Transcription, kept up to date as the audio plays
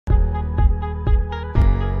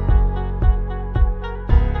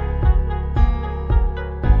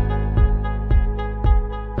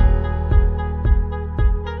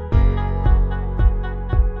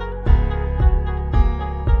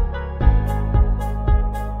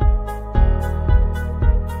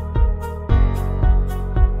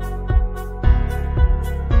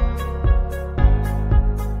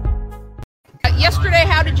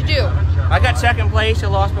place. I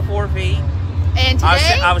lost by 4 feet. And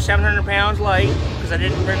today? I was 700 pounds light because I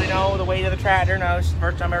didn't really know the weight of the tractor, and that was the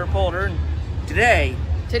first time I ever pulled her. And today.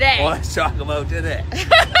 Well, let's talk about today.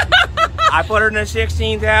 I put her in a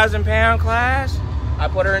 16,000 pound class. I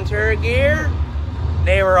put her in turret gear.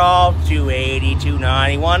 They were all 280,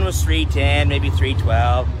 290. One was 310, maybe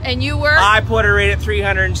 312. And you were? I put her in at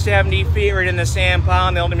 370 feet right in the sand pile.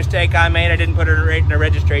 And the only mistake I made, I didn't put her right in the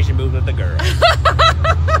registration booth with the girl.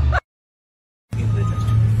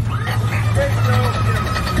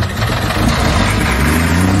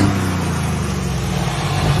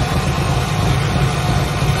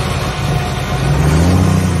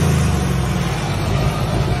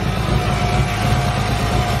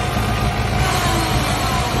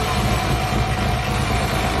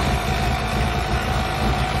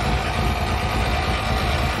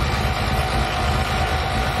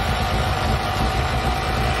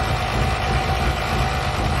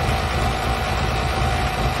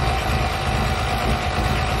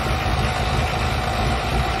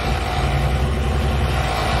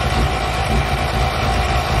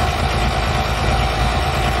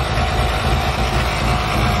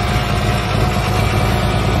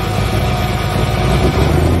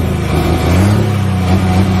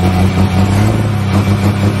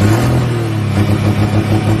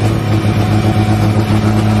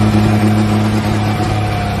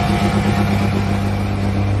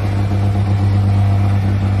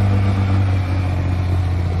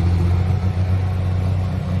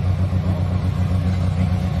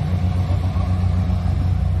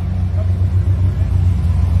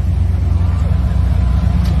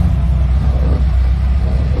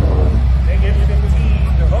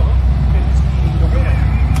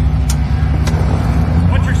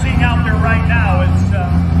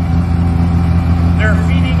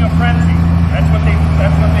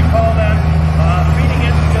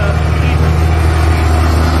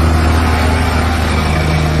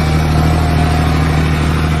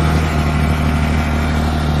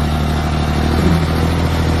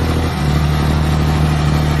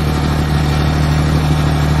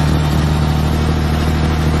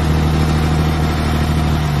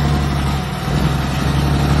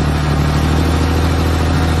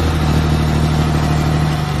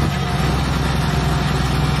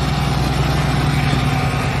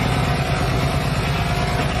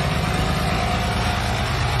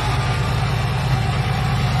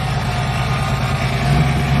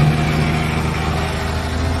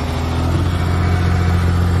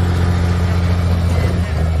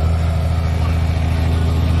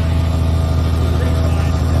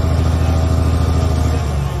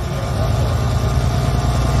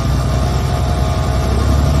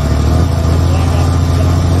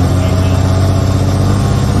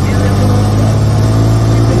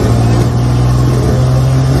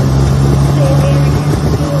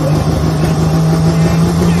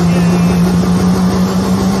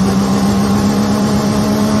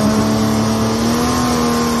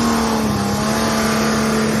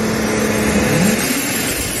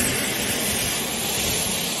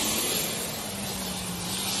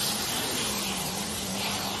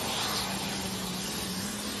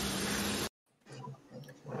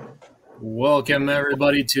 Welcome,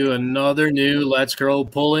 everybody, to another new Let's Grow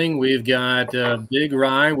Pulling. We've got Big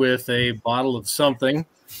Rye with a bottle of something.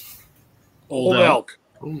 Old Elk.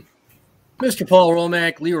 Mr. Paul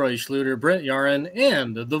Romack, Leroy Schluter, Brent Yarin,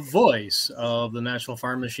 and the voice of the National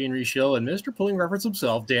Farm Machinery Show, and Mr. Pulling Reference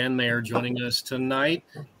himself, Dan Mayer, joining us tonight.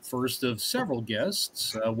 First of several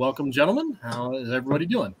guests. Welcome, gentlemen. How is everybody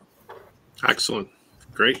doing? Excellent.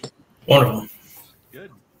 Great. Wonderful.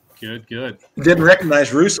 Good. Didn't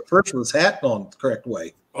recognize Roos at first with his hat on the correct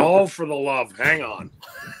way. Oh, for the love. Hang on.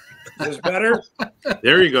 Is this better?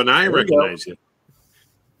 There you go. Now I recognize you.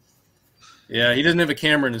 Yeah, he doesn't have a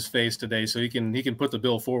camera in his face today, so he can put the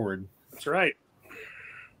bill forward. That's right.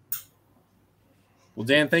 Well,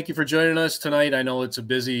 Dan, thank you for joining us tonight. I know it's a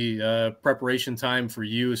busy preparation time for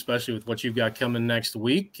you, especially with what you've got coming next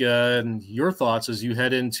week. And your thoughts as you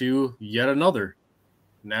head into yet another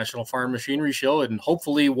National Farm Machinery Show, and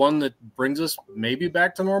hopefully one that brings us maybe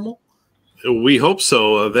back to normal? We hope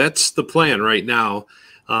so. That's the plan right now.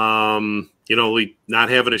 We not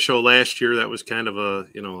having a show last year, that was kind of a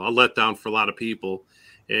letdown for a lot of people.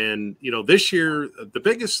 And, this year, the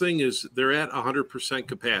biggest thing is they're at 100%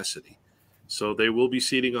 capacity. So they will be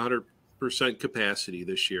seating 100% capacity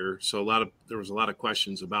this year. So there was a lot of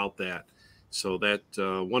questions about that. So that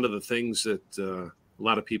one of the things that a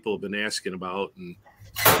lot of people have been asking about, and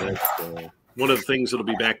so that's one of the things that'll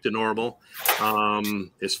be back to normal.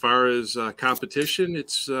 As far as competition,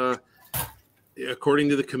 it's according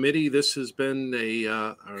to the committee, this has been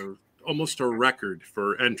almost a record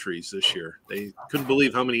for entries this year. They couldn't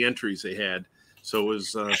believe how many entries they had. So it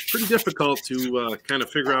was pretty difficult to kind of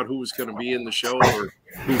figure out who was going to be in the show or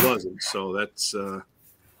who wasn't. So that's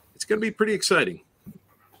it's going to be pretty exciting.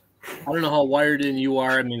 I don't know how wired in you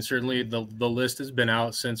are. I mean, certainly the list has been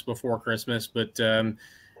out since before Christmas, but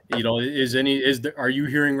you know, are you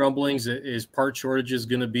hearing rumblings? Is part shortages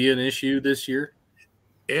going to be an issue this year?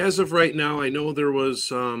 As of right now, I know there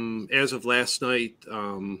was, as of last night,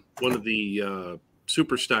 one of the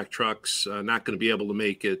super stock trucks not going to be able to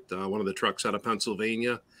make it, one of the trucks out of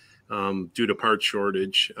Pennsylvania, due to part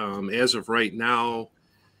shortage. As of right now,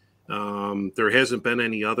 there hasn't been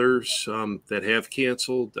any others that have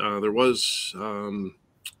canceled. There was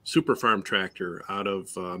Super Farm Tractor out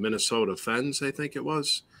of Minnesota, Fens, I think it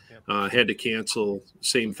was. Had to cancel,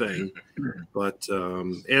 same thing. But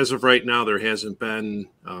as of right now, there hasn't been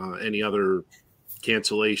any other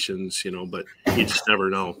cancellations, you know, but you just never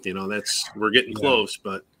know. You know, we're getting close,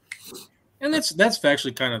 but. And that's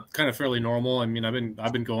actually kind of fairly normal. I mean,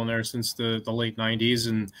 I've been going there since the late 90s,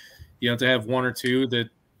 and you know, to have one or two that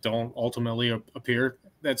don't ultimately appear,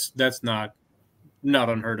 that's not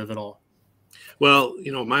unheard of at all. Well,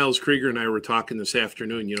 you know, Miles Krieger and I were talking this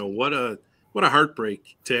afternoon, you know, what a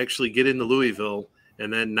heartbreak to actually get into Louisville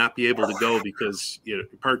and then not be able to go because, you know,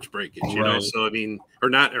 parts breakage, you know? So, I mean, or,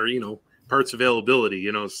 you know, parts availability,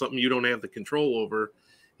 you know, something you don't have the control over,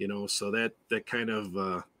 you know, so that kind of,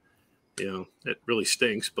 you know, it really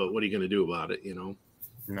stinks, but what are you going to do about it? You know?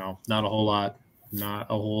 No, not a whole lot. Not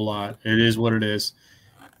a whole lot. It is what it is.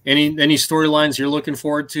 Any storylines you're looking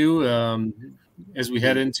forward to as we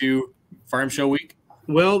head into Farm Show Week?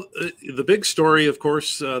 Well, the big story, of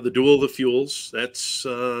course, the Duel of the Fuels. That's,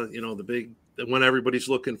 you know, the one everybody's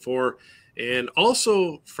looking for. And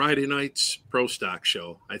also Friday night's Pro Stock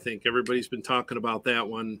Show. I think everybody's been talking about that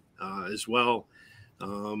one as well.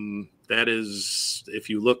 That is, if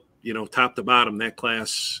you look, you know, top to bottom, that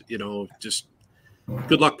class, you know, just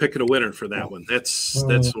good luck picking a winner for that one. That's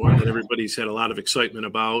the one that everybody's had a lot of excitement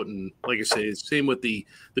about. And like I say, same with the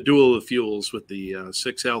Duel of Fuels with the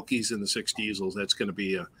 6 Alkies and the 6 Diesels. That's going to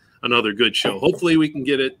be another good show. Hopefully we can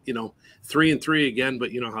get it, you know, 3-3 again,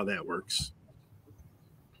 but you know how that works.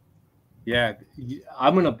 Yeah,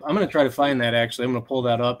 I'm gonna try to find that. Actually, I'm gonna pull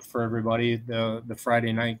that up for everybody, the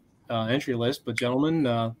Friday night entry list. But gentlemen,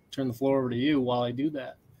 turn the floor over to you while I do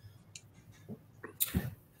that.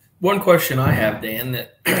 One question I have, Dan,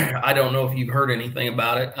 that I don't know if you've heard anything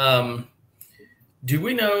about it. Do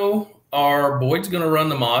we know, are Boyd's going to run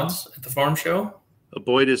the mods at the farm show?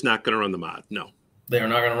 Boyd is not going to run the mod. No, they are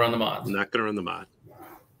not going to run the mods. Not going to run the mod.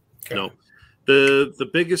 Okay. No. The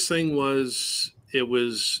biggest thing was, it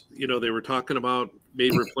was, you know, they were talking about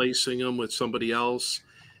maybe replacing them with somebody else.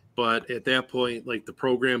 But at that point, like the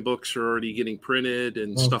program books are already getting printed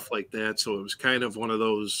and stuff like that. So it was kind of one of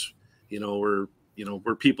those, you know,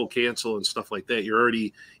 where people cancel and stuff like that. You're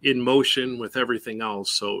already in motion with everything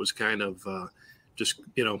else. So it was kind of just,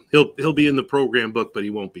 you know, he'll be in the program book, but he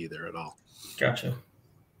won't be there at all. Gotcha.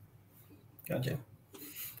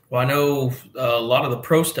 Well, I know a lot of the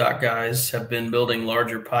pro stock guys have been building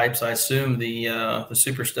larger pipes. I assume the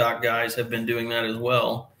super stock guys have been doing that as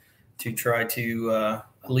well to try to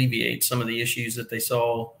alleviate some of the issues that they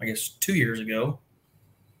saw, I guess, 2 years ago.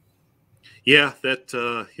 Yeah, that,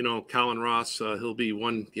 you know, Colin Ross, he'll be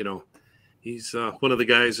one, you know, he's one of the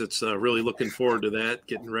guys that's really looking forward to that,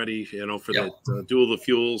 getting ready, you know, for that Duel of the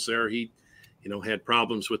Fuels there. He, you know, had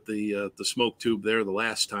problems with the smoke tube there the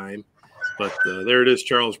last time. But there it is.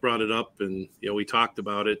 Charles brought it up, and, you know, we talked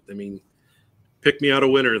about it. I mean, pick me out a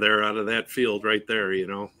winner there out of that field right there, you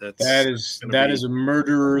know. That is a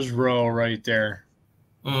murderer's row right there.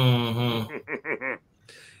 Mm-hmm.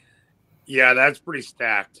 Yeah, that's pretty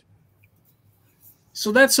stacked.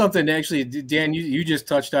 So that's something actually, Dan, you just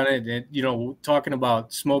touched on it, and, you know, talking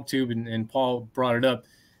about smoke tube, and Paul brought it up.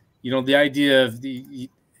 You know, the idea of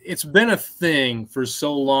it's been a thing for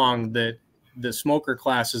so long that the smoker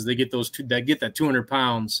classes, they get that 200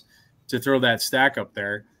 pounds to throw that stack up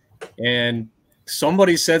there. And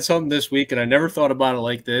somebody said something this week, and I never thought about it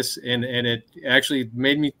like this, and it actually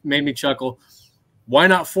made me chuckle. Why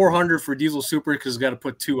not 400 for Diesel Super? Because it's got to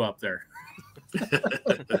put 2 up there.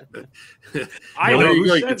 I know who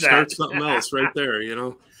said that. Start something else right there, you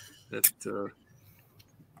know.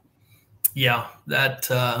 Yeah, that.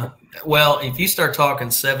 Well, if you start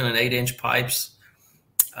talking 7 and 8 inch pipes,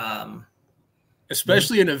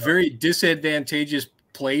 especially in a very disadvantageous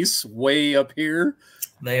place way up here,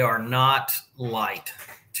 they are not light.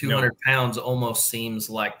 200 pounds almost seems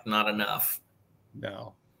like not enough.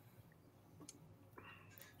 No.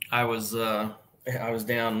 I was I was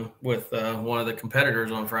down with one of the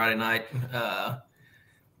competitors on Friday night,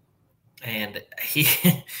 and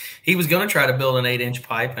he was going to try to build an 8-inch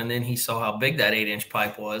pipe, and then he saw how big that 8-inch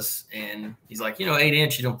pipe was, and he's like,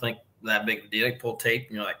 8-inch, you don't think that big of a deal. You pull tape,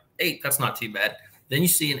 and you're like, 8, that's not too bad. Then you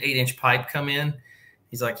see an 8-inch pipe come in.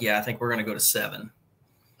 He's like, yeah, I think we're going to go to 7.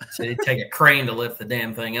 So they take a crane to lift the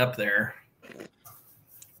damn thing up there.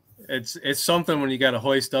 It's something when you got to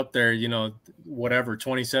hoist up there,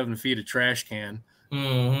 27 feet of trash can.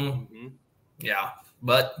 Mm-hmm. Yeah,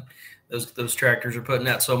 but those tractors are putting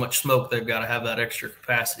out so much smoke, they've got to have that extra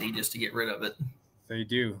capacity just to get rid of it. They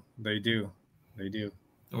do. And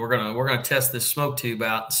we're gonna test this smoke tube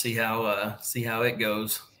out and see how it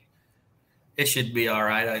goes. It should be all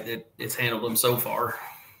right. It's handled them so far.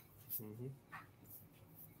 Mm-hmm.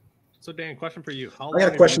 So Dan, question for you. I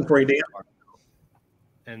got a question for you, Dan.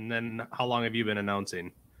 And then how long have you been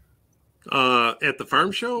announcing? At the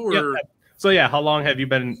farm show? Or how long have you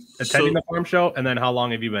been attending the farm show, and then how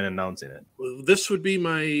long have you been announcing it? This would be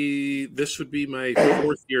my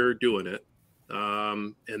 4th year doing it.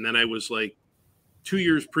 And then I was like 2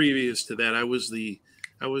 years previous to that, I was the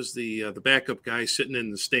backup guy sitting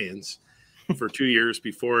in the stands for 2 years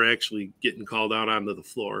before actually getting called out onto the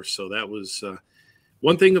floor. So that was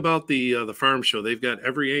one thing about the farm show. They've got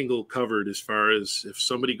every angle covered as far as if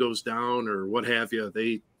somebody goes down or what have you.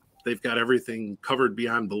 They've got everything covered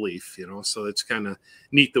beyond belief, So it's kind of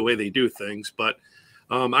neat the way they do things. But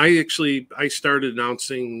I started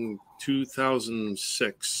announcing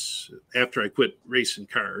 2006 after I quit racing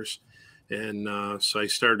cars. And so I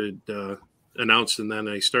started announcing, then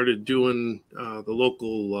I started doing the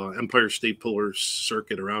local Empire State Pullers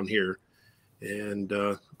circuit around here, and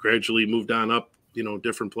gradually moved on up,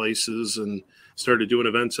 different places, and started doing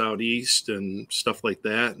events out east and stuff like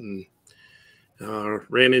that. And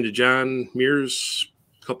ran into John Mears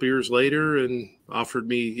a couple years later and offered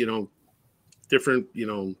me, different,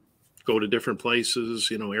 go to different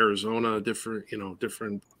places, Arizona,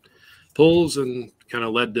 different pulls, and kind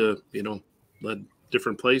of led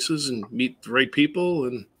different places and meet the right people,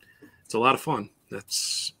 and it's a lot of fun.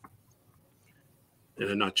 That's in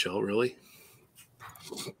a nutshell, really.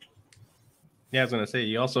 Yeah, I was going to say,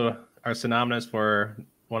 you also are synonymous for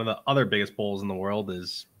one of the other biggest pulls in the world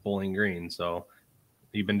is Bowling Green. So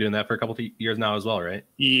you've been doing that for a couple of years now as well, right?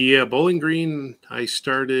 Yeah, Bowling Green, I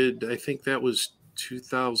started, I think that was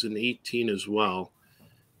 2018 as well.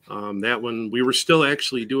 That one, we were still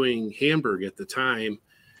actually doing Hamburg at the time.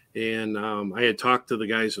 And I had talked to the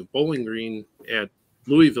guys of Bowling Green at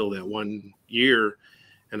Louisville that one year.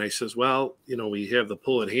 And I says, well, we have the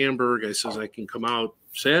pull at Hamburg. I says, I can come out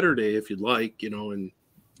Saturday if you'd like, and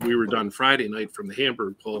we were done Friday night from the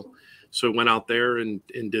Hamburg pull. So I went out there and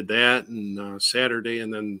did that and Saturday.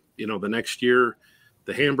 And then, the next year,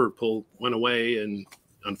 the Hamburg pull went away, and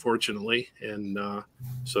unfortunately. And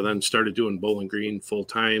so then started doing Bowling Green full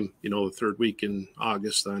time, the 3rd week in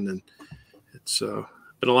August then. And it's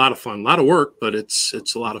been a lot of fun, a lot of work, but it's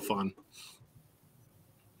a lot of fun.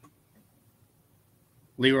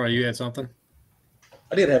 Leroy, you had something?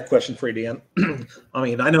 I did have a question for you, Dan. I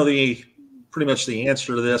mean, I know pretty much the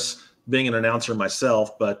answer to this, being an announcer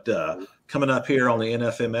myself, but coming up here on the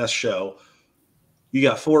NFMS show, you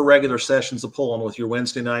got 4 regular sessions of pulling with your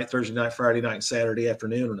Wednesday night, Thursday night, Friday night, and Saturday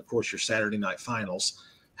afternoon, and of course your Saturday night finals.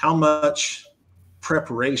 How much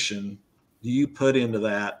preparation do you put into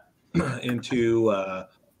that, into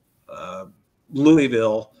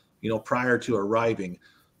Louisville, prior to arriving?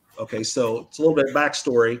 Okay, so it's a little bit of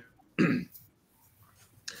backstory.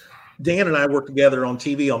 Dan and I worked together on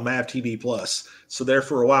TV on MAV TV Plus. So there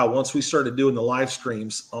for a while, once we started doing the live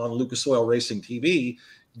streams on Lucas Oil Racing TV,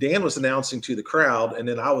 Dan was announcing to the crowd, and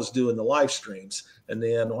then I was doing the live streams. And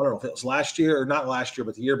then, I don't know if it was last year or not last year,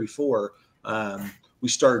 but the year before, we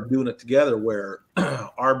started doing it together where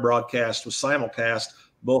our broadcast was simulcast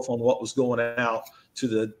both on what was going out to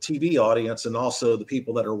the TV audience and also the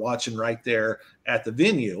people that are watching right there at the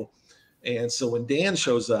venue. And so when Dan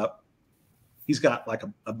shows up, he's got like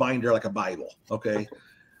a binder, like a Bible. Okay.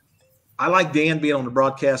 I like Dan being on the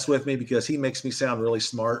broadcast with me because he makes me sound really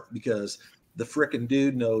smart, because the frickin'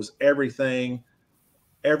 dude knows everything,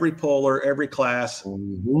 every puller, every class,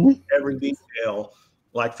 every detail,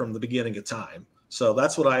 like from the beginning of time. So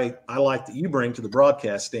that's what I like that you bring to the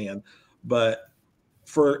broadcast, Dan. But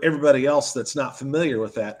for everybody else that's not familiar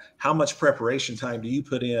with that, how much preparation time do you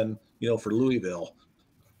put in, for Louisville?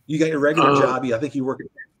 You got your regular job. I think you work at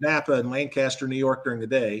Napa and Lancaster, New York during the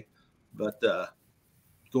day, but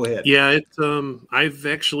go ahead. Yeah, I've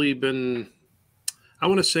actually been, I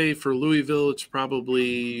want to say for Louisville, it's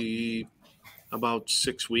probably about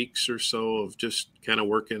 6 weeks or so of just kind of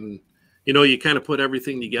working, you kind of put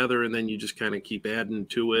everything together and then you just kind of keep adding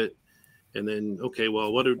to it. And then, okay,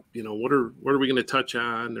 well, what are we going to touch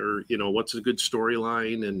on, or, what's a good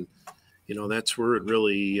storyline? And, that's where it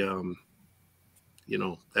really,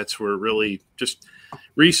 that's where really just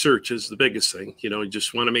research is the biggest thing. You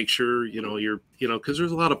just want to make sure, you're, because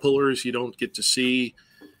there's a lot of pullers you don't get to see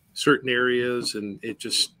certain areas, and it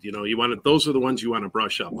just, those are the ones you want to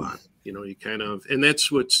brush up on, you kind of, and that's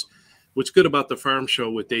what's good about the farm show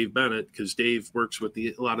with Dave Bennett, because Dave works with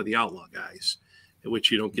a lot of the outlaw guys,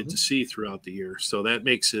 which you don't get to see throughout the year. So that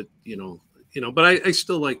makes it, but I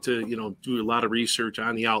still like to, do a lot of research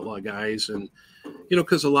on the outlaw guys, and,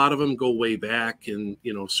 because a lot of them go way back in,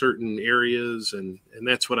 certain areas, and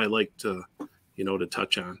that's what I like to, to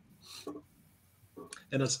touch on.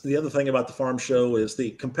 And it's the other thing about the farm show is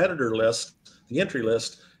the competitor list, the entry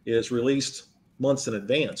list is released months in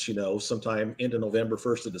advance, sometime into November,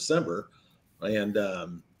 1st of December. And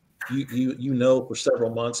you for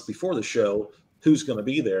several months before the show who's going to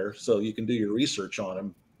be there, so you can do your research on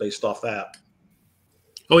them based off that.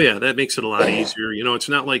 Oh yeah, that makes it a lot easier. It's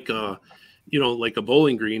not like like a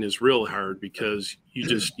Bowling Green is real hard, because you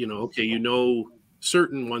just,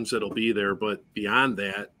 certain ones that'll be there, but beyond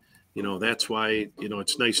that, that's why,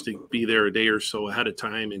 it's nice to be there a day or so ahead of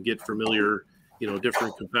time and get familiar,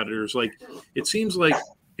 different competitors. Like, it seems like,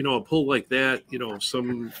 a pull like that,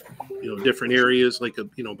 some, different areas, like a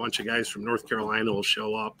bunch of guys from North Carolina will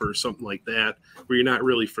show up or something like that, where you're not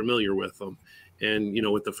really familiar with them. And,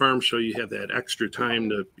 with the farm show, you have that extra time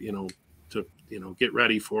to get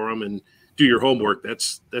ready for them and do your homework.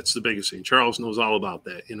 That's the biggest thing. Charles knows all about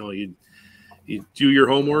that. You do your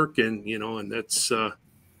homework, and, and that's what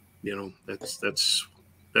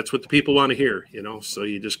the people want to hear, so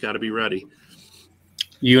you just got to be ready.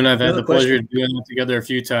 You and I've had the pleasure of doing it together a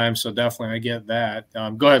few times, so definitely I get that.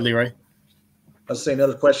 Go ahead, Leroy. I was saying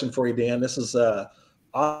another question for you, Dan. This is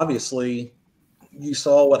obviously you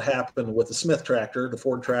saw what happened with the Smith tractor, the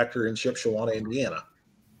Ford tractor in Shipshewana, Indiana.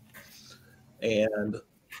 And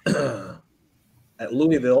at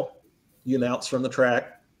Louisville, you announced from the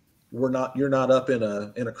track, you're not up in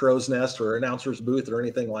a crow's nest or announcer's booth or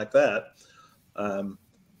anything like that.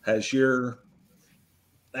 Has your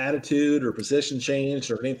attitude or position changed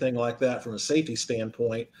or anything like that from a safety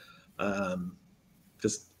standpoint?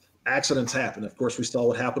 Because accidents happen. Of course, we saw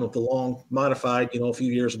what happened with the long modified, a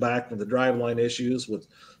few years back with the driveline issues, with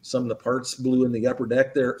some of the parts blew in the upper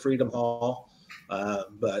deck there at Freedom Hall.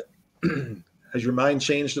 But has your mind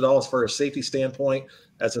changed at all as far as safety standpoint,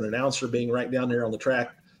 as an announcer being right down there on the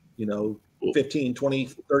track, 15, 20,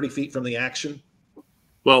 30 feet from the action?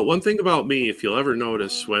 Well, one thing about me, if you'll ever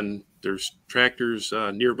notice, when there's tractors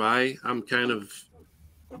nearby, I'm kind of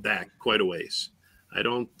back quite a ways. I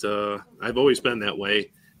don't, I've always been that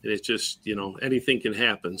way, and it's just, anything can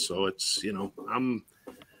happen. So it's, I'm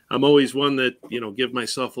always one that, give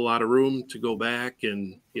myself a lot of room to go back,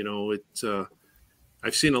 and,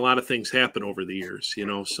 I've seen a lot of things happen over the years,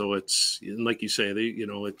 so it's, like you say,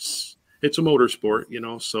 it's a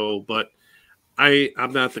motorsport, so, but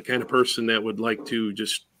I'm not the kind of person that would like to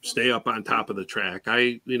just stay up on top of the track.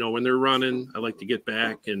 When they're running, I like to get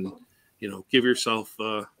back and, give yourself,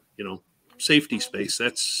 safety space.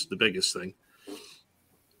 That's the biggest thing.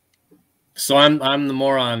 So I'm the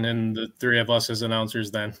moron in the three of us as announcers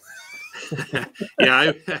then.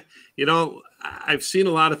 Yeah. I've seen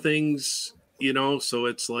a lot of things, so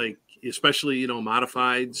it's like, especially,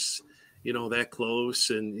 modifieds, that close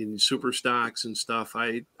and super stocks and stuff.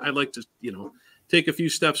 I like to, take a few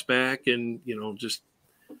steps back and, just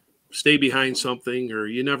stay behind something, or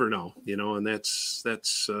you never know, and that's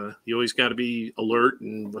you always got to be alert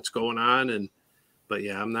and what's going on. But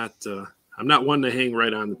yeah, I'm not one to hang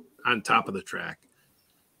right on top of the track.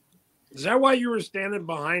 Is that why you were standing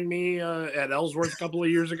behind me at Ellsworth a couple of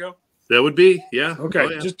years ago? That would be, yeah. Okay. Oh,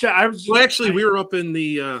 yeah. We were up in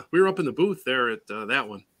the booth there at that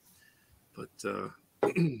one, but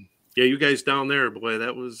yeah, you guys down there, boy,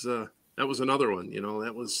 that was another one.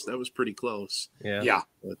 That was pretty close. Yeah.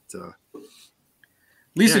 But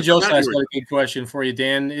Lisa Joseph has got a good question for you,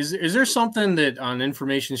 Dan. Is there something that on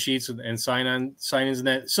information sheets and sign-ins and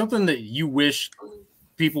that, something that you wish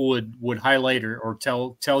people would highlight or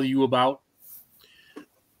tell you about?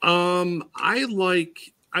 I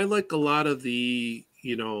like a lot of the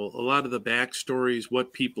backstories,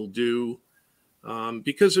 what people do.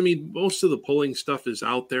 Because most of the polling stuff is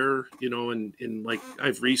out there, and like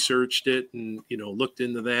I've researched it and, looked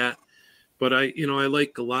into that, but I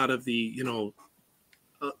like a lot of the,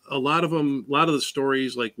 a lot of the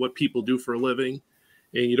stories, like what people do for a living,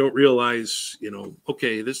 and you don't realize,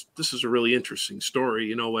 okay, this is a really interesting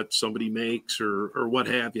story, what somebody makes or what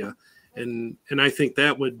have you. And I think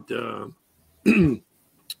that would a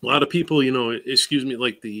lot of people, excuse me,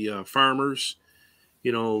 like the farmers,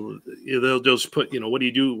 they'll just put, what do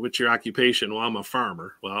you do? What's your occupation? Well, I'm a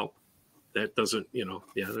farmer. Well, that doesn't,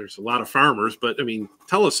 there's a lot of farmers, but I mean,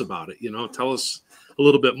 tell us about it, tell us a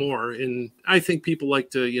little bit more. And I think people like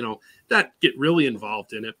to, not get really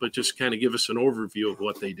involved in it, but just kind of give us an overview of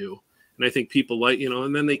what they do. And I think people like,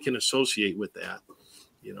 and then they can associate with that,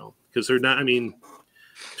 because they're not, I mean,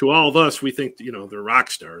 to all of us, we think, they're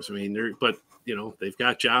rock stars. I mean, but they've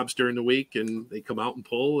got jobs during the week and they come out and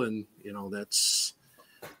pull, and, that's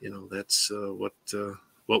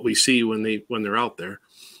what we see when they're out there.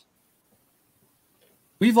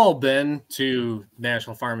 We've all been to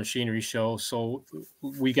National Farm Machinery Show, so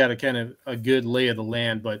we got a kind of a good lay of the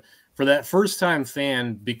land. But for that first-time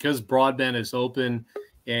fan, because broadband is open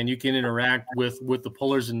and you can interact with the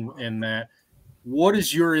pullers and that, what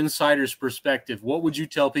is your insider's perspective? What would you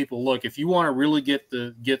tell people? Look, if you want to really get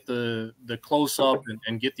the close-up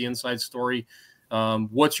and get the inside story,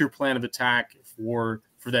 what's your plan of attack for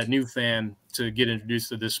that new fan to get introduced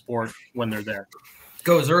to this sport when they're there?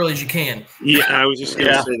 Go as early as you can. Yeah, I was just going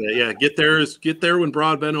to say that. Yeah, get there when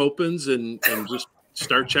broadband opens and just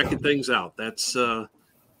start checking things out. That's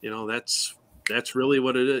that's really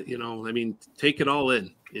what it is. I mean, take it all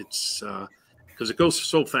in. It's because it goes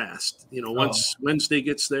so fast. Once Wednesday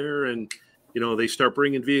gets there and they start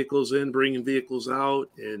bringing vehicles in, bringing vehicles out,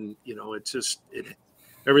 and it's just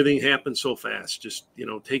everything happens so fast. Just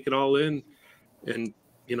take it all in and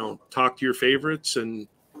talk to your favorites and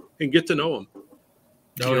get to know them.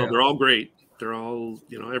 They're all great. They're all,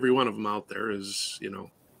 every one of them out there is,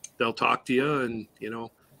 they'll talk to you. And,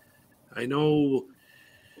 I know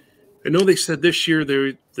they said this year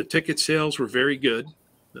the ticket sales were very good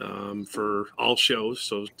for all shows.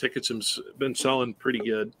 So tickets have been selling pretty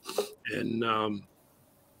good. And I'm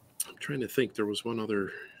trying to think, there was one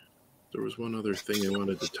other thing I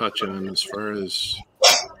wanted to touch on as far as.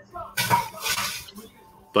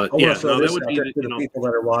 But that would be the people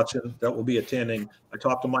that are watching that will be attending. I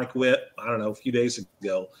talked to Mike Witt, I don't know, a few days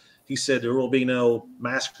ago. He said there will be no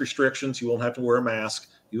mask restrictions. You won't have to wear a mask.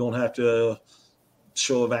 You won't have to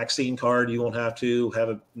show a vaccine card. You won't have to have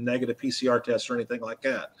a negative PCR test or anything like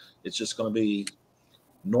that. It's just going to be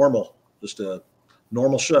normal, just a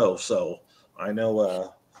normal show. So I know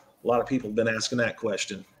a lot of people have been asking that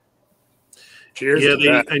question. Cheers.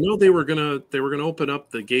 Yeah, I know they were gonna open up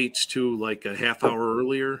the gates to like a half hour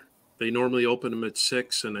earlier. They normally open them at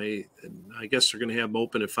 6, and I guess they're gonna have them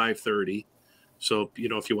open at 5:30. So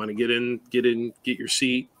if you want to get in, get your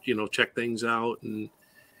seat, check things out, and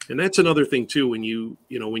that's another thing too. When you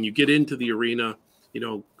get into the arena,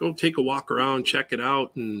 go take a walk around, check it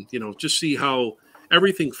out, and just see how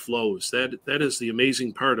everything flows. That is the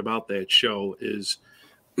amazing part about that show is.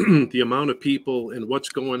 The amount of people and what's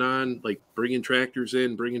going on, like bringing tractors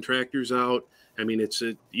in, bringing tractors out. I mean,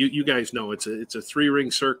 you guys know it's a 3-ring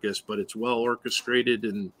circus, but it's well orchestrated,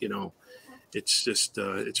 and it's just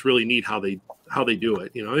it's really neat how they do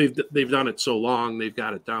it. They've done it so long, they've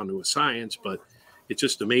got it down to a science, but it's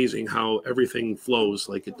just amazing how everything flows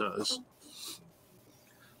like it does.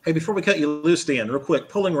 Hey, before we cut you loose, Dan, real quick,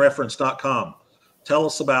 pullingreference.com. Tell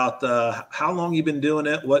us about how long you've been doing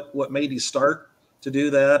it, what made you start to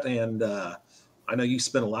do that, and I know you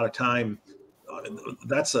spend a lot of time.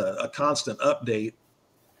 That's a constant update,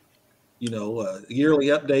 yearly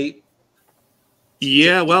update.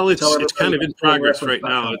 Yeah, well, it's kind of in progress right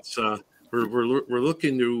now. It's we're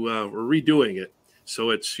looking to we're redoing it,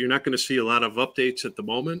 so you're not going to see a lot of updates at the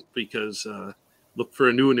moment because look for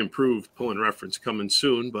a new and improved Pulling Reference coming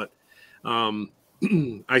soon. But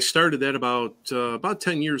I started that about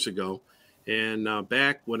 10 years ago. And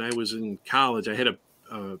back when I was in college, I had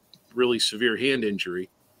a really severe hand injury.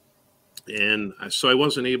 And so I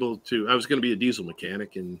wasn't able to – I was going to be a diesel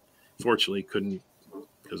mechanic, and fortunately couldn't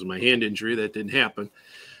because of my hand injury. That didn't happen.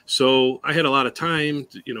 So I had a lot of time,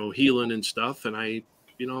 healing and stuff. And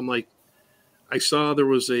I'm like – I saw there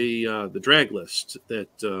was the drag list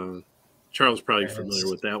that Charles probably familiar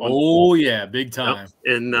with that one. Oh, yeah, big time.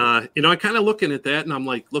 Yep. And, I kind of looking at that, and I'm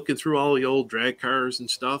like looking through all the old drag cars and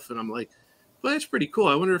stuff, and I'm like, well, that's pretty cool.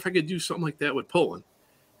 I wonder if I could do something like that with pulling.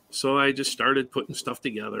 So I just started putting stuff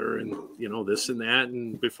together and, this and that.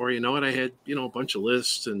 And before you know it, I had, a bunch of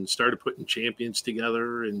lists and started putting champions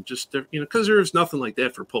together and just, because there's nothing like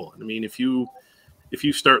that for pulling. I mean, if you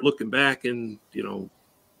start looking back and,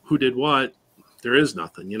 who did what, there is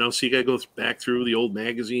nothing, so you got to go back through the old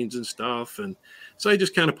magazines and stuff. And so I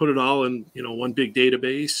just kind of put it all in, one big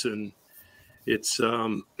database, and it's,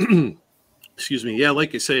 excuse me. Yeah.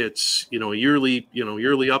 Like I say, it's, yearly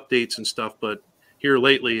updates and stuff, but here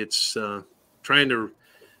lately, it's trying to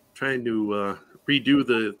redo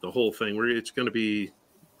the whole thing. Where it's going to be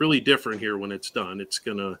really different here when it's done. It's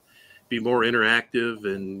going to be more interactive,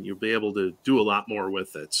 and you'll be able to do a lot more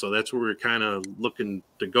with it. So that's where we're kind of looking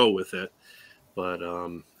to go with it. But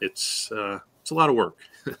it's a lot of work,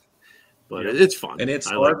 but it's fun. And it's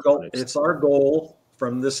our goal. It's our goal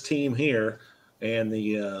from this team here, and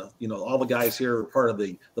the all the guys here are part of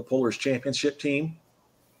the Pullers Championship team.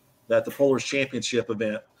 That the Pullers Championship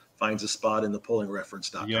event finds a spot in the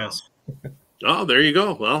pullingreference.com. Yes. Oh, there you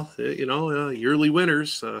go. Well, yearly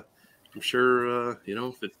winners. I'm sure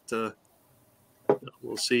if it.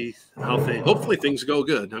 We'll see how hopefully things go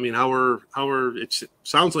good. I mean, it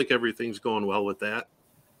sounds like everything's going well with that.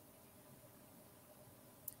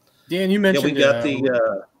 Dan, you mentioned we got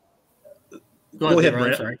go ahead,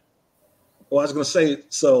 Brent. Sorry. Well, I was going to say,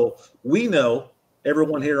 so we know,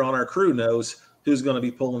 everyone here on our crew knows who's going to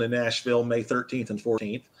be pulling in Nashville May 13th and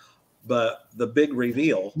 14th. But the big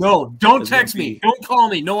reveal. No, don't text me. Don't call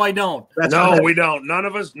me. No, I don't. We don't. None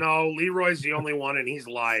of us know. Leroy's the only one, and he's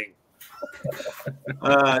lying.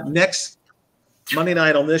 Next Monday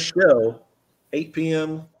night on this show, 8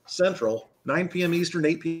 p.m. Central, 9 p.m. Eastern,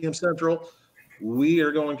 8 p.m. Central, we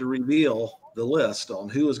are going to reveal the list on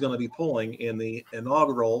who is going to be pulling in the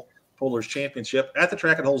inaugural Pullers Championship at the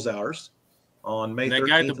Track and Holzhauers on May 13th. That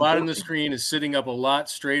guy at the bottom of the screen is sitting up a lot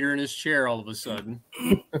straighter in his chair all of a sudden.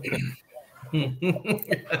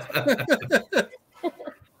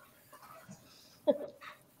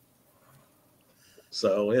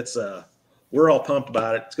 So it's we're all pumped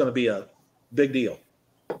about it. It's going to be a big deal.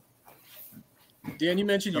 Dan, you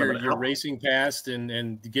mentioned your racing past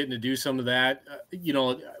and getting to do some of that.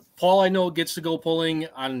 Paul, I know, gets to go pulling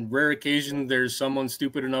on rare occasion. There's someone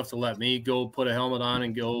stupid enough to let me go put a helmet on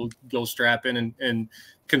and go strap in and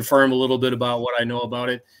confirm a little bit about what I know about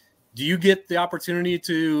it. Do you get the opportunity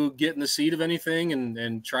to get in the seat of anything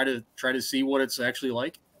and try to see what it's actually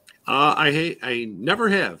like? I never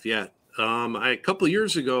have yet. A couple of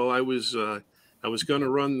years ago, I was going to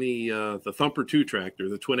run the Thumper 2 tractor,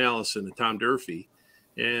 the Twin Allison, the Tom Durfee,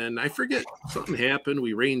 and I forget, something happened.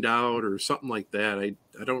 We rained out or something like that. I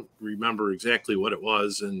don't remember exactly what it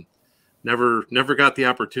was, and never got the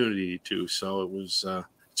opportunity to. So it was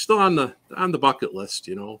still on the bucket list.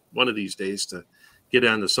 One of these days to get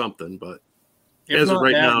onto something, but. As of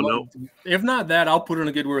right now, no. If not that, I'll put in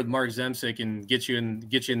a good word with Mark Zemsick and get you in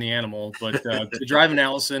the animal. But to drive an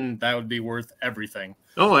Allison, that would be worth everything.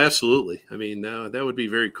 Oh, absolutely. I mean, that would be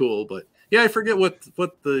very cool. But yeah, I forget what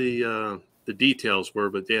the details were.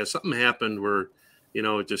 But yeah, something happened where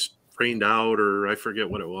it just rained out, or I forget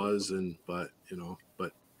what it was. But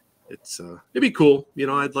it's it'd be cool.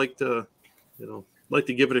 I'd like to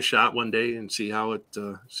give it a shot one day and see how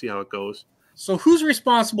it goes. So who's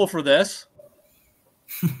responsible for this?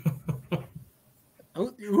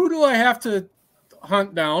 Who do I have to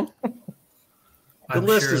hunt down? The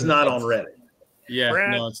list is not on Reddit. Yeah,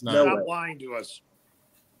 Brad, no, it's not. Stop lying to us.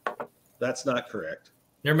 That's not correct.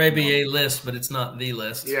 There may be a list, but it's not the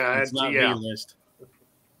list. Yeah, it's not the list.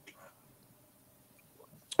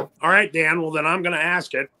 All right, Dan. Well, then I'm going to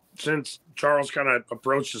ask it, since Charles kind of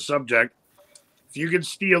approached the subject. If you could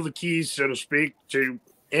steal the keys, so to speak, to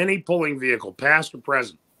any pulling vehicle, past or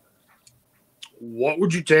present, what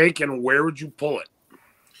would you take and where would you pull it?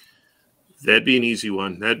 That'd be an easy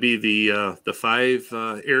one. That'd be the 5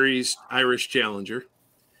 Aries Irish Challenger,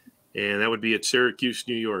 and that would be at Syracuse,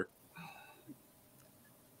 New York.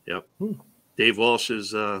 Yep. Dave Walsh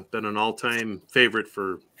has been an all-time favorite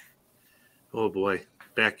for, oh boy,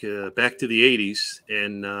 back to the 80s,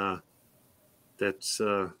 and that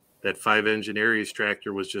 5-engine Aries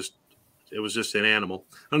tractor was just an animal.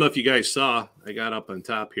 I don't know if you guys saw. I got up on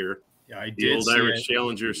top here. Yeah, I did. The old Irish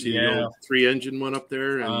Challenger. See the old 3-engine one up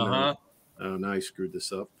there, and now I screwed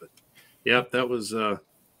this up, but yeah, that was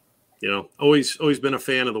always been a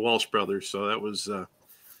fan of the Walsh brothers, so that was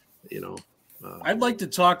I'd like to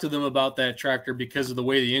talk to them about that tractor because of the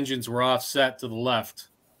way the engines were offset to the left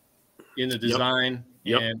in the design.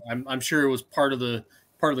 Yep. And I'm sure it was part of the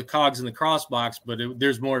cogs in the cross box, but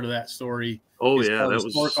there's more to that story. Oh yeah, that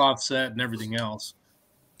was torque offset and everything else.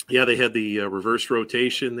 Yeah, they had the reverse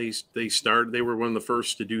rotation. They were one of the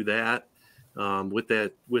first to do that with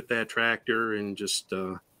that tractor, and just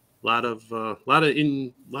a lot of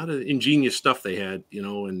ingenious stuff they had,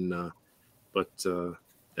 but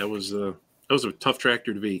that was a tough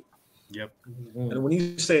tractor to beat. Yep. And when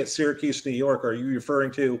you say it's Syracuse, New York, are you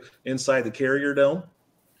referring to inside the Carrier Dome?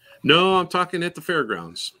 No, I'm talking at the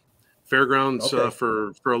fairgrounds. Fairgrounds okay.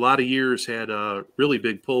 For a lot of years had a really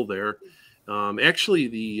big pull there. Actually,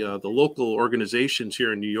 the local organizations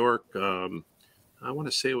here in New York, I want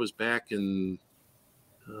to say it was back in,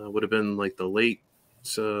 would have been like the late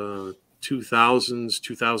 2000s,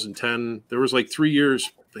 2010. There was like 3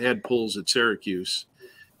 years had pulls at Syracuse,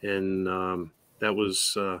 and that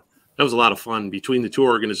was a lot of fun between the two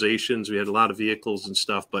organizations. We had a lot of vehicles and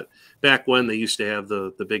stuff, but back when they used to have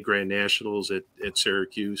the big Grand Nationals at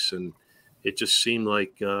Syracuse, and it just seemed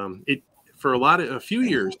like it for a few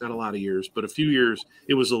years, not a lot of years, but a few years,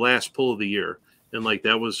 it was the last pull of the year. And like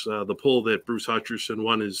that was the pull that Bruce Hutcherson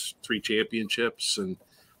won his 3 championships, and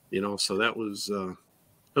so that was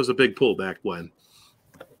a big pull back when.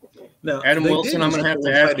 Now, Adam Wilson, I'm going to have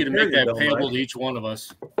to ask you to make that payable to each one of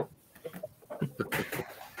us.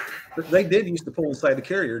 They did used to pull inside the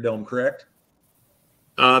Carrier Dome, correct?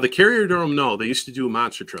 The Carrier Dome, no. They used to do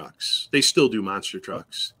monster trucks. They still do monster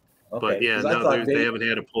trucks. Okay. But yeah, no, they haven't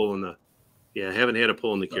had a pull in the. Yeah, haven't had a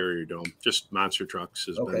pull in the Carrier Dome. Just monster trucks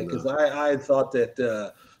has been. Okay, because I had thought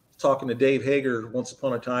that talking to Dave Hager once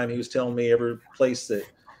upon a time, he was telling me every place that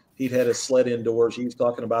he'd had a sled indoors. He was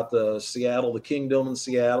talking about the Kingdome in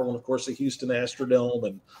Seattle, and of course the Houston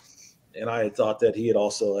Astrodome, and I had thought that he had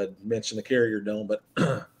also mentioned the Carrier Dome,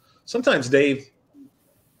 but sometimes Dave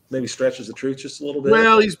maybe stretches the truth just a little bit.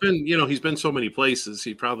 Well, he's been so many places.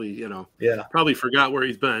 He probably, probably forgot where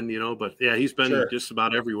he's been, but yeah, he's been just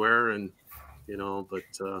about everywhere. And,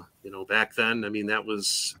 but back then, I mean, that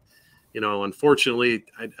was, unfortunately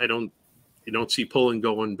you don't see pulling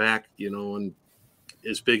going back, and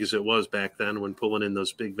as big as it was back then when pulling in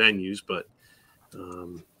those big venues, but,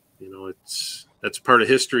 that's part of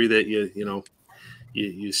history that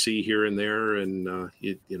you see here and there. And,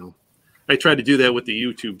 I try to do that with the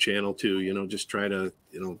YouTube channel too, just try to,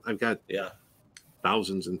 I've got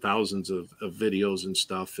thousands and thousands of videos and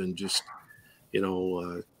stuff, and just,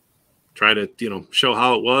 try to, show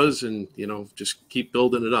how it was, and, just keep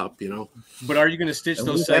building it up, But are you going to stitch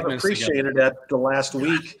those segments together? I've appreciated that the last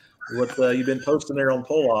week, what you've been posting there on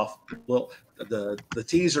Pull Off. Well, the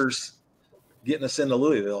teasers getting us into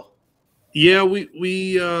Louisville. Yeah, we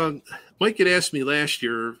Mike had asked me last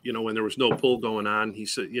year, when there was no pull going on, he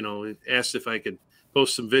said, asked if I could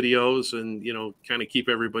post some videos and, kind of keep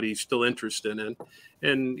everybody still interested in.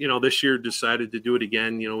 And, this year decided to do it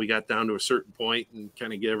again. We got down to a certain point and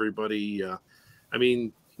kind of get everybody,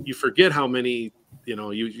 you forget how many,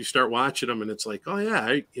 you start watching them and it's like, oh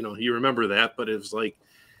yeah, you remember that, but it was like,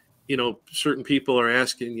 certain people are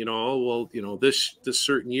asking, this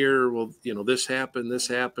certain year, this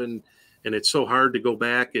happened. And it's so hard to go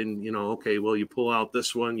back and, okay, well, you pull out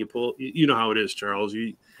this one, you know how it is, Charles.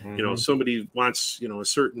 Somebody wants, a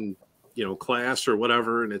certain, class or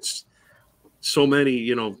whatever, and it's so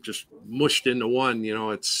many, just mushed into one,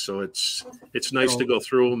 it's nice to go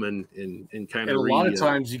through them and kind of. A lot of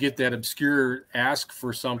times you get that obscure ask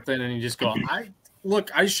for something and you just go,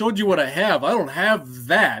 I showed you what I have. I don't have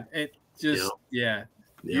that. It just, you're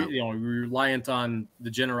reliant on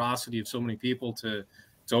the generosity of so many people to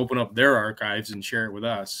open up their archives and share it with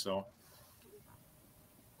us. So,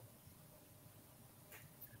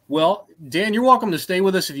 well, Dan, you're welcome to stay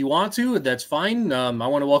with us if you want to. That's fine. I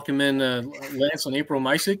want to welcome in Lance and April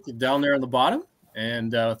Misick down there on the bottom.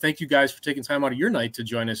 And thank you guys for taking time out of your night to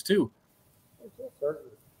join us too.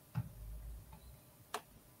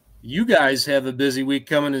 You guys have a busy week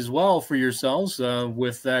coming as well for yourselves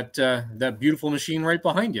with that beautiful machine right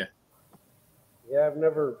behind you. Yeah, I've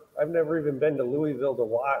never even been to Louisville to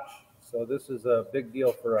watch, so this is a big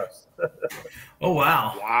deal for us. Oh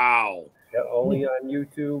wow! Wow! Yeah, only on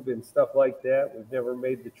YouTube and stuff like that. We've never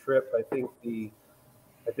made the trip. I think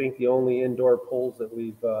the only indoor pulls that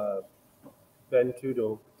we've been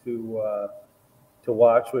to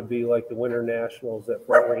watch would be like the Winter Nationals at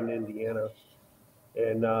Fort Wayne, Indiana,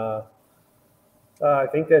 and I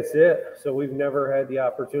think that's it. So we've never had the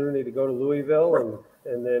opportunity to go to Louisville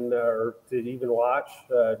and then or to even watch,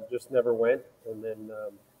 just never went. And then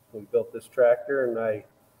we built this tractor, and I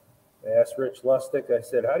asked Rich Lustig, I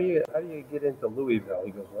said, how do you get into Louisville? He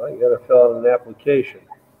goes, well, you got to fill out an application.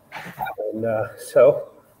 And so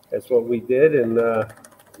that's what we did, and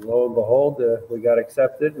lo and behold, we got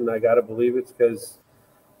accepted, and I got to believe it's because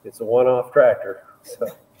it's a one-off tractor. So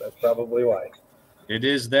that's probably why. It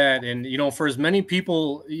is that. And, for as many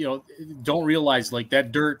people, don't realize like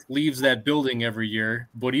that dirt leaves that building every year.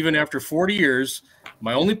 But even after 40 years,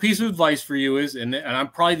 my only piece of advice for you is, and I'm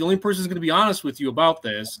probably the only person who's going to be honest with you about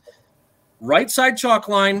this, right side chalk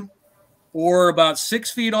line or about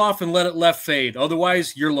 6 feet off and let it left fade.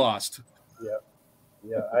 Otherwise, you're lost. Yeah.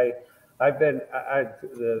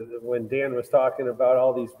 When Dan was talking about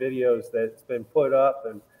all these videos that's been put up,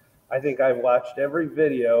 and I think I've watched every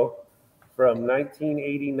video from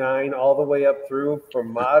 1989 all the way up through,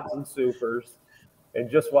 from mods and supers. and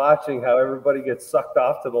just watching how everybody gets sucked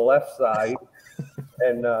off to the left side.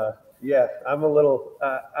 And yeah, I'm a little,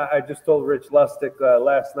 I just told Rich Lustig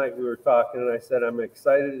last night we were talking, and I said, I'm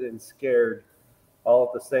excited and scared all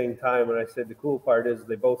at the same time. And I said, the cool part is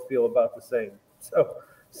they both feel about the same. So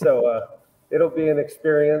it'll be an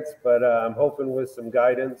experience, but I'm hoping with some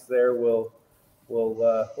guidance there, we'll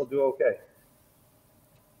do okay.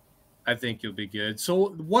 I think you'll be good. So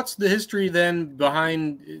what's the history then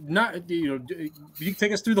behind you can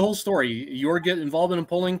take us through the whole story. Your get involvement in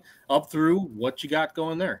pulling up through what you got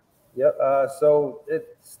going there. Yep. So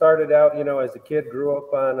it started out, as a kid, grew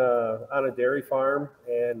up on a dairy farm,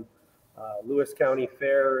 and Lewis County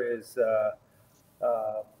Fair is our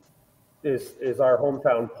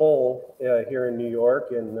hometown pull here in New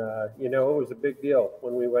York. And, it was a big deal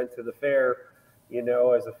when we went to the fair.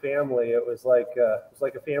 As a family, it was like a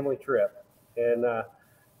family trip. And at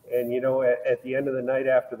the end of the night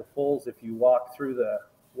after the pulls, if you walk through the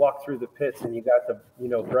pits and you got to,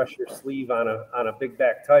 brush your sleeve on a big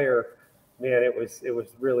back tire, man, it was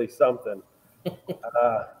really something.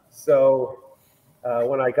 So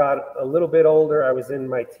when I got a little bit older, I was in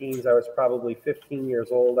my teens. I was probably 15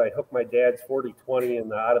 years old. I hooked my dad's 40-20 in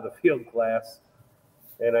the out of the field class,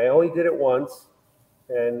 and I only did it once.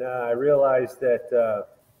 And I realized that I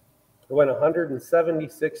went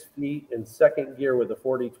 176 feet in second gear with the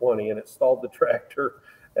 40-20, and it stalled the tractor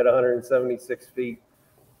at 176 feet.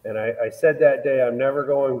 And I said that day, I'm never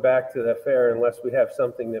going back to the fair unless we have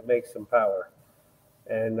something that makes some power.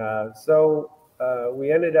 And so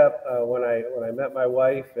we ended up when I met my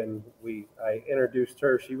wife and I introduced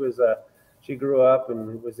her. She grew up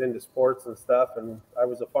and was into sports and stuff, and I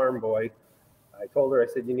was a farm boy. I told her, I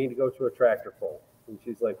said, you need to go to a tractor pull. And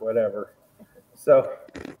she's like, whatever. So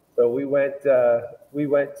we went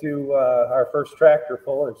to our first tractor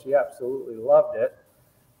pull, and she absolutely loved it.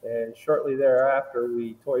 And shortly thereafter,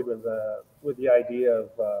 we toyed with the idea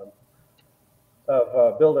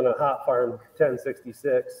of building a hot farm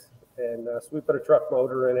 1066, and so we put a truck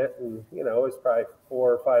motor in it, and it was probably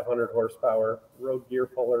 400 or 500 horsepower road gear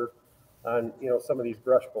puller on some of these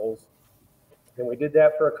brush pulls, and we did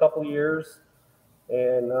that for a couple years,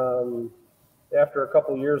 and after a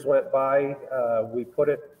couple years went by, we put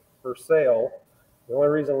it for sale. The only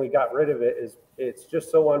reason we got rid of it is it's just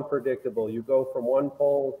so unpredictable. You go from one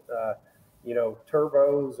pull,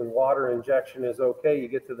 turbos and water injection is okay. You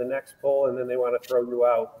get to the next pull, and then they want to throw you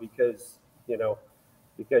out because you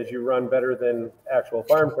run better than actual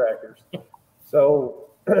farm tractors. So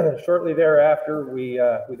shortly thereafter, we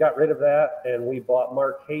got rid of that, and we bought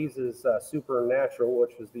Mark Hayes's Supernatural,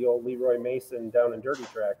 which was the old Leroy Mason down and dirty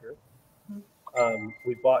tractor.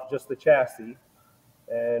 We bought just the chassis,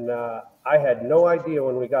 and I had no idea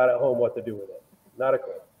when we got it home what to do with it. Not a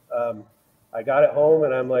clue. I got it home,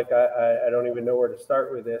 and I'm like, I don't even know where to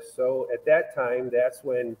start with this. So at that time, that's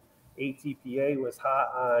when ATPA was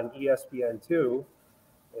hot on ESPN2,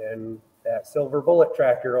 and that Silver Bullet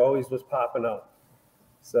tractor always was popping up.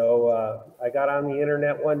 So I got on the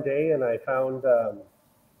internet one day, and I found Bullet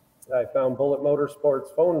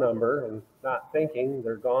Motorsports' phone number, and not thinking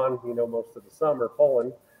they're gone, most of the summer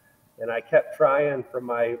pulling. And I kept trying from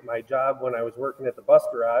my job when I was working at the bus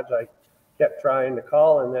garage. I kept trying to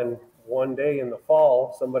call, and then one day in the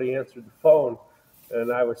fall, somebody answered the phone,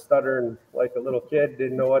 and I was stuttering like a little kid,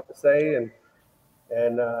 didn't know what to say. And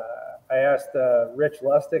I asked Rich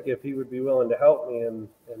Lustig if he would be willing to help me, and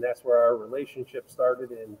that's where our relationship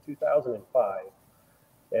started in 2005.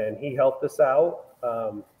 And he helped us out.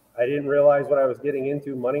 I didn't realize what I was getting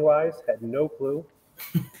into money-wise, had no clue.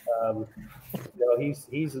 He's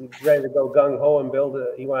ready to go gung-ho and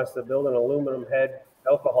he wants to build an aluminum head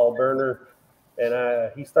alcohol burner. And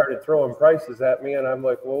he started throwing prices at me, and I'm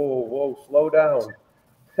like, whoa, slow down.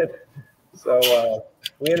 So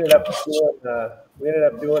we ended up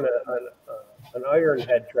doing an iron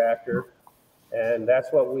head tractor, and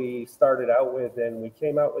that's what we started out with. And we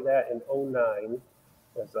came out with that in 2009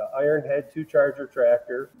 as an iron head 2-charger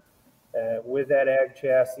tractor with that ag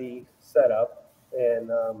chassis setup. And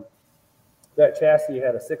that chassis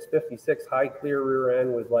had a 656 high clear rear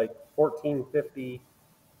end with like 1450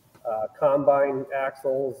 combine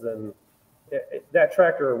axles, and that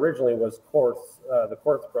tractor originally was Korth. The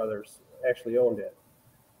Korth brothers actually owned it.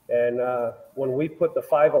 And when we put the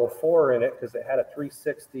 504 in it, because it had a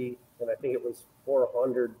 360, and I think it was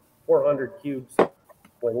 400 cubes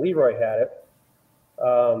when Leroy had it,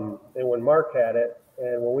 and when Mark had it,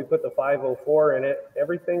 and when we put the 504 in it,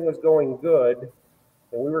 everything was going good,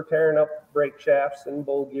 and we were tearing up brake shafts and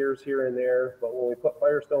bull gears here and there. But when we put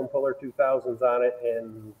Firestone Puller 2000s on it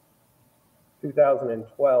in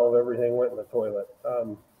 2012, everything went in the toilet.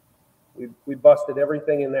 we busted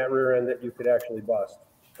everything in that rear end that you could actually bust,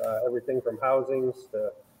 everything from housings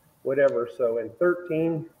to whatever. So in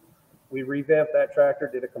 13, we revamped that tractor,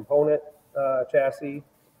 did a component chassis,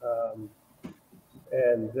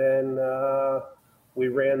 and then we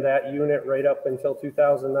ran that unit right up until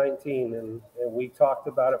 2019, and we talked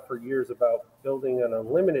about it for years about building an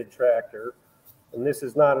unlimited tractor. And this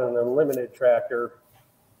is not an unlimited tractor.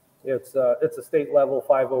 It's a state level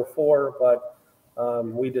 504, but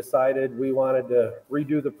we decided we wanted to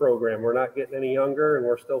redo the program. We're not getting any younger, and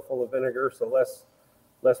we're still full of vinegar, so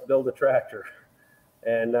let's build a tractor.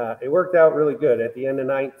 And it worked out really good. At the end of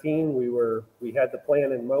 19, we had the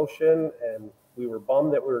plan in motion, and we were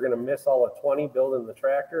bummed that we were going to miss all of 20 building the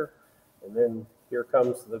tractor. And then here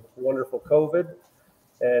comes the wonderful COVID,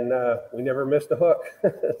 and we never missed a hook.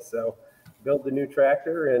 So build the new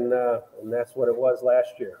tractor, and that's what it was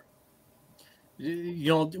last year. You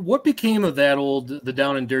know, what became of the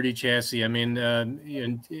down and dirty chassis? I mean,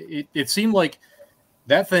 it seemed like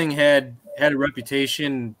that thing had a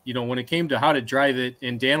reputation, you know, when it came to how to drive it.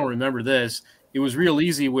 And Dan will remember this. It was real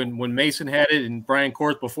easy when Mason had it and Brian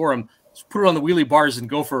Korth before him, just put it on the wheelie bars and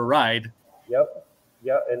go for a ride. Yep.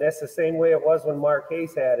 And that's the same way it was when Mark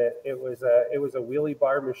Hayes had it. It was a wheelie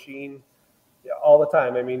bar machine all the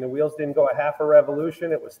time. I mean, the wheels didn't go a half a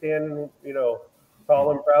revolution. It was standing, you know,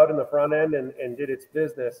 tall and proud in the front end and did its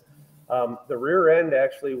business. The rear end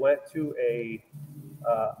actually went to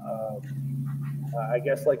I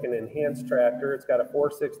guess like an enhanced tractor. It's got a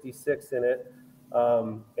 466 in it.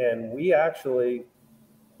 And we actually,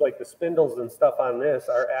 like the spindles and stuff on this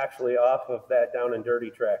are actually off of that down and dirty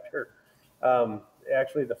tractor.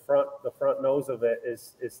 Actually the front nose of it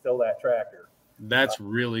is still that tractor. That's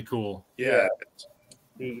really cool. Yeah.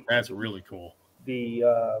 That's really cool. The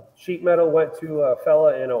sheet metal went to a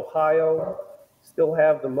fella in Ohio. Still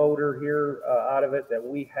have the motor here out of it that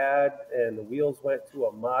we had, and the wheels went to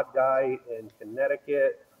a mod guy in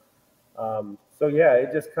Connecticut. So yeah,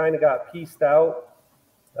 it just kind of got pieced out.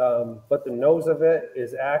 But the nose of it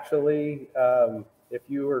is actually, if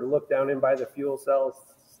you were to look down in by the fuel cells,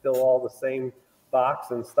 still all the same box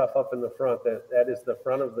and stuff up in the front. That is the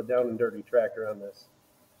front of the down and dirty tractor on this.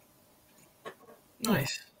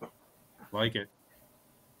 Nice. Like it.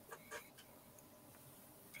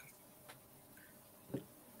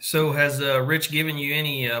 So has Rich given you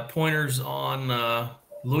any pointers on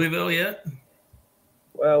Louisville yet?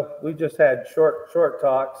 Well, we just had short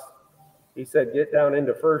talks. He said, get down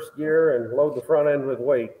into first gear and load the front end with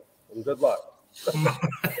weight, and good luck.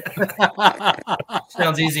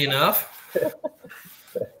 Sounds easy enough.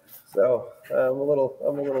 So I'm a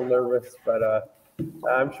little nervous, but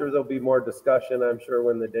I'm sure there'll be more discussion. I'm sure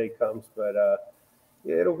when the day comes, but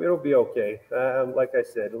it'll be okay. Like I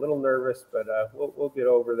said, a little nervous, but we'll get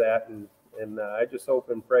over that, and I just hope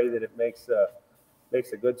and pray that it makes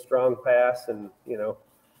a good strong pass. And you know,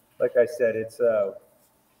 like I said, it's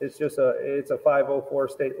just a 504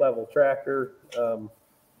 state level tractor,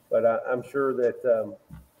 but I'm sure it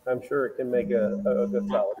can make a good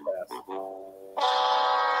solid pass.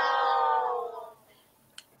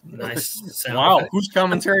 Nice. Wow, whose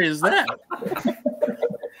commentary is that?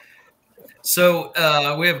 So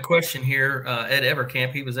we have a question here. Ed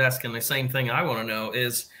Evercamp, he was asking the same thing I want to know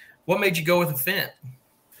is, what made you go with a Fendt?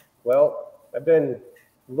 Well, I've been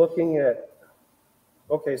looking at,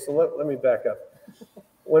 okay, so let me back up.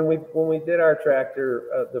 When we did our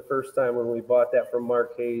tractor the first time when we bought that from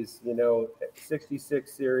Mark Hayes, you know,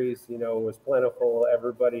 66 series, you know, was plentiful.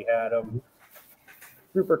 Everybody had them.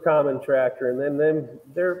 Super common tractor, and then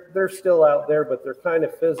they're still out there, but they're kind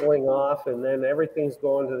of fizzling off, and then everything's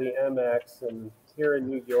going to the MX. And here in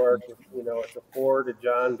New York, you know, it's a Ford, a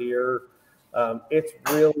John Deere. It's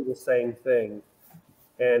really the same thing.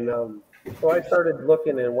 And so I started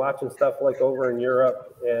looking and watching stuff like over in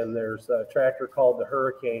Europe, and there's a tractor called the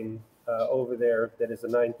Hurricane over there that is a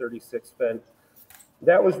 936 Fendt.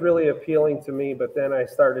 That was really appealing to me, but then I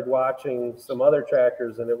started watching some other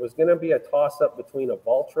tractors, and it was going to be a toss-up between a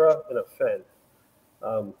Valtra and a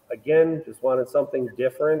Fendt. Again, just wanted something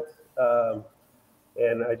different,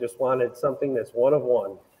 and I just wanted something that's one of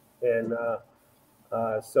one. And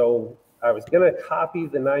so I was going to copy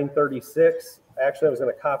the 936. Actually, I was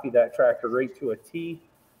going to copy that tractor right to a T,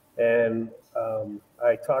 and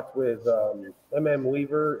I talked with M.M.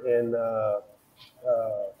 Weaver in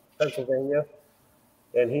Pennsylvania.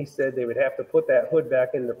 And he said they would have to put that hood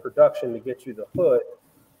back into production to get you the hood.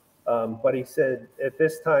 But he said at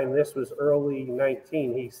this time, this was early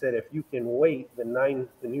 19. He said, if you can wait, the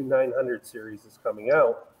new 900 series is coming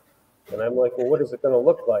out. And I'm like, well, what is it going to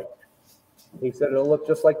look like? He said, it'll look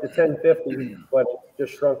just like the 1050, but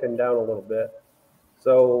just shrunken down a little bit.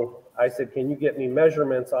 So I said, can you get me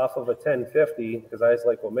measurements off of a 1050? Because I was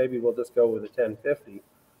like, well, maybe we'll just go with a 1050.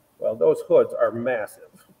 Well, those hoods are massive.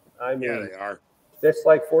 I mean, yeah, they are. It's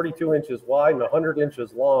like 42 inches wide and 100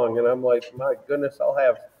 inches long. And I'm like, my goodness, I'll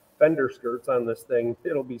have fender skirts on this thing.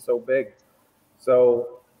 It'll be so big.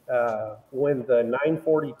 So when the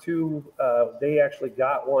 942, they actually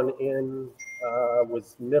got one in,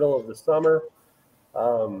 was middle of the summer.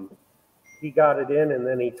 He got it in, and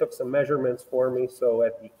then he took some measurements for me. So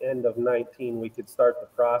at the end of 19, we could start the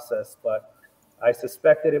process. But I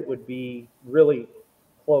suspected it would be really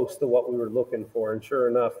close to what we were looking for. And sure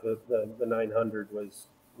enough, the 900 was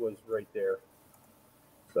right there.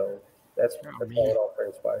 So that's how it all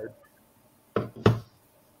transpired.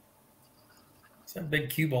 It's that big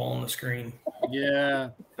cue ball on the screen. Yeah.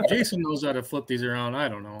 Jason knows how to flip these around. I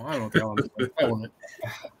don't know. I don't know what I want it.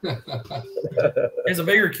 It's a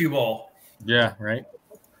bigger cue ball. Yeah, right.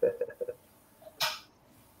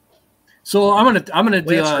 So I'm gonna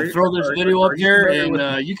throw this video up here,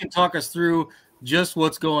 and you can talk us through just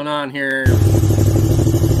what's going on here.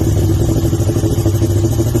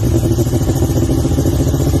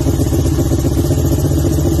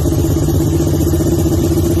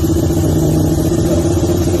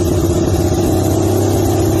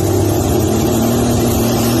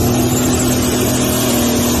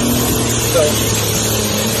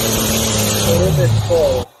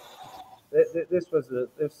 This was a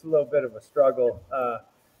little bit of a struggle.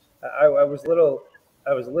 I was a little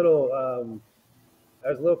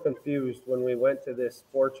confused when we went to this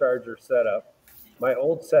 4-charger setup. My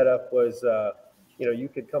old setup was, you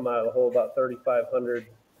could come out of the hole about 3,500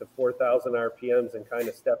 to 4,000 RPMs and kind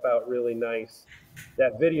of step out really nice.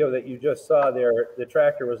 That video that you just saw there, the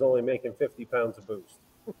tractor was only making 50 pounds of boost.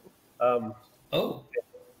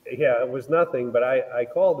 Yeah, it was nothing, but I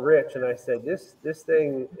called Rich and I said, this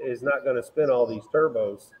thing is not going to spin all these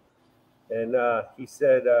turbos. And he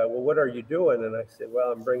said, well, what are you doing? And I said,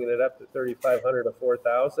 well, I'm bringing it up to 3,500 to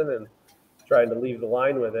 4,000 and trying to leave the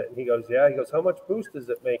line with it. And he goes, yeah. He goes, how much boost is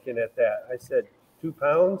it making at that? I said, 2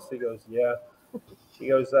 pounds. He goes, yeah. He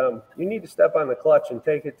goes, you need to step on the clutch and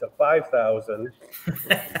take it to 5,000. He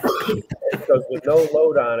goes, with no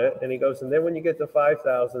load on it. And he goes, and then when you get to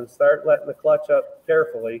 5,000, start letting the clutch up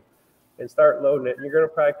carefully and start loading it. And you're going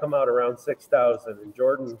to probably come out around 6,000. And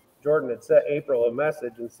Jordan had sent April a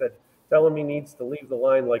message and said, tell him he needs to leave the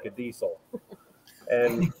line like a diesel.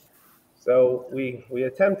 And so we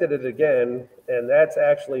attempted it again. And that's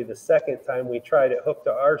actually the second time we tried it hooked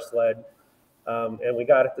to our sled. And we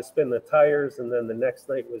got it to spin the tires, and then the next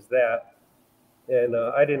night was that. And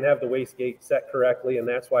I didn't have the wastegate set correctly, and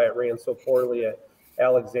that's why it ran so poorly at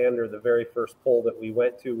Alexander, the very first pull that we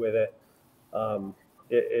went to with it.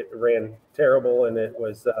 It ran terrible, and it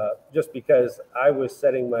was just because I was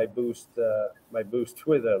setting my boost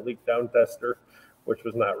with a leak down tester, which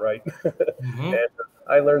was not right. Mm-hmm. And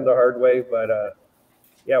I learned the hard way, but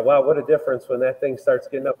yeah, wow, what a difference when that thing starts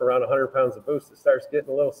getting up around 100 pounds of boost. It starts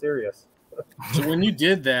getting a little serious. So when you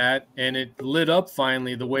did that and it lit up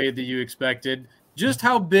finally the way that you expected, just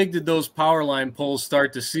how big did those power line poles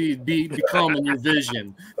start to become in your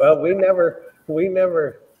vision? Well, we never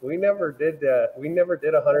did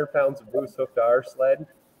 100 pounds of boost hooked to our sled.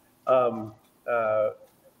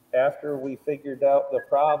 After we figured out the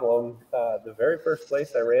problem, the very first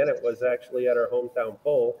place I ran it was actually at our hometown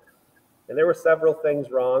pole. And there were several things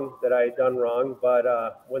wrong that I had done wrong.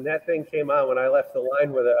 But when that thing came on, when I left the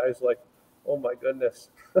line with it, I was like, oh my goodness.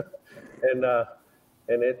 and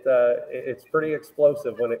it's pretty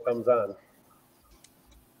explosive when it comes on.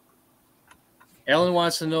 Ellen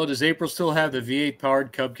wants to know, does April still have the V8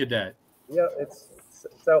 powered Cub Cadet? Yeah, it's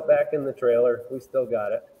out back in the trailer. We still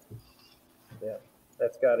got it. Yeah,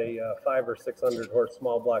 that's got a 500 or 600 horse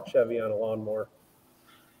small block Chevy on a lawnmower.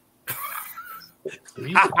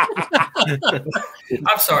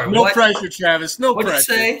 I'm sorry. No pressure, Travis. No pressure. What'd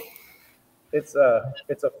you say? It's a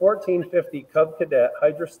 1450 Cub Cadet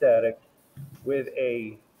hydrostatic with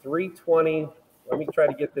a 320. Let me try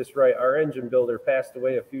to get this right. Our engine builder passed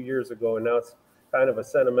away a few years ago, and now it's kind of a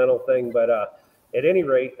sentimental thing. But at any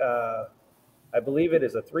rate, I believe it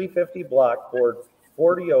is a 350 block board,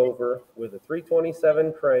 40 over, with a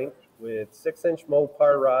 327 crank with 6-inch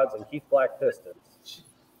Mopar rods and Keith Black pistons.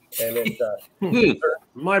 And it's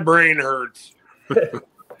my brain hurts.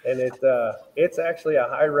 And it's actually a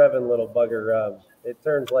high revving little bugger. It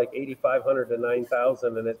turns like 8,500 to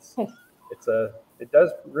 9,000, and it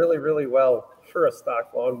does really, really well for a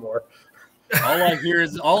stock lawnmower.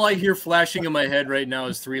 All I hear flashing in my head right now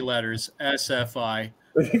is 3 letters: SFI.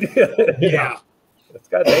 Yeah, it's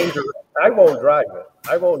got danger. I won't drive it.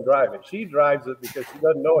 I won't drive it. She drives it because she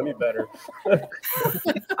doesn't know any better.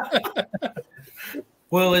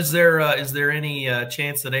 Well, is there any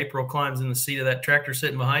chance that April climbs in the seat of that tractor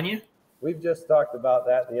sitting behind you? We've just talked about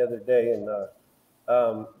that the other day, and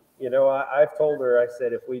I've told her. I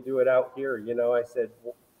said, if we do it out here, I said,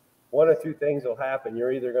 one of two things will happen.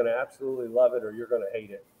 You're either going to absolutely love it or you're going to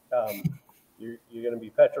hate it. You're going to be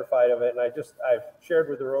petrified of it. And I've shared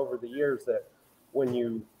with her over the years that when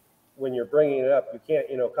you're bringing it up, you can't,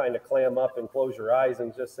 kind of clam up and close your eyes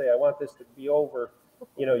and just say, I want this to be over.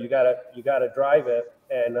 You gotta drive it.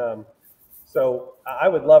 And so I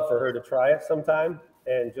would love for her to try it sometime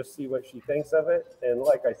and just see what she thinks of it. And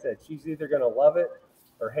like I said, she's either going to love it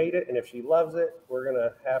or hate it. And if she loves it, we're going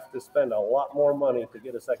to have to spend a lot more money to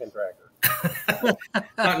get a second tractor.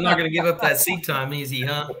 I'm not going to give up that seat time easy,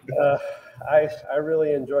 huh? I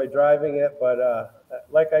really enjoy driving it, but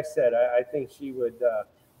like I said, I think she would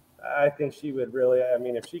really,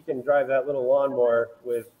 if she can drive that little lawnmower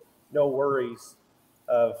with no worries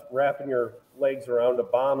of wrapping your legs around a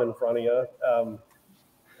bomb in front of you,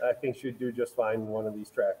 I think she'd do just fine in one of these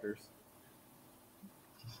tractors.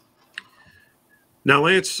 Now,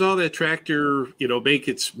 Lance, saw that tractor, make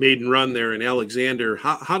its maiden run there in Alexander.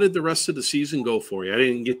 How did the rest of the season go for you? I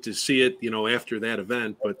didn't get to see it, after that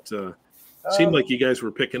event, but it seemed like you guys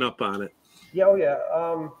were picking up on it. Yeah,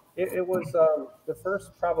 It was the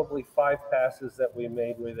first probably 5 passes that we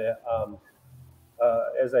made with it.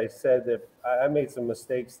 As I said, that I made some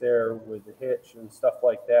mistakes there with the hitch and stuff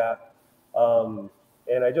like that.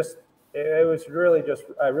 And I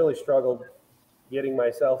really struggled getting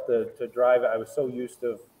myself to drive it. I was so used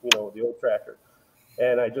to, the old tractor.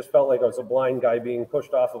 And I just felt like I was a blind guy being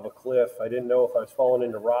pushed off of a cliff. I didn't know if I was falling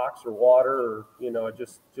into rocks or water or,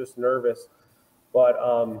 just nervous. But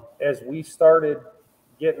as we started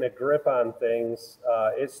getting a grip on things,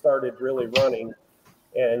 it started really running.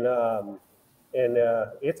 And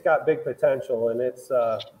it's got big potential, and it's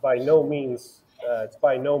by no means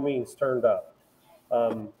turned up.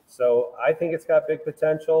 So I think it's got big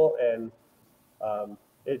potential, and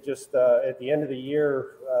it just at the end of the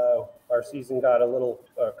year, our season got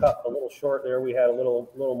cut a little short there. We had a little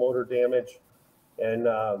motor damage, and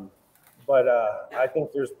but I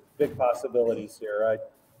think there's big possibilities here.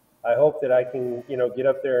 I hope that I can get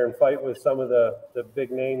up there and fight with some of the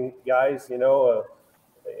big name guys.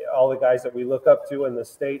 All the guys that we look up to in the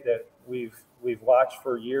state that we've watched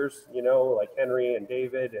for years. Like Henry and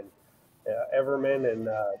David and Everman and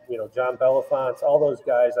John Belafonte, all those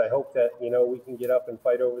guys. I hope that we can get up and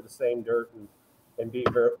fight over the same dirt and be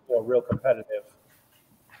real competitive.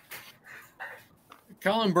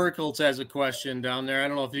 Colin Burkholz has a question down there. I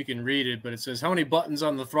don't know if you can read it, but it says, how many buttons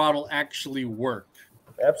on the throttle actually work?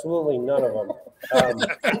 Absolutely none of them.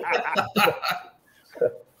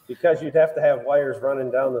 Because you'd have to have wires running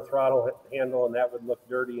down the throttle handle, and that would look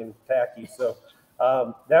dirty and tacky. So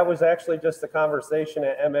that was actually just a conversation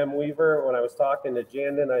at MM Weaver when I was talking to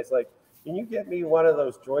Jandon. I was like, can you get me one of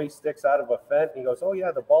those joysticks out of a Fendt? He goes, oh,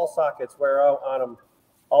 yeah, the ball sockets wear out on them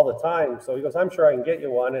all the time. So he goes, I'm sure I can get you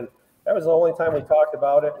one. And that was the only time we talked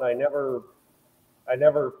about it, and I never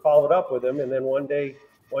followed up with him. And then one day,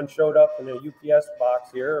 one showed up in a UPS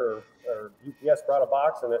box here, or UPS brought a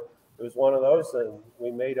box, and it was one of those, and we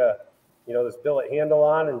made this billet handle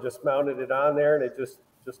on and just mounted it on there, and it just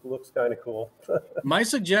looks kind of cool. My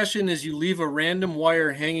suggestion is you leave a random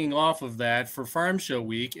wire hanging off of that for Farm Show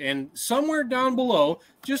Week, and somewhere down below,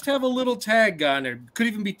 just have a little tag on it. Could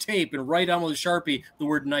even be tape, and write on with a Sharpie the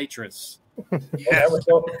word nitrous. Yeah, that would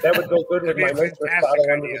go good with my nitrous bottle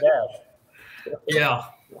under the dash. Yeah.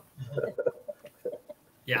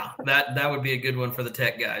 Yeah, that would be a good one for the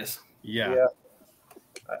tech guys. Yeah.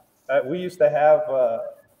 We used to have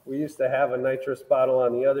a nitrous bottle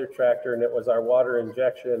on the other tractor, and it was our water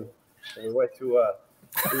injection. And we went to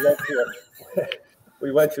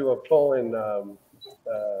a pull in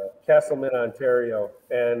Castleman, Ontario,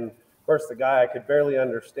 and of course the guy, I could barely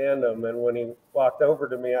understand him. And when he walked over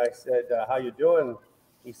to me, I said, "How you doing?"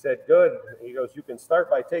 He said, "Good." He goes, "You can start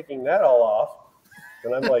by taking that all off."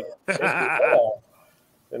 And I'm like, "Take that off."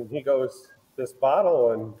 And he goes, "This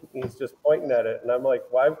bottle," and he's just pointing at it. And I'm like,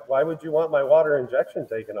 why would you want my water injection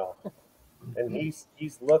taken off? And he's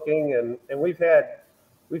looking, and we've had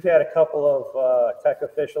a couple of tech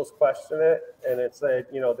officials question it, and it's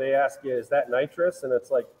they ask you, is that nitrous? And it's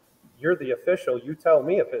like, you're the official, you tell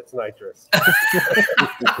me if it's nitrous.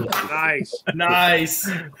 Nice.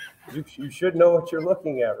 You should know what you're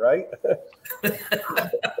looking at, right?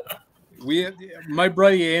 My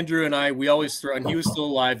buddy Andrew and I, we always throw, and he was still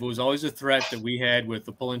alive. It was always a threat that we had with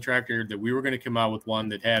the pulling tractor that we were going to come out with one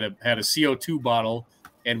that had a CO2 bottle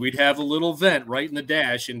and we'd have a little vent right in the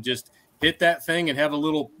dash and just hit that thing and have a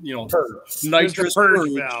little, nitrous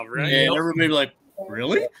purge valve, right? And everybody be like,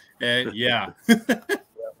 really? And yeah.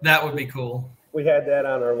 That would be cool. We had that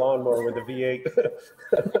on our lawnmower with the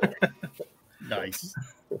V8. Nice.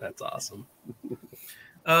 That's awesome.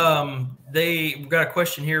 They've got a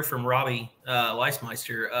question here from Robbie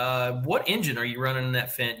Leismeister. What engine are you running in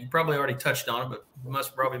that Fendt? You probably already touched on it, but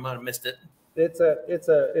you probably might have missed it. It's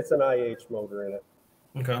an IH motor in it.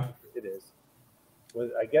 Okay. It is.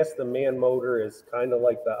 I guess the man motor is kind of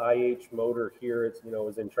like the IH motor here. It's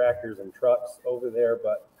is in tractors and trucks over there,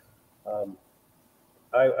 but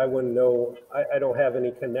I wouldn't know. I don't have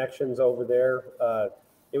any connections over there.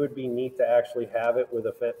 It would be neat to actually have it with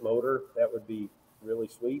a Fendt motor. That would be really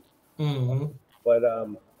sweet. Mm-hmm. But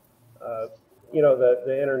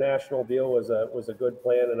the international deal was a good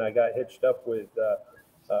plan, and I got hitched up with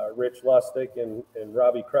Rich Lustig, and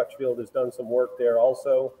Robbie Crutchfield has done some work there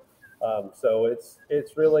also. So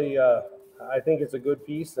it's really I think it's a good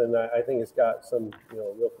piece, and I think it's got some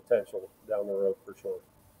real potential down the road for sure.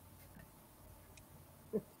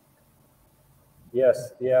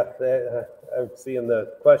 Yes, yeah, I'm seeing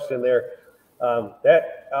the question there.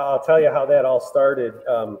 That I'll tell you how that all started.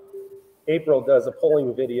 April does a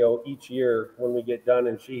polling video each year when we get done,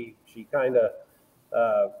 and she kind of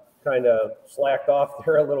slacked off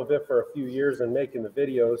there a little bit for a few years in making the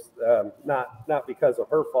videos. Not because of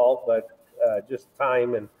her fault, but just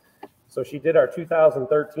time. And so she did our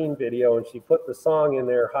 2013 video, and she put the song in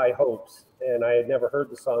there, High Hopes, and I had never heard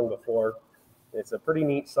the song before. It's a pretty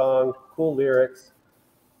neat song, cool lyrics.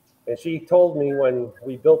 And she told me when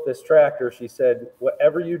we built this tractor, she said,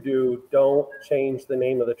 whatever you do, don't change the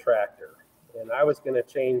name of the tractor. And I was going to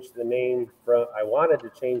change the name I wanted to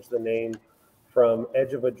change the name from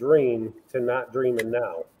Edge of a Dream to Not Dreaming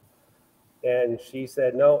Now. And she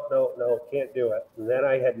said, no, can't do it. And then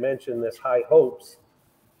I had mentioned this High Hopes,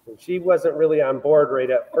 and she wasn't really on board right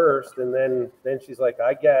at first. And then she's like,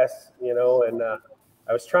 I guess, and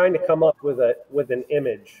I was trying to come up with an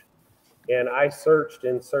image, and I searched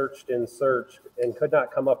and could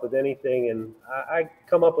not come up with anything. And I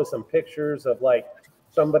come up with some pictures of like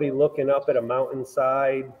somebody looking up at a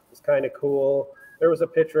mountainside. It's kind of cool. There was a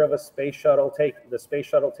picture of a space shuttle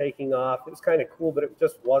taking off. It was kind of cool, but it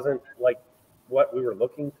just wasn't like what we were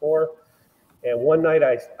looking for. And one night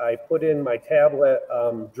I put in my tablet,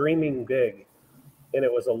 Dreaming Big, and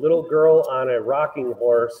it was a little girl on a rocking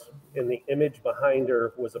horse, and the image behind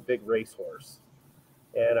her was a big racehorse.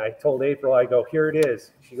 And I told April, I go, here it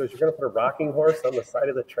is. She goes, you're going to put a rocking horse on the side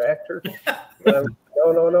of the tractor?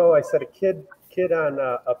 No. I said, a kid on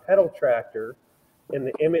a pedal tractor, and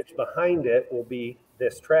the image behind it will be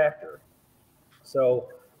this tractor. So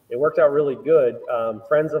it worked out really good.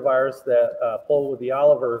 Friends of ours that pull with the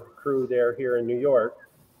Oliver crew there here in New York,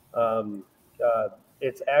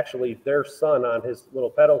 it's actually their son on his little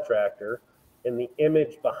pedal tractor, and the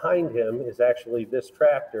image behind him is actually this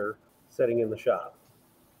tractor sitting in the shop.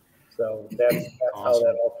 So that's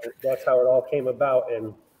awesome. That's how it all came about.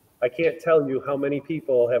 And I can't tell you how many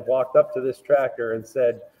people have walked up to this tractor and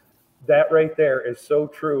said, that right there is so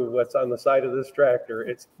true. What's on the side of this tractor?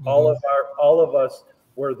 It's all of us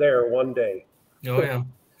were there one day. Oh yeah.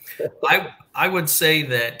 I would say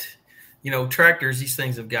that, tractors, these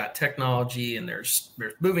things have got technology, and there's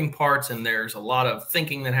moving parts, and there's a lot of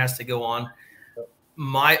thinking that has to go on.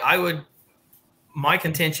 My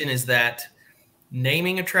contention is that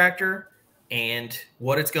naming a tractor and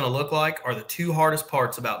what it's going to look like are the two hardest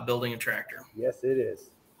parts about building a tractor. Yes, it is.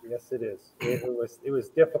 It was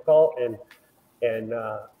difficult, and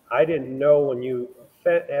I didn't know when you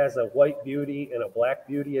Fendt as a White Beauty and a Black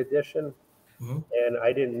Beauty edition, and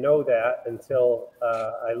I didn't know that until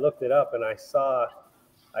I looked it up, and I saw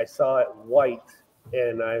it white,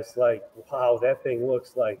 and I was like, wow, that thing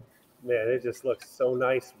looks like, man, it just looks so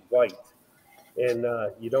nice white. And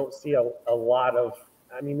you don't see a lot of,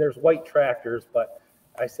 there's white tractors, but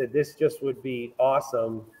I said this just would be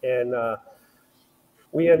awesome. And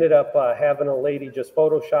we ended up having a lady just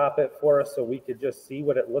Photoshop it for us so we could just see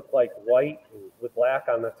what it looked like white with black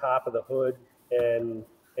on the top of the hood.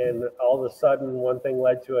 And all of a sudden, one thing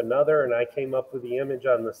led to another, and I came up with the image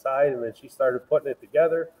on the side, and then she started putting it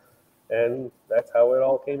together, and that's how it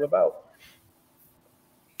all came about.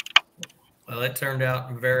 Well, it turned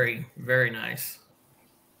out very, very nice.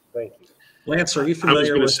 Thank you. Lance, are you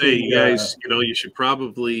familiar with you guys, you should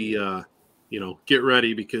probably, get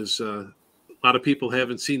ready, because a lot of people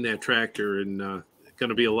haven't seen that tractor, and going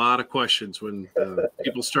to be a lot of questions when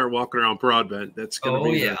people start walking around Broadbent. That's going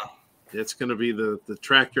to be it's going to be the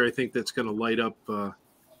tractor, I think, that's going to light up,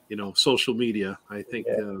 social media. I think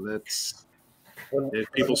that's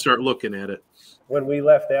if people start looking at it. When we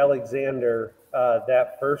left Alexander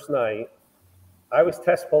that first night, I was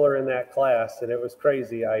test puller in that class, and it was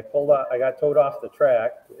crazy. I got towed off the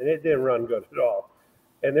track, and it didn't run good at all.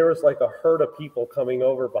 And there was like a herd of people coming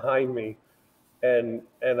over behind me. And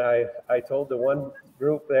I told the one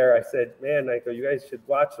group there, I said, man, I go, you guys should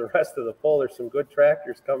watch the rest of the pull. There's some good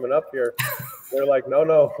tractors coming up here. They're like,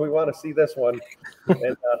 no, we want to see this one.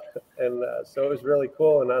 And so it was really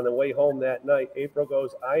cool. And on the way home that night, April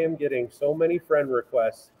goes, I am getting so many friend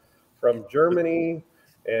requests from Germany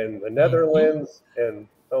and the Netherlands. And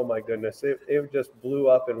oh my goodness, it just blew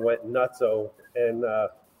up and went nutso. And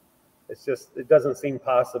it doesn't seem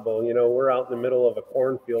possible. You know, we're out in the middle of a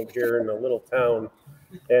cornfield here in a little town,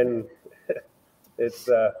 and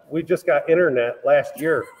we just got internet last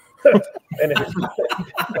year. And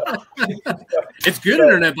it's good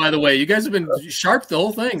internet, by the way. You guys have been sharp the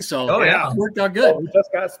whole thing, so it worked out good. We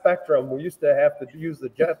just got Spectrum. We used to have to use the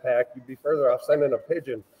jetpack. You'd be further off sending a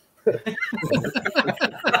pigeon.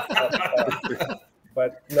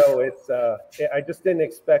 But no, I just didn't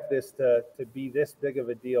expect this to be this big of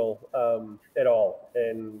a deal at all.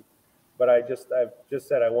 But I've just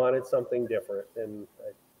said I wanted something different, and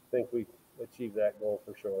I think we achieved that goal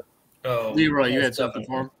for sure. Oh, Leroy, you had something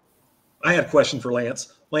for him? I had a question for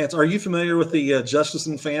Lance. Lance, are you familiar with the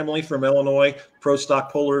Justison family from Illinois, pro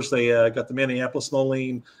stock pullers? They got the Minneapolis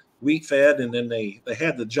Moline wheat fed, and then they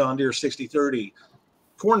had the John Deere 6030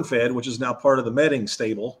 corn fed, which is now part of the Medding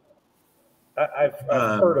stable. I've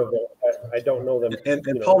heard of it. I don't know them.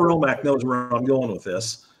 And Paul Romack knows where I'm going with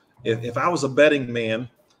this. If I was a betting man,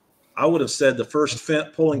 I would have said the first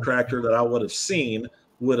Fendt pulling tractor that I would have seen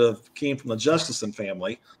would have came from the Justison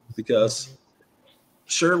family, because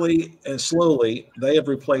surely and slowly they have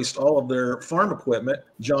replaced all of their farm equipment,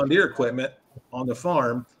 John Deere equipment on the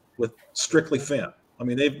farm, with strictly Fendt. I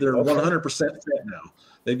mean, they're 100% Fendt now.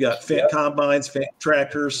 They've got Fendt combines, Fendt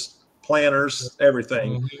tractors, planters,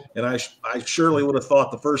 everything. And I surely would have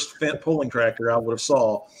thought the first Fendt pulling tractor I would have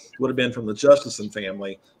saw would have been from the Justison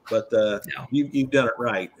family. But you've done it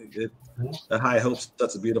right. The High Hopes,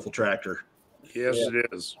 that's a beautiful tractor. Yes, it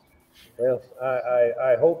is. Well,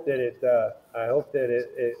 I hope that it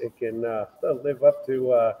can live up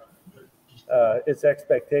to its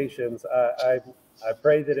expectations. I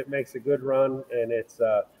pray that it makes a good run, and it's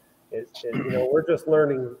we're just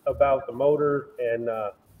learning about the motor, and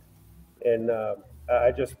I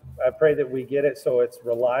pray that we get it so it's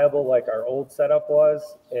reliable like our old setup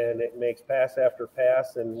was, and it makes pass after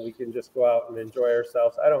pass, and we can just go out and enjoy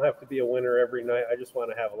ourselves. I don't have to be a winner every night. I just want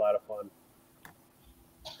to have a lot of fun.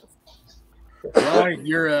 Well,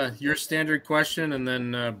 your standard question, and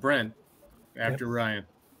then Brent after Ryan.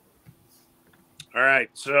 All right.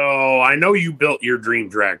 So I know you built your dream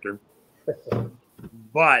tractor,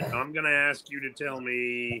 but I'm going to ask you to tell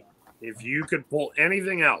me, if you could pull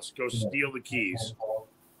anything else, go steal the keys,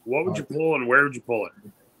 what would you pull and where would you pull it?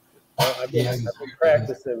 I've been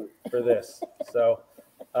practicing for this. So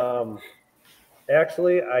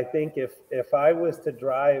actually, I think if I was to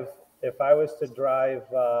drive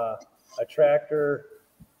a tractor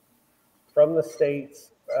from the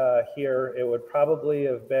States here, it would probably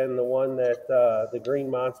have been the one that the Green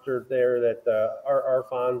Monster there that our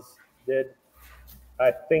Arfons did.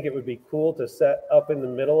 I think it would be cool to set up in the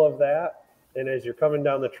middle of that, and as you're coming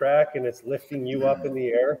down the track and it's lifting you up in the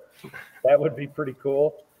air, that would be pretty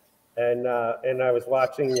cool. And I was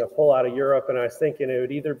watching a pull out of Europe, and I was thinking it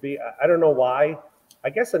would either be, I don't know why, I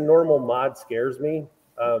guess a normal mod scares me.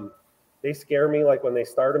 They scare me, like when they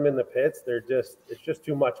start them in the pits, it's just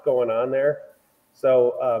too much going on there.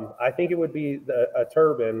 So I think it would be a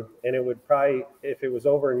turbine, and it would probably, if it was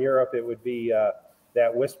over in Europe, it would be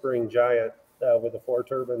that Whispering Giant with the 4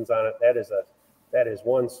 turbines on it. That is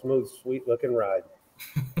one smooth, sweet looking ride.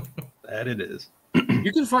 That it is.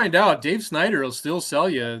 You can find out. Dave Snyder will still sell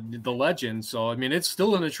you the Legend. So I mean, it's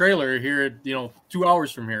still in a trailer here. 2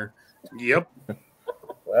 hours from here. Yep.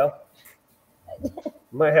 Well,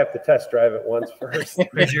 might have to test drive it once first.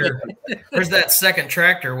 Where's that second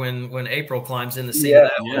tractor when April climbs in the seat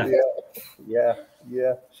of that one?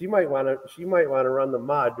 Yeah. She might want to run the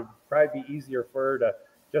mod. It'd probably be easier for her to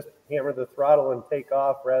just hammer the throttle and take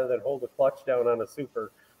off rather than hold the clutch down on a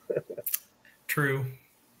super. True.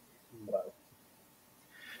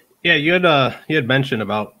 Yeah, you had mentioned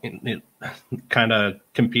about kind of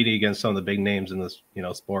competing against some of the big names in this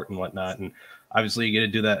sport and whatnot, and obviously you get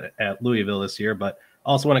to do that at Louisville this year. But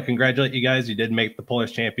also want to congratulate you guys. You did make the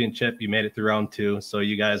Polish Championship. You made it through round 2, so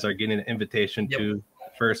you guys are getting an invitation to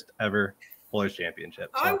first ever Pullers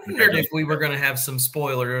Championship. So I wondered if we were going to have some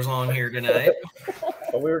spoilers on here tonight.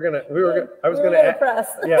 Well, I was going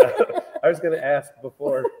to ask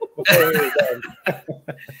before we were done.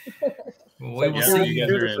 We will see you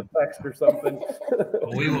guys a text or something.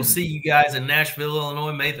 We will see you guys in Nashville,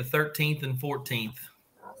 Illinois, May the 13th and 14th.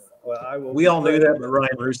 Well, we all knew that, but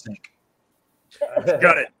Ryan Rusnick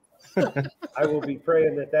got it. I will be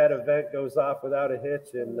praying that event goes off without a hitch,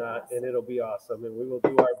 and it'll be awesome, and we will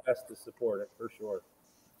do our best to support it for sure.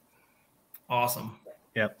 Awesome.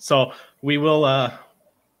 Yep. So we will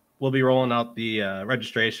we'll be rolling out the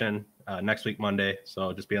registration next week Monday.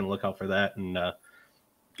 So just be on the lookout for that and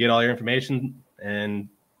get all your information and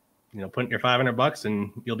put in your $500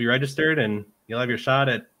 and you'll be registered and you'll have your shot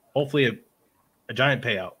at hopefully a giant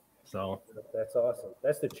payout. So that's awesome.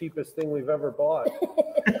 That's the cheapest thing we've ever bought.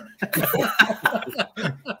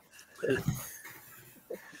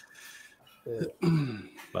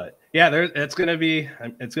 But yeah, it's gonna be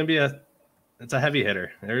a heavy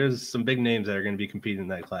hitter. There is some big names that are going to be competing in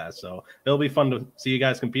that class, so it'll be fun to see you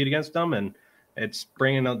guys compete against them. And it's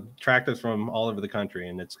bringing out tractors from all over the country,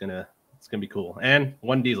 and it's gonna be cool. And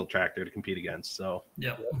one diesel tractor to compete against. So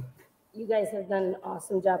yeah, you guys have done an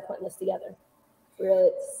awesome job putting this together.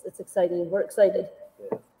 Really, it's exciting. We're excited.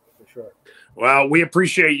 Yeah, for sure. Well, we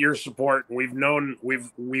appreciate your support. We've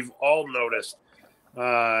all noticed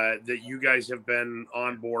that you guys have been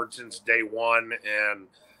on board since day one, and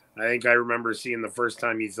I think I remember seeing the first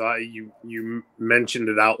time you mentioned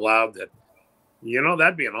it out loud that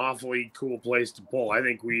that'd be an awfully cool place to pull. I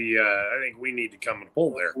think we need to come and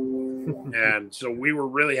pull there, and so we were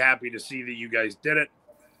really happy to see that you guys did it.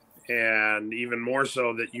 And even more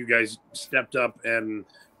so that you guys stepped up and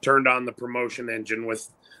turned on the promotion engine with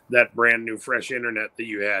that brand new fresh internet that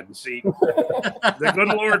you had. And see, the good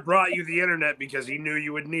Lord brought you the internet because he knew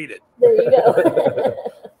you would need it. There you go.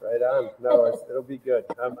 Right on. No, it'll be good.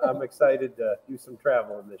 I'm excited to do some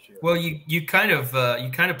traveling this year. Well, you kind of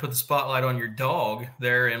put the spotlight on your dog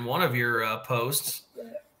there in one of your posts.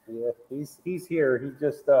 Yeah, he's here. He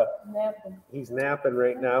just he's napping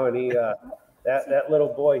right now, and he. That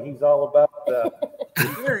little boy, he's all about.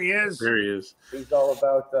 There he is. There he is. He's all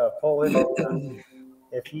about pulling.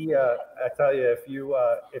 If he, I tell you,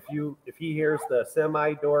 if he hears the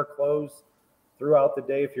semi door close throughout the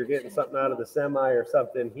day, if you're getting something out of the semi or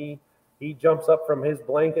something, he jumps up from his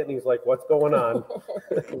blanket and he's like, "What's going on?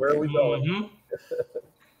 Where are we going?" Mm-hmm.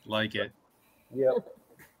 Like it. Yep.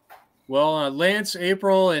 Well, Lance,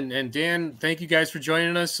 April, and Dan, thank you guys for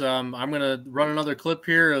joining us. I'm going to run another clip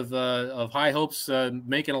here of High Hopes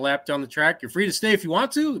making a lap down the track. You're free to stay if you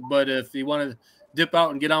want to, but if you want to dip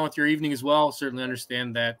out and get on with your evening as well, certainly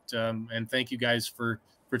understand that. And thank you guys for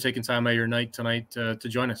taking time out of your night tonight to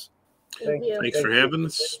join us. Thank you. Thanks for having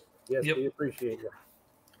us. Yes, we appreciate you.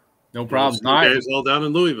 No problem. You guys all down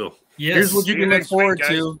in Louisville. Yes. Here's what you can look forward week,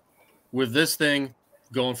 to with this thing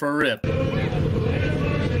going for a rip.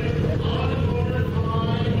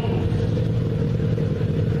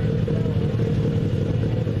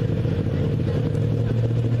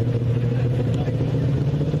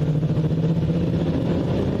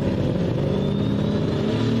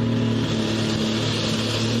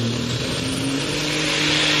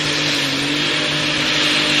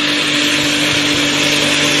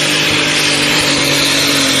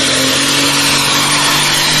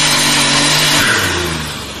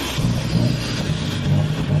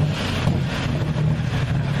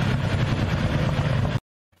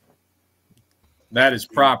 That is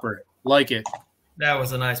proper. Like it. That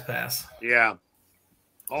was a nice pass. Yeah.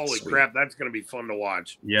 Holy crap, that's going to be fun to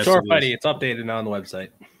watch. Yes, Short Buddy, it's updated now on the website.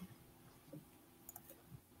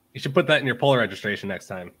 You should put that in your poll registration next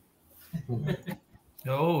time.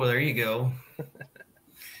 Oh, there you go.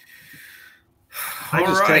 I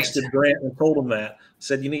just texted Grant and told him that.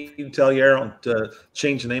 Said you need to tell Aaron to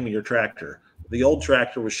change the name of your tractor. The old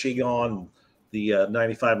tractor was She Gone. The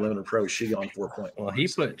 95 Limited Pro She Gone 4.1. Well, he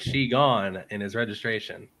put She Gone in his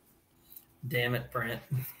registration. Damn it, Brent.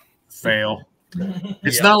 Fail.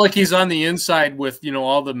 It's not like he's on the inside with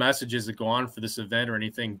all the messages that go on for this event or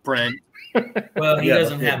anything, Brent. Well, he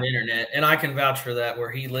doesn't have internet, and I can vouch for that.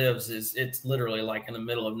 Where he lives it's literally like in the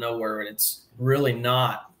middle of nowhere, and it's really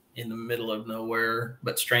not in the middle of nowhere,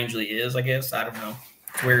 but strangely is, I guess. I don't know.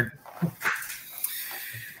 It's weird.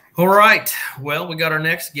 All right. Well, we got our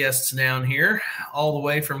next guests down here all the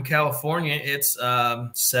way from California. It's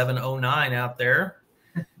 7:09 out there.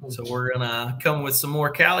 So we're going to come with some more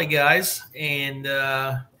Cali guys. And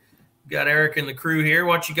got Eric and the crew here.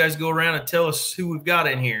 Why don't you guys go around and tell us who we've got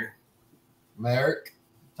in here? Merrick,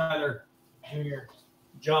 Tyler, Junior,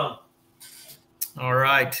 John. All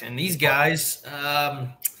right. And these guys,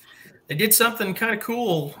 They did something kind of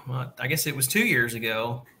cool. I guess it was 2 years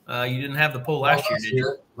ago. You didn't have the poll last year, did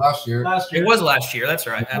you? Last year. It was last year. That's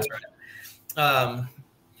right. That's right.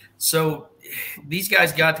 So these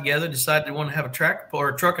guys got together, decided they want to have a tractor pull or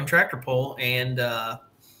a truck and tractor pull, and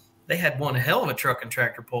they had one hell of a truck and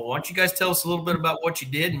tractor pull. Why don't you guys tell us a little bit about what you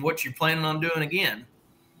did and what you're planning on doing again?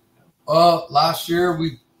 Last year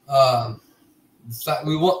we there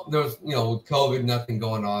was, with COVID, nothing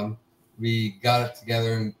going on. We got it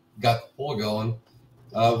together and got the pull going.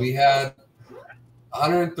 We had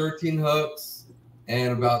 113 hooks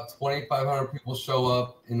and about 2,500 people show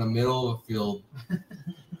up in the middle of a field.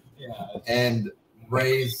 And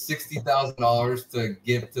raise $60,000 to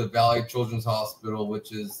give to Valley Children's Hospital,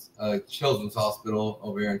 which is a children's hospital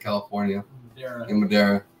over here in California, in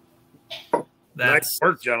Madera. Nice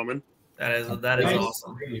work, gentlemen. That is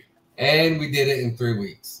awesome. And we did it in 3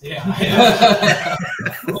 weeks. Yeah.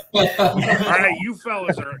 All right, you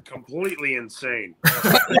fellas are completely insane.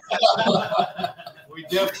 We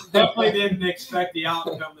definitely didn't expect the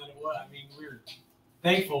outcome that it was. I mean, we were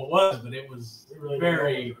thankful it was, but it was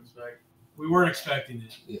very. We weren't expecting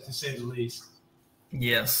it, to say the least.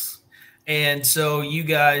 Yes. And so you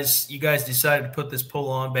guys decided to put this pull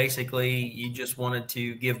on. Basically, you just wanted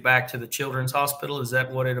to give back to the Children's Hospital. Is that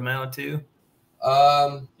what it amounted to?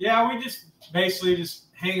 Yeah, we just basically just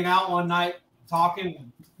hanging out one night,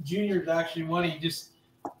 talking. Junior's actually one. He just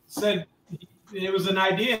said it was an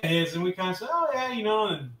idea of his, and we kind of said, oh, yeah,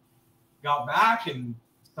 and got back and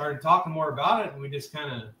started talking more about it, and we just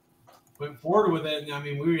kind of went forward with it. And I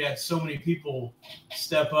mean, we had so many people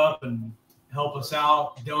step up and help us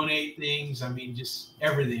out, donate things. I mean, just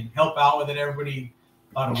everything, help out with it. Everybody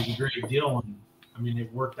thought it was a great deal. And I mean,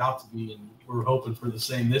 it worked out to be, and we're hoping for the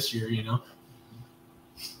same this year, Yeah.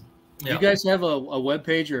 You guys have a web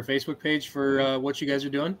page or a Facebook page for what you guys are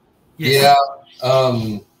doing? Yeah.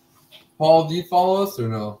 Paul, do you follow us or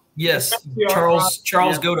no? Yes. Charles,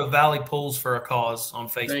 go to Valley Pulls for a Cause on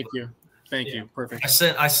Facebook. Thank you. Perfect.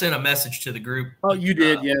 I sent a message to the group. Oh, you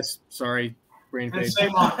did? Yes. Sorry. Brain page.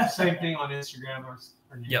 Same thing on Instagram.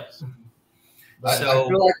 Yep. I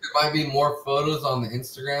feel like there might be more photos on the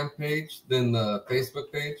Instagram page than the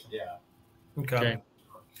Facebook page. Yeah. Okay.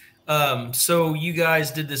 So you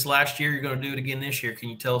guys did this last year. You're going to do it again this year. Can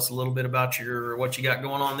you tell us a little bit about what you got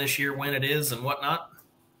going on this year, when it is, and whatnot?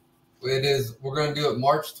 It is. We're going to do it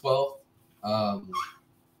March 12th.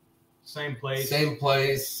 Same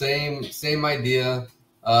place, same idea.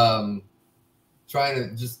 Trying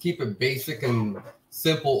to just keep it basic and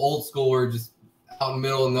simple, old school. We're just out in the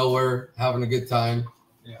middle of nowhere, having a good time.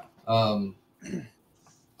 Yeah.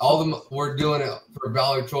 We're doing it for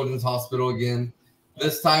Valley Children's Hospital again.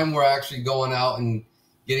 This time we're actually going out and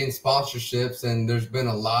getting sponsorships, and there's been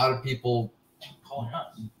a lot of people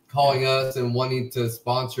calling us and wanting to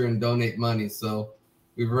sponsor and donate money. So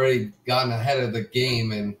we've already gotten ahead of the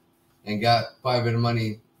game and got quite a bit of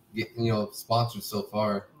money, sponsored so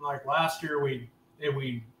far. Like last year, we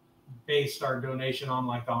based our donation on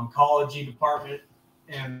like the oncology department,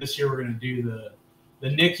 and this year we're going to do the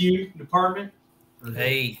NICU department.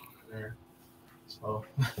 Hey. There. So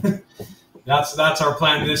that's our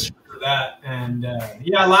plan this year for that. And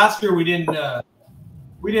last year we didn't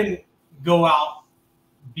go out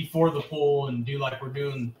before the poll and do like we're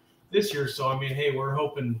doing this year. So I mean, hey, we're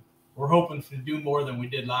hoping to do more than we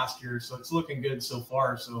did last year. So it's looking good so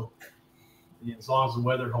far. So as long as the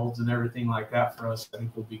weather holds and everything like that for us, I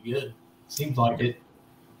think we'll be good. Seems like it.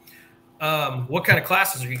 What kind of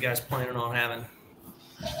classes are you guys planning on having?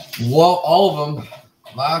 Well, all of them.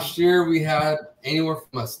 Last year we had anywhere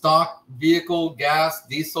from a stock vehicle, gas,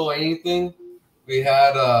 diesel, anything. We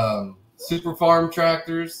had super farm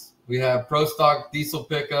tractors. We had pro stock diesel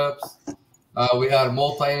pickups. We had a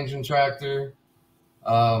multi-engine tractor.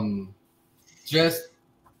 Just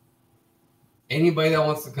anybody that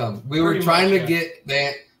wants to come. We were trying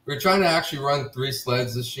to actually run 3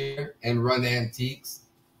 sleds this year and run antiques,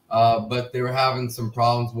 but they were having some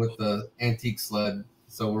problems with the antique sled,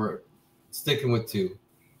 so we're sticking with 2.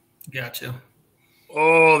 Gotcha.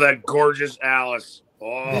 Oh, that gorgeous Alice.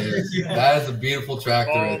 Oh, that is a beautiful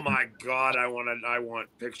tractor. Oh my God, I want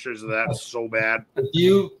pictures of that so bad. If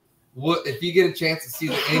you get a chance to see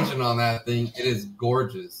the engine on that thing, it is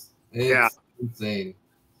gorgeous. It's insane.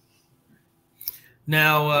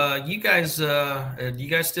 Now, you guys, do you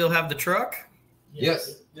guys still have the truck?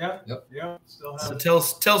 Yes. Yeah. Yep. Yeah. Still have. So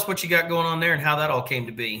tell us what you got going on there and how that all came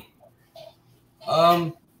to be.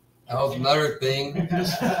 That was another thing.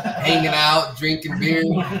 Hanging out, drinking beer.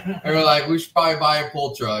 And we're like, we should probably buy a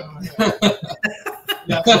pull truck.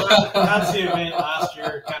 Yeah, so that's the event last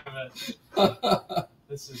year.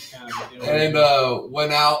 This is kind of the deal. and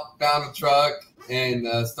went out, found a truck, and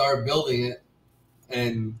started building it.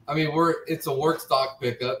 And I mean, it's a work stock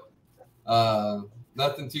pickup.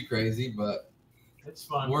 Nothing too crazy, but it's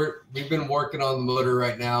fun. We've been working on the motor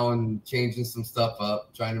right now and changing some stuff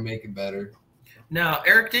up, trying to make it better. Now,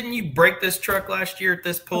 Eric, didn't you break this truck last year at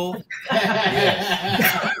this pull?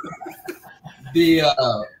 The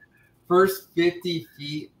first 50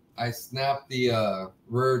 feet, I snapped the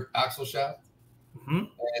rear axle shaft,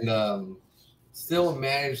 and still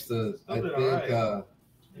managed to. I think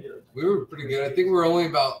we were pretty good. I think we were only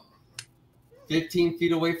about 15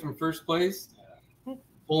 feet away from first place,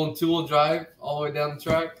 pulling two-wheel drive all the way down the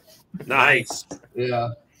track. Nice. Yeah,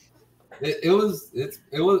 it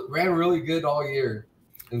ran really good all year.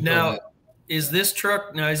 Now, is this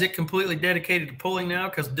truck is it completely dedicated to pulling now?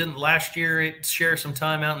 Because didn't last year it share some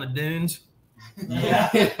time out in the dunes? Yeah,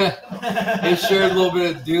 it shared a little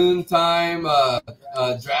bit of dune time,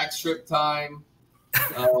 drag strip time.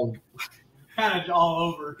 Kind of all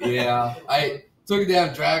over. Yeah, I took it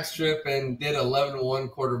down drag strip and did 11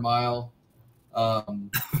 1/4 mile.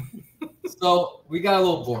 So we got a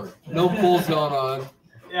little bored. No pulls going on.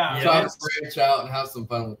 Yeah, trying to branch out and have some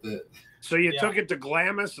fun with it. So you took it to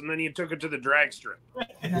Glamis and then you took it to the drag strip.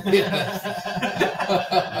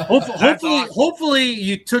 Hopefully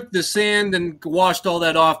you took the sand and washed all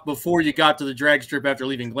that off before you got to the drag strip after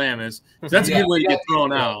leaving Glamis. That's a good way to get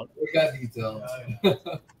thrown out. We got details.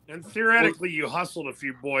 And theoretically, you hustled a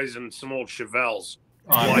few boys in some old Chevelles.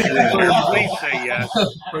 Please say yes.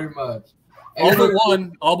 Pretty much. All but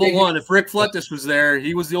one. If Rick Flettis was there,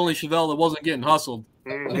 he was the only Chevelle that wasn't getting hustled.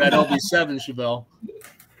 That LB7 Chevelle.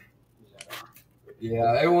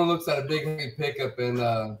 Yeah, everyone looks at a big heavy pickup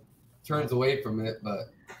and turns away from it,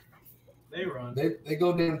 but they run. They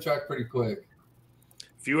go down the track pretty quick.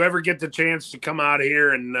 If you ever get the chance to come out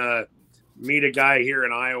here and meet a guy here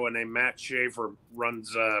in Iowa named Matt Schaefer,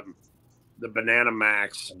 runs the Banana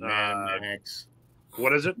Max. Max.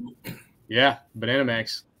 What is it? Yeah, Banana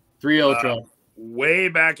Max. 3.0 truck. Way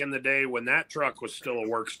back in the day when that truck was still a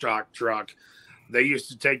work stock truck, they used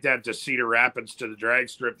to take that to Cedar Rapids to the drag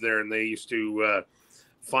strip there, and they used to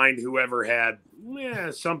find whoever had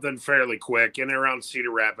something fairly quick. In and around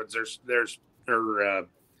Cedar Rapids, there's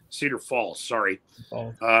Cedar Falls, sorry.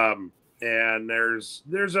 And there's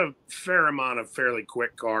a fair amount of fairly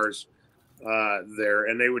quick cars there,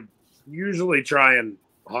 and they would usually try and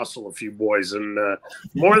hustle a few boys, and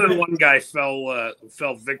more than one guy fell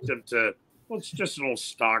victim to it's just an old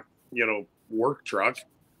stock work truck,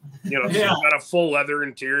 it's got a full leather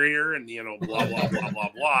interior and blah blah blah blah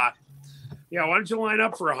blah. Yeah, why don't you line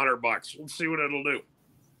up for $100? Let's see what it'll do.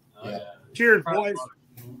 Yeah. Cheers, boys.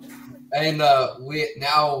 And we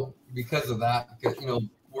now, because of that,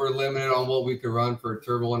 we're limited on what we could run for a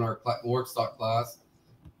turbo in our work stock class.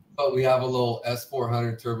 But we have a little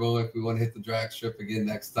S400 turbo if we want to hit the drag strip again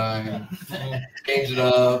next time. Change it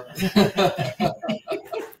up.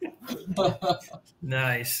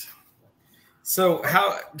 Nice. So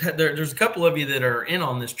there's a couple of you that are in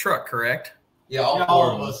on this truck, correct? Yeah,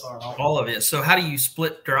 all of us are. All of it. So how do you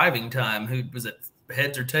split driving time? Who was it?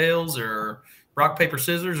 Heads or tails, or rock paper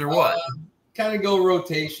scissors, or what? Kind of go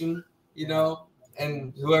rotation,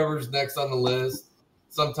 and whoever's next on the list.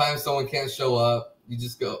 Sometimes someone can't show up. You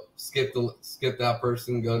just go skip that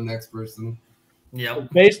person, go to the next person. Yeah.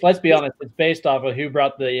 Let's be honest. It's based off of who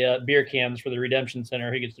brought the beer cans for the Redemption Center.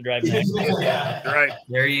 Who gets to drive next? Yeah. Right.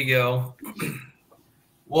 There you go.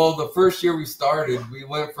 Well, the first year we started, we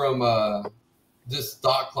went from just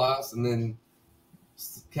stock class, and then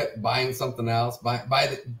kept buying something else.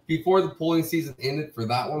 Before the pulling season ended for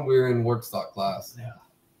that one, we were in work stock class. Yeah.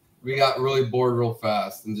 We got really bored real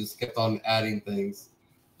fast and just kept on adding things.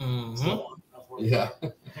 Mm-hmm. So, yeah.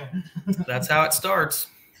 That's how it starts.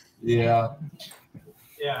 Yeah.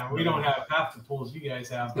 Yeah, we don't have half the pulls you guys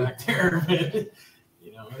have back there, but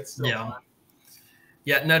it's still fun.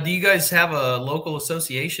 Yeah. Now, do you guys have a local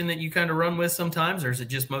association that you kind of run with sometimes, or is it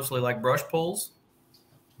just mostly like brush pulls?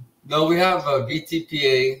 No, we have a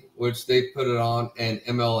VTPA, which they put it on, and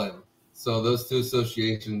MLM. So those two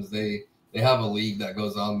associations, they have a league that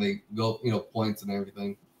goes on. They go, points and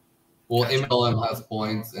everything. Well, gotcha. MLM has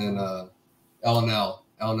points, and L&L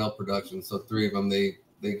Productions. So three of them, they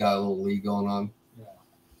got a little league going on. Yeah.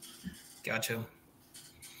 Gotcha.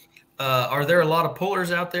 Are there a lot of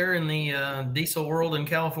pullers out there in the diesel world in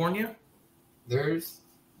California? There's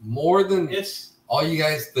more than all you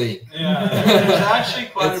guys think. Yeah, there's actually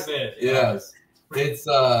quite a bit. Yes. It's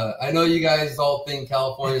I know you guys all think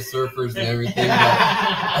California surfers and everything,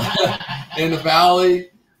 but in the valley,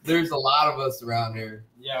 there's a lot of us around here.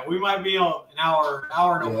 Yeah, we might be an hour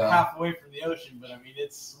and a half away from the ocean, but I mean,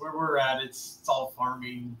 it's where we're at. It's all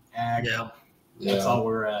farming, ag. Yeah. That's all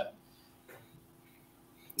we're at.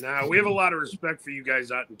 Now we have a lot of respect for you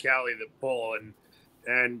guys out in Cali that pull,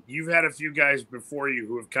 and you've had a few guys before you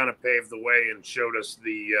who have kind of paved the way and showed us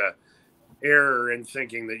the error in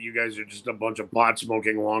thinking that you guys are just a bunch of pot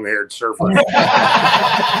smoking, long haired surfers.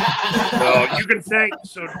 So you can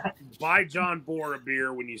buy John Bohr a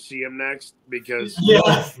beer when you see him next, because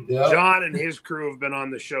John and his crew have been on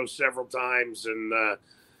the show several times, and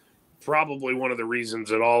probably one of the reasons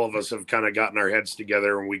that all of us have kind of gotten our heads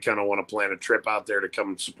together and we kind of want to plan a trip out there to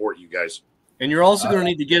come support you guys. And you're also going to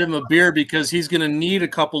need to get him a beer, because he's going to need a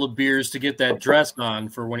couple of beers to get that dress on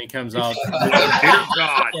for when he comes out.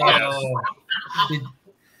 God, yes.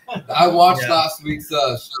 I watched last week's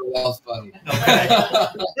show. That was funny.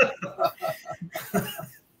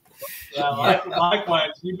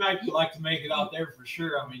 Likewise, we'd like to make it out there for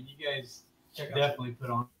sure. I mean, you guys definitely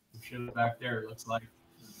put on some show back there, it looks like.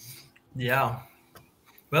 Yeah.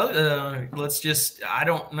 Well, I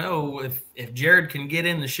don't know if Jared can get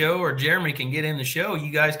in the show or Jeremy can get in the show. You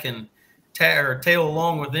guys can tail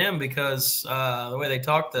along with them, because the way they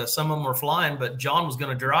talked, some of them were flying, but John was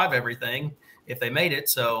going to drive everything if they made it.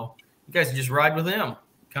 So you guys can just ride with them.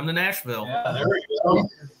 Come to Nashville. Yeah, there we go.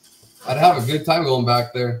 I'd have a good time going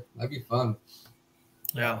back there. That'd be fun.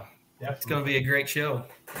 Yeah. It's going to be a great show.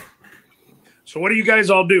 So what do you guys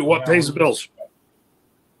all do? What pays the bills?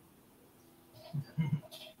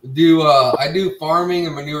 I do farming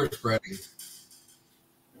and manure spreading,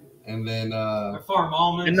 and then I farm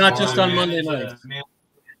almonds, and not just on Monday nights.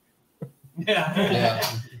 Yeah.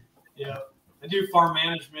 I do farm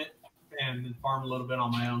management and then farm a little bit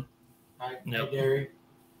on my own. Hi, Gary.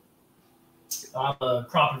 I'm a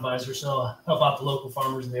crop advisor, so I help out the local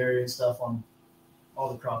farmers in the area and stuff on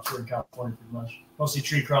all the crops here in California, pretty much. Mostly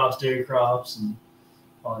tree crops, dairy crops, and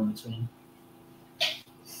all in between.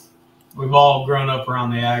 We've all grown up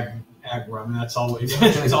around the ag world. I mean, that's all we've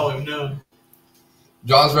known.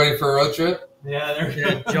 John's ready for a road trip?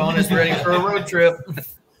 Yeah, John is ready for a road trip.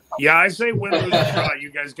 Yeah, I say win, lose, or draw.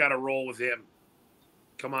 You guys got to roll with him.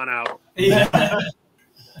 Come on out. Yeah.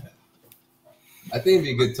 I think it'd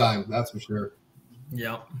be a good time. That's for sure.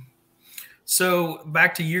 Yeah. So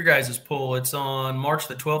back to your guys' pull. It's on March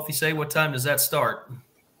the 12th, you say. What time does that start?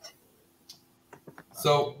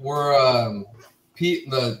 So we're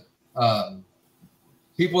people that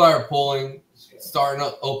are pulling,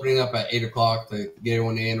 opening up at 8 o'clock to get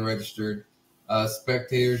everyone in registered.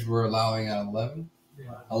 Spectators we're allowing at 11.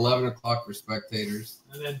 11 o'clock for spectators.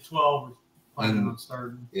 And then 12 planning on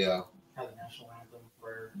starting. Yeah. Have the national anthem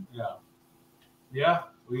for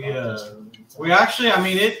we actually, I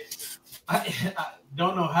mean, I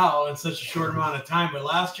don't know how in such a short amount of time, but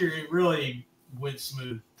last year it really went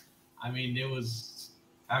smooth. I mean, it was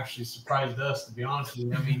actually surprised us, to be honest with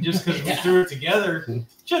you. I mean, just because we threw it together,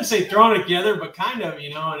 shouldn't say throwing it together, but kind of, and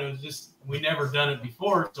it was just, we never done it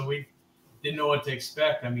before, so we didn't know what to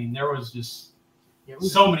expect. I mean, there was just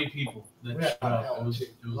so many people that showed up. It was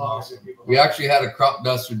awesome. We actually had a crop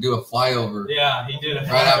duster do a flyover. Yeah, he did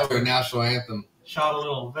right after a national anthem. Shot a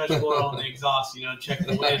little vegetable oil on the exhaust, check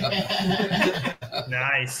the wind.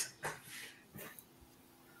 Nice.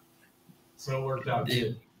 So it worked out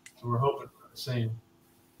good. So we're hoping for the same.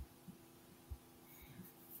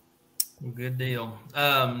 Good deal.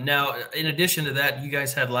 Now, in addition to that, you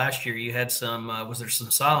guys had last year, you had some, was there some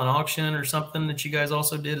silent auction or something that you guys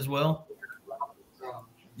also did as well?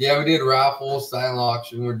 Yeah, we did raffles, silent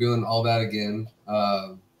auction. We're doing all that again.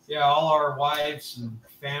 All our wives and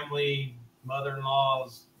family,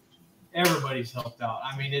 mother-in-laws, everybody's helped out.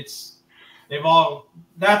 I mean,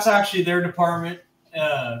 that's actually their department.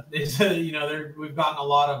 We've gotten a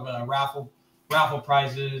lot of raffle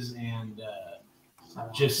prizes and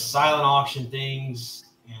just silent auction things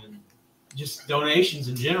and just donations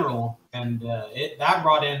in general. And that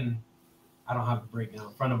brought in, I don't have a breakdown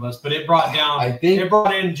in front of us, but it brought down, it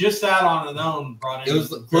brought in just that on its own. It was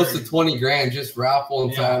close to 20 grand, just raffle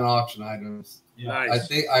and silent auction items. Yeah.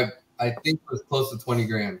 Nice. I think it was close to 20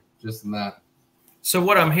 grand just in that. So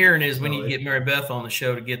what I'm hearing is we need to get Mary Beth on the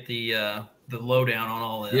show to get the lowdown on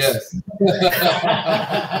all this. Yes.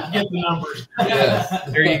 Get the numbers. Yes.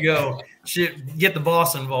 There you go. Should get the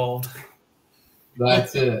boss involved.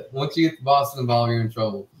 That's it. Once you get the boss involved, you're in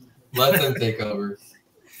trouble. Let them take over.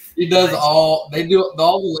 He does all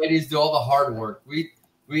the ladies do all the hard work.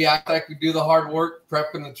 We act like we do the hard work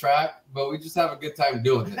prepping the track, but we just have a good time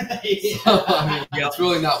doing it. So, it's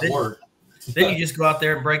really not work. Then you just go out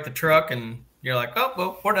there and break the truck and you're like, oh,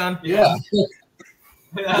 well, we're done. Yeah.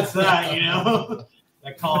 That's that,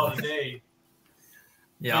 I call it a day.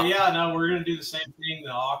 Yeah. Yeah, no, we're going to do the same thing,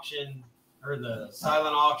 the auction or the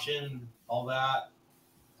silent auction, all that.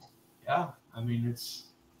 Yeah, I mean, it's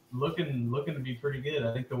looking to be pretty good.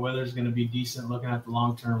 I think the weather's going to be decent looking at the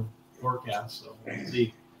long-term forecast, so we'll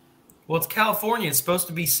see. Well, it's California. It's supposed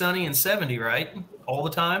to be sunny and 70, right? All the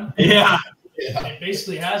time? Yeah. It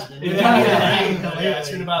basically has been. It's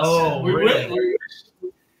been about 7. Really?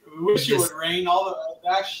 We wish it would rain.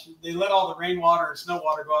 Actually, they let all the rainwater and snow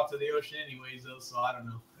water go out to the ocean anyways, though, so I don't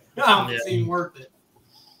know. I don't think it's even worth it.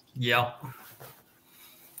 Yeah.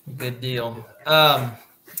 Good deal. Are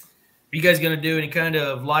you guys going to do any kind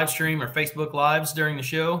of live stream or Facebook Lives during the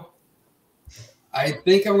show? I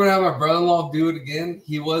think I'm going to have my brother-in-law do it again.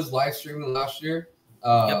 He was live streaming last year.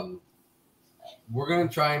 We're going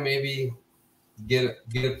to try and maybe get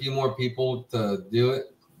a few more people to do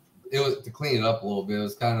it. It was to clean it up a little bit. It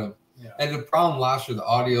was kind of, and the problem last year, the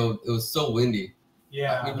audio, it was so windy.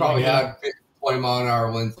 Yeah. We probably had 20 mile an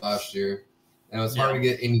hour winds last year, and it was hard to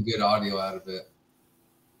get any good audio out of it.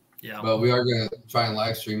 Yeah. But we are going to try and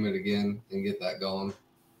live stream it again and get that going.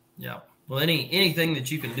 Yeah. Well, anything that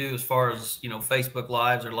you can do as far as, Facebook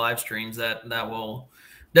Lives or live streams, that will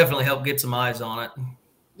definitely help get some eyes on it.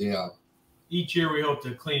 Yeah. Each year we hope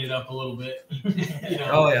to clean it up a little bit.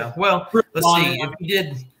 Oh, yeah. Well, let's see. If you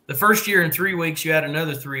did the first year in 3 weeks, you had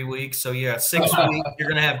another 3 weeks. So, 6 weeks, you're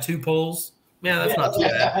going to have 2 polls. Yeah, that's not too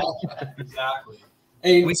bad. Exactly.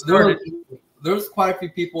 Hey, there was quite a few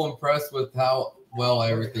people impressed with how well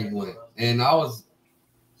everything went. And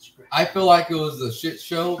I feel like it was a shit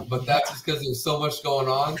show, but that's just because there's so much going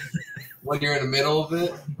on when you're in the middle of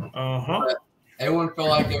it. But everyone felt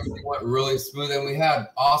like everything went really smooth, and we had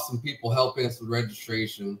awesome people helping us with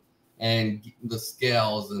registration and the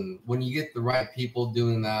scales. And when you get the right people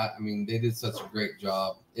doing that, I mean, they did such a great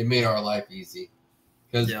job. It made our life easy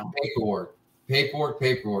because paperwork.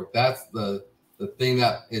 That's the thing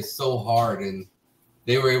that is so hard, and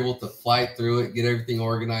they were able to fight through it, get everything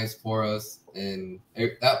organized for us, and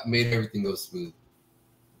that made everything go smooth.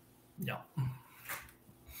 Yeah.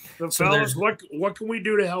 So fellas, what can we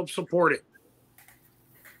do to help support it?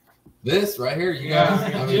 This right here, you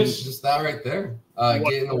guys. I mean, just that right there.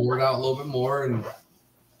 Getting the word out a little bit more, and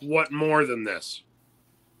what more than this?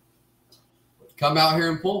 Come out here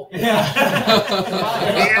and pull. Yeah.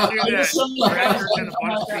 Can't do that.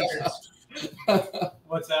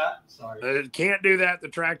 What's that? Sorry. Can't do that. The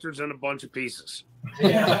tractor's in a bunch of pieces.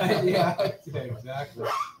 Yeah, exactly.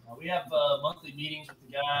 We have monthly meetings with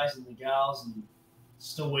the guys and the gals, and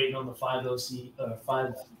still waiting on the 501c.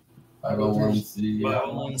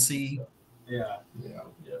 501c. Yeah.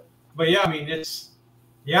 But yeah, I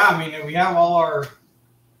mean, we have all our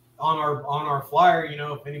on our flyer.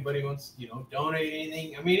 If anybody wants, donate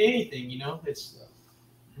anything. I mean, anything. It's.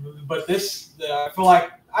 But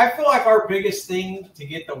I feel like our biggest thing to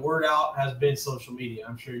get the word out has been social media.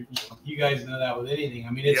 I'm sure you guys know that with anything. I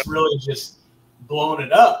mean, it's really just blowing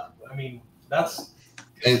it up. I mean, that's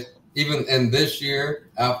and this year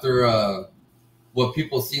after what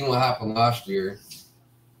people seen what happened last year,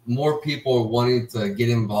 more people are wanting to get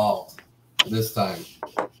involved this time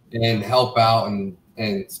and help out and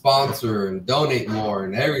sponsor and donate more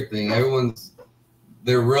and everything.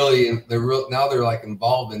 They're like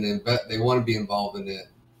involved in it. They want to be involved in it,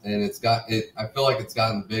 and I feel like it's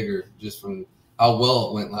gotten bigger just from how well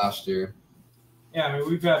it went last year. Yeah, I mean,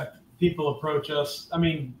 we've had people approach us. I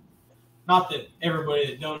mean, not that everybody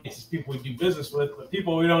that donates is people we do business with, but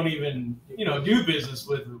people we don't even do business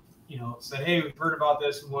with. Said, hey, we've heard about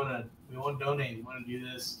this. We want to donate. We want to do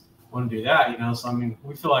this. We want to do that. So I mean,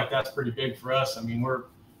 we feel like that's pretty big for us. I mean,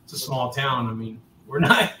 it's a small town. I mean, we're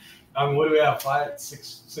not. I mean, what do we have?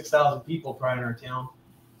 6,000 people probably in our town.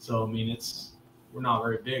 So I mean, we're not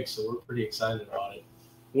very big, so we're pretty excited about it.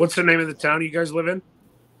 What's the name of the town you guys live in?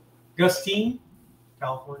 Gustine,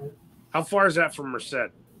 California. How far is that from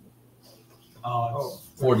Merced?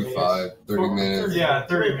 45, 30 minutes. Yeah,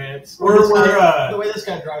 30 minutes. The way this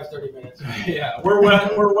guy drives, 30 minutes. Yeah, we're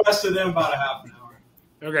west of them about a half an hour.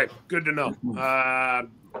 Okay, good to know.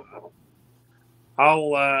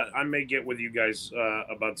 I may get with you guys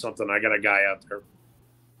about something. I got a guy out there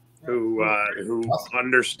who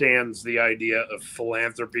understands the idea of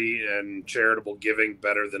philanthropy and charitable giving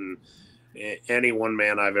better than any one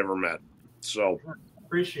man I've ever met. So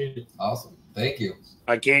appreciate it. Awesome. Thank you.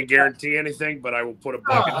 I can't guarantee anything, but I will put a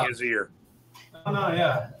buck in his ear. No,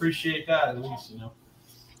 yeah. Appreciate that at least,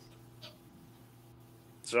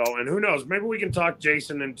 So, and who knows? Maybe we can talk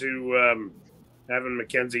Jason into having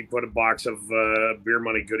Mackenzie put a box of beer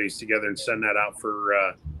money goodies together and send that out for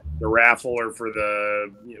raffle or for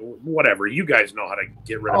the whatever. You guys know how to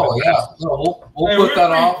get rid of it. Oh yeah, no, we'll put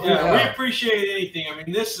that off. Yeah, we appreciate anything. I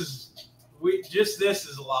mean, this is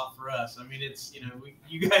a lot for us. I mean, it's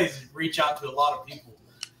you guys reach out to a lot of people.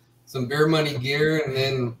 Some beer money gear, and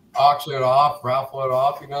then auction it off, raffle it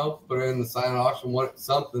off. Put it in the silent auction.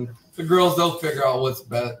 Something. The girls, they'll figure out what's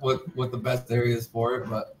best, what the best area is for it.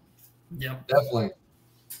 But yeah, definitely.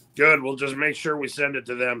 Good. We'll just make sure we send it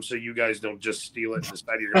to them so you guys don't just steal it and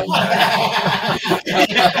decide you're going to.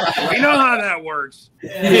 We know how that works.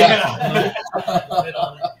 Yeah.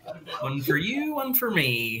 One for you, one for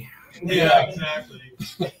me. Yeah, exactly.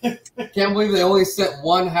 Can't believe they only sent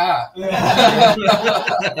one hat.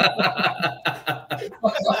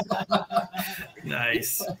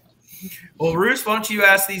 Nice. Well, Roos, why don't you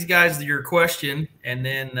ask these guys your question, and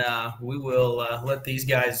then we will let these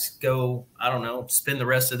guys go, I don't know, spend the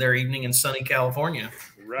rest of their evening in sunny California.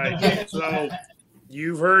 Right. So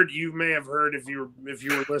you may have heard if you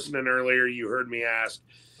were listening earlier, you heard me ask,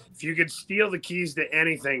 if you could steal the keys to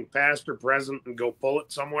anything, past or present, and go pull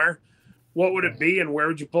it somewhere, what would it be and where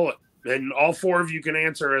would you pull it? And all four of you can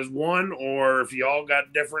answer as one, or if you all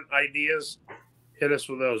got different ideas, hit us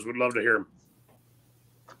with those. We'd love to hear them.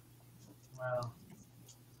 Wow.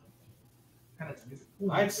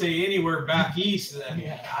 I'd say anywhere back east.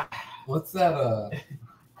 What's that?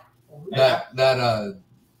 That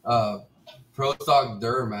Pro Stock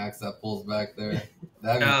Duramax that pulls back there.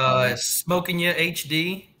 Smoking You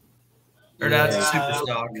HD, or that's a Super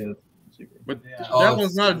Stock. But that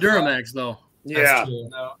one's not a Duramax though. Yeah.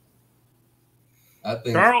 No. I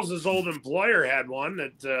think Charles's old employer had one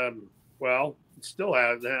that, still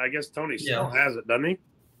has. I guess Tony still has it, doesn't he?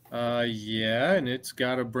 Yeah, and it's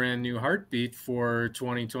got a brand new heartbeat for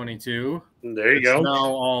 2022. There you go. Now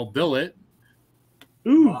all billet.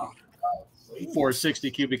 Ooh. Wow.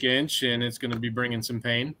 460 cubic inch, and it's going to be bringing some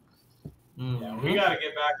pain. Yeah, we got to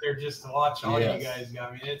get back there just to watch all you guys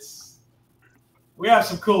got. I mean, we have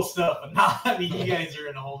some cool stuff, but you guys are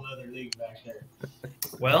in a whole other league back there.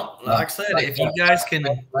 Well, like I said, if you guys can,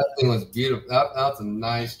 that thing was beautiful. That's a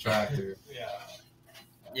nice tractor. Yeah.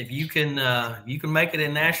 If you can make it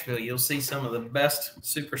in Nashville, you'll see some of the best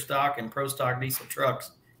super stock and pro stock diesel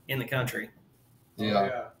trucks in the country.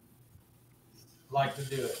 Yeah. Like to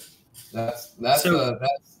do it. That's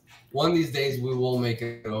one of these days we will make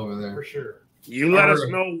it over there for sure. You let us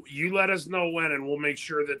know. You let us know when, and we'll make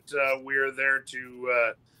sure that we're there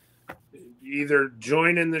to either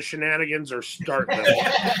join in the shenanigans or start them.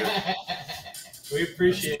 We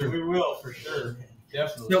appreciate it. We will for sure.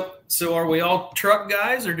 Definitely. So are we all truck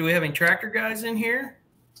guys, or do we have any tractor guys in here?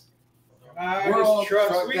 We're all truck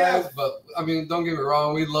guys, but I mean, don't get me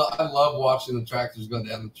wrong. I love watching the tractors go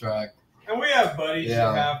down the track. And we have buddies who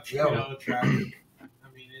have a tractor. I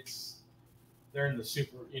mean, they're in the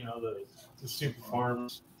super, the super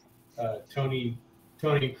farms. Tony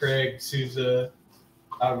and Craig Souza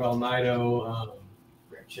out of El Nido,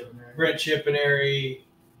 Brent Chippenary,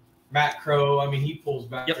 Matt Crow. I mean, he pulls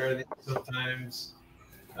back there sometimes.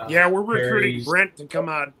 We're recruiting Brent to come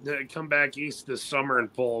back east this summer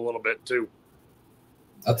and pull a little bit too.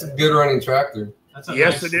 That's a good running tractor.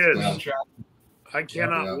 Yes, it is. I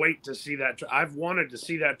cannot wait to see that. I've wanted to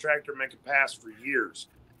see that tractor make a pass for years.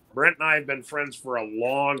 Brent and I have been friends for a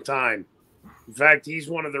long time. In fact, he's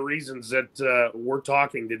one of the reasons that we're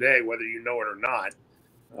talking today, whether you know it or not.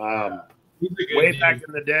 Way back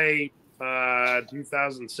in the day,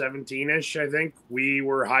 2017-ish, I think, we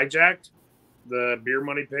were hijacked. The Beer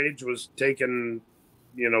Money page was taken,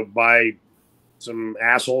 by some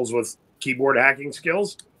assholes with keyboard hacking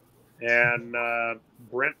skills. And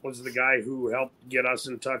Brent was the guy who helped get us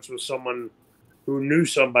in touch with someone who knew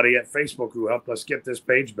somebody at Facebook who helped us get this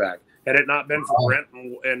page back. Had it not been for Brent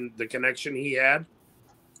and the connection he had,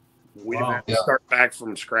 we'd have had to start back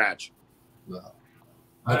from scratch. Wow.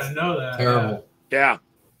 I didn't know that. Terrible. Yeah.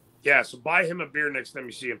 So buy him a beer next time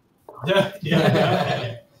you see him.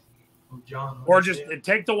 Yeah. John, or just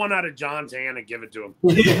take the one out of John's hand and give it to him.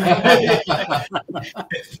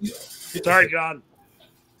 Sorry, John.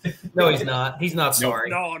 No, he's not. He's not sorry.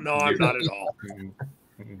 No, I'm not at all.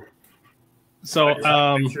 So,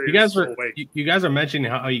 you guys are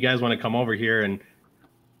mentioning how you guys want to come over here and,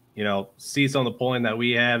 see some of the pulling that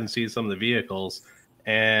we have and see some of the vehicles.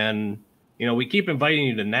 And, we keep inviting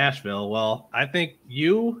you to Nashville. Well, I think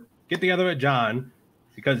you get together with John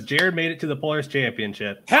because Jared made it to the Polaris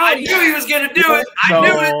Championship. I knew he was going to do it. I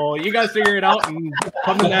knew it. You guys figure it out and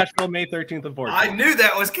come to Nashville May 13th and 14th. I knew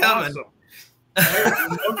that was coming.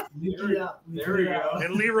 Awesome. There we go.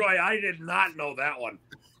 And Leroy, I did not know that one.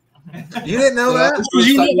 You didn't know that? That's because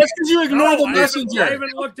you ignore the messenger. I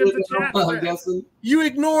haven't looked at the chat. I'm guessing. You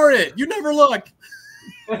ignore it. You never look.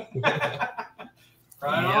 Right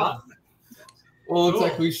on. Well, it looks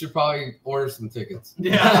like we should probably order some tickets.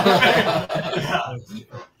 Yeah.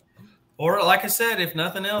 Or like I said, if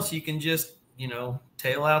nothing else, you can just,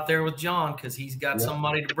 tail out there with John because he's got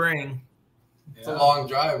somebody to bring. It's a long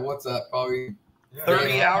drive. What's that? Probably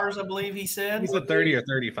 30 hours, I believe he said. He said 30 or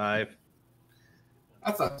 35.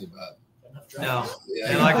 That's not too bad. No.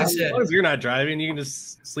 Yeah. And like I said, as long as you're not driving, you can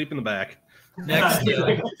just sleep in the back. next,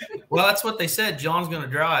 well, that's what they said. John's going to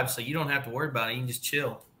drive, so you don't have to worry about it. You can just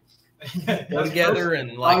chill. Go together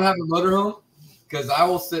and I don't have a motorhome because I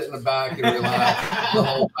will sit in the back and relax the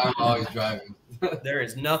whole time while he's driving. There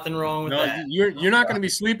is nothing wrong with that. You're not going to be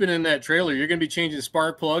sleeping in that trailer. You're going to be changing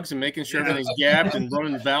spark plugs and making sure everything's gapped and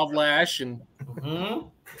running the valve lash and.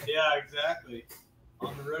 Yeah, exactly.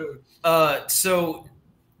 On the road. So,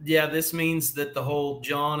 yeah, this means that the whole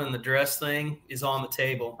John and the dress thing is on the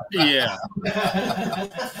table. Yeah.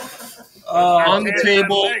 On the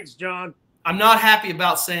table. Thanks, John. I'm not happy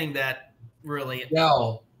about saying that, really.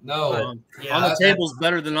 No. On the table's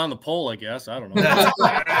better than on the pole, I guess. I don't know.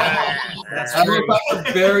 That's I true. look like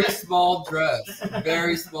a very small dress.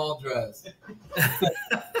 Very small dress.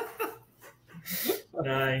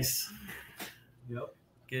 Nice. Yep.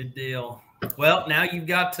 Good deal. Well, now you've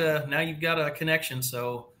got a connection,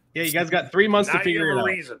 so yeah, you guys got 3 months to Now figure you it have out.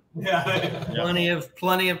 a reason. Yeah.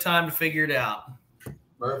 plenty of time to figure it out.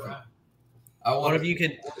 Perfect. One of you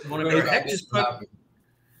could just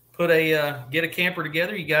get a camper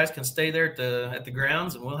together. You guys can stay there at the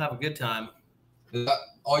grounds, and we'll have a good time. Is that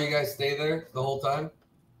all you guys stay there the whole time?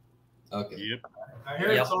 Okay. Yep. I hear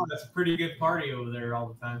it's a pretty good party over there all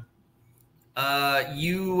the time.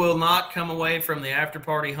 You will not come away from the after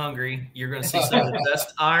party hungry. You're going to see some of the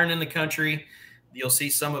best iron in the country. You'll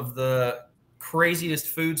see some of the craziest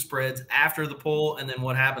food spreads after the pull, and then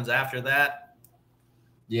what happens after that.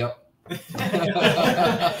 Yep.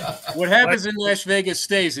 What happens in Las Vegas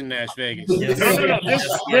stays in Las Vegas.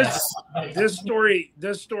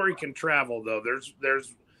 This story can travel though.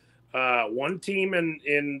 There's one team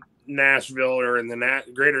in Nashville or in the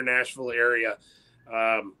greater Nashville area.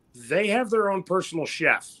 They have their own personal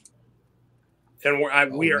chef, and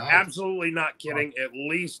we are nice. Absolutely not kidding. At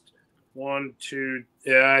least 1, 2,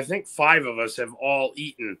 I think 5 of us have all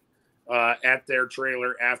eaten at their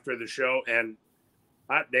trailer after the show, and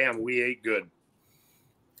hot damn, we ate good.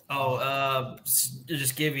 To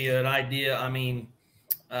just give you an idea, I mean,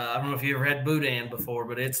 I don't know if you ever had boudin before,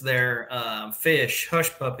 but it's their fish, hush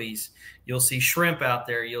puppies. You'll see shrimp out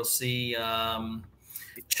there. You'll see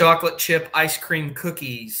chocolate chip ice cream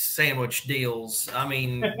cookies sandwich deals. I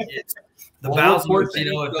mean, it's the Bowsers,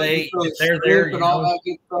 if they're there, and all that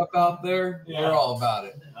good stuff out there, they're all about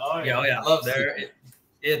it. Oh yeah. Love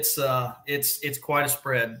it's quite a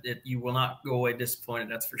spread. You will not go away disappointed.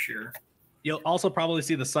 That's for sure. You'll also probably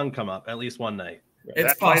see the sun come up at least one night.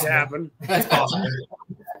 It's that possible. might happen. It's possible.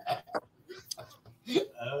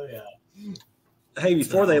 Oh yeah. Hey,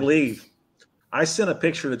 before they leave, I sent a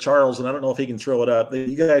picture to Charles, and I don't know if he can throw it up.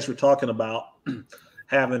 You guys were talking about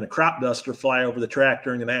having a crop duster fly over the track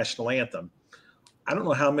during the national anthem. I don't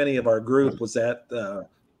know how many of our group was at.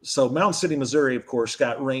 So Mountain City, Missouri, of course,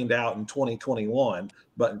 got rained out in 2021,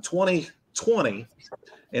 but in 2020,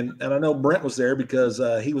 and I know Brent was there because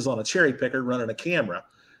he was on a cherry picker running a camera.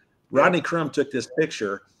 Rodney Crum took this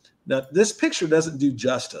picture. Now, this picture doesn't do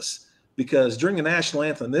justice because during the national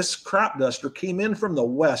anthem, this crop duster came in from the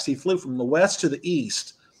west. He flew from the west to the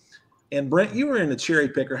east. And Brent, you were in the cherry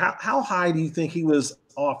picker. How high do you think he was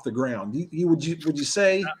off the ground? Would you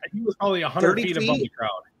say he was probably 100 feet above the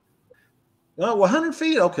crowd? Oh, 100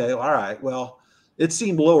 feet. Okay, all right. Well, it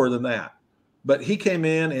seemed lower than that, but he came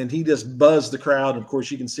in and he just buzzed the crowd. And of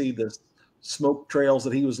course, you can see the smoke trails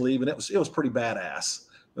that he was leaving. It was pretty badass.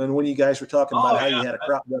 And when you guys were talking about how you had a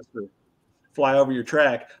crop duster fly over your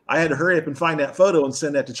track, I had to hurry up and find that photo and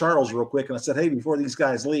send that to Charles real quick. And I said, hey, before these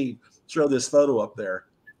guys leave, throw this photo up there.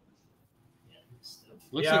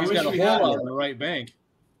 Looks like he's got a hole out on the right bank.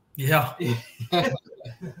 Yeah.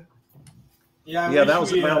 Yeah, that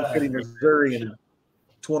was at Mountain City, Missouri in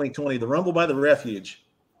 2020. The Rumble by the Refuge.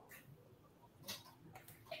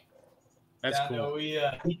 That's cool. No,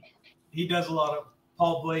 he does a lot of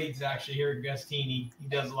Paul Blades actually here at Gustine. He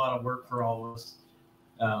does a lot of work for all of us.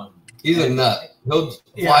 He's a nut. He'll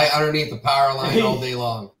fly underneath the power line all day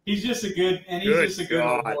long. He's just a good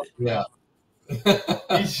old boy. Yeah.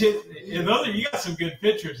 You got some good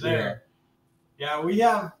pictures there. Yeah, we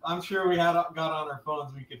have. I'm sure we got on our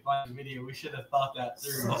phones. We could find a video. We should have thought that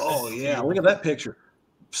through. Oh yeah, look at that picture.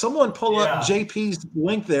 Someone pull up JP's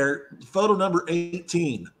link there, photo number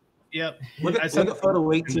 18. Yep. Look at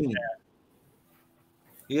photo 18.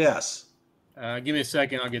 Yes. Give me a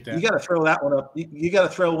second. I'll get that. You got to throw that one up. You got to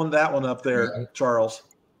throw that one up there, Charles.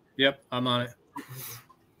 Yep, I'm on it.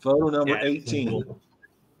 Photo number 18.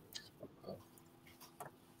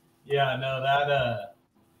 Yeah, no, that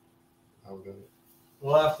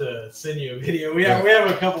we'll have to send you a video. We have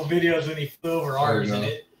a couple videos when he flew over ours, and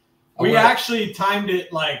we actually timed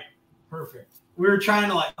it like perfect. We were trying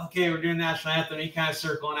to okay, we're doing national anthem. He kind of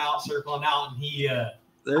circling out, and he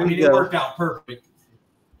it worked out perfect.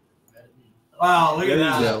 Wow, look at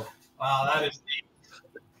that! Go. Wow, that is neat.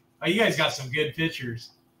 Oh, you guys got some good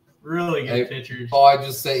pictures. Really good pictures. Oh, I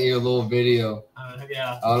just sent you a little video.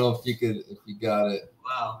 Yeah. I don't know if you got it.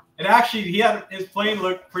 Wow. It actually, his plane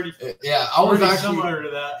looked pretty. Yeah, I was actually similar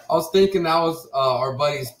to that. I was thinking that was our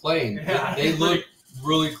buddy's plane. Yeah, they look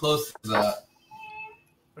really close to that.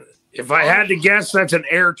 If I had to guess, that's an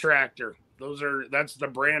air tractor. That's the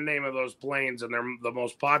brand name of those planes, and they're the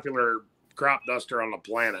most popular crop duster on the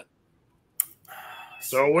planet.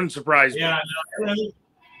 So it wouldn't surprise me. Yeah, no,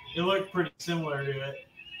 it looked pretty similar to it.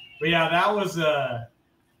 But yeah, that was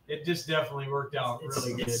it just definitely worked out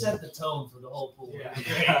really good. It set the tone for the whole pool.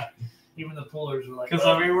 Yeah. Even the pullers were like, because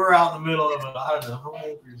we're out in the middle of I don't know how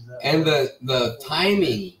many acres that. And the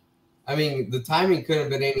timing, I mean, the timing couldn't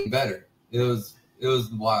have been any better. It was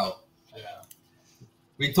wild. Yeah.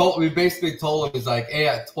 We basically told him, he's like, hey,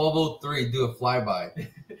 at 12:03, do a flyby.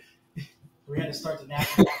 We had to start the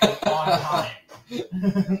national on time.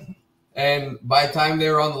 And by the time they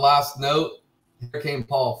were on the last note, here came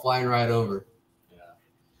Paul flying right over. Yeah.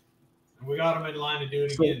 And we got him in line to do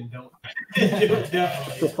it again.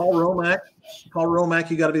 Definitely. So Paul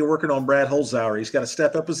Romack, you got to be working on Brad Holzhauer. He's got to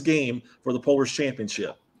step up his game for the Polars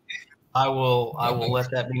Championship. I will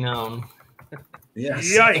let that be known.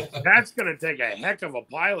 Yes. Yikes. That's going to take a heck of a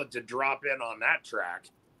pilot to drop in on that track.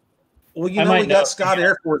 Well, we got Scott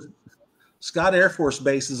Air Force. Scott Air Force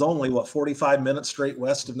Base is only 45 minutes straight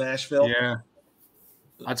west of Nashville. Yeah.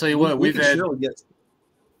 I'll tell you what, we've had the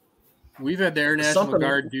Air National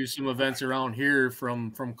Guard do some events around here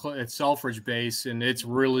from at Selfridge Base, and it's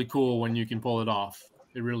really cool when you can pull it off.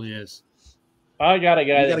 It really is. I got a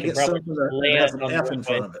guy that can probably land on in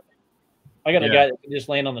front of it. I got a guy that can just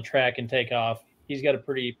land on the track and take off. He's got a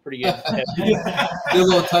pretty good a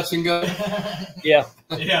little touch and go. Yeah.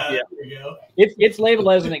 Yeah. There you go. It's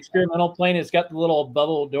labeled as an experimental plane. It's got the little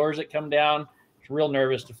bubble doors that come down. It's real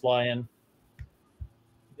nervous to fly in.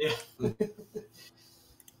 Yeah.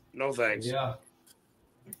 No thanks. Yeah.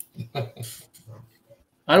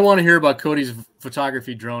 I don't want to hear about Cody's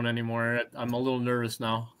photography drone anymore. I'm a little nervous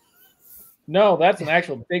now. No, that's an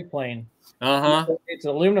actual big plane. It's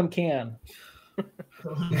an aluminum can.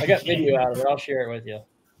 I got video out of it. I'll share it with you.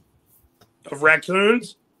 Of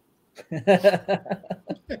raccoons?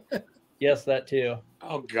 Yes, that too.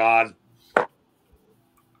 Oh God.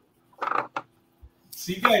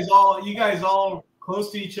 So you guys all close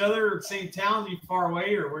to each other, same town? Are you far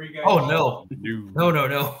away, or where you guys? Oh no.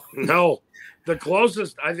 No. The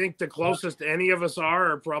closest any of us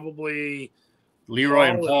are probably Leroy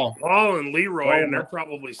and Paul. Paul and Leroy, and they're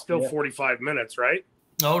probably still 45 minutes, right?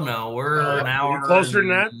 Oh no, we're an hour. Closer than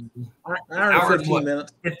that? Hour and 15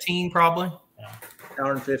 minutes. 15 probably.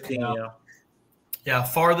 Hour and 15, yeah. Yeah,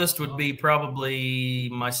 farthest would be probably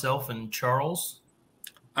myself and Charles.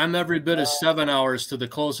 I'm every bit of 7 hours to the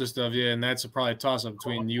closest of you, and that's probably a toss-up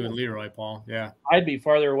between you and Leroy, Paul. Yeah. I'd be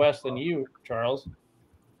farther west than you, Charles.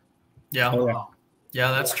 Yeah.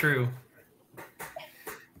 Yeah, that's true.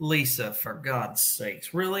 Lisa, for God's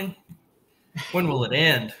sakes, really? When will it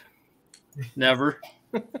end? Never.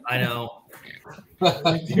 I know.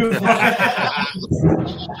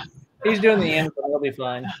 He's doing the anthem. He'll be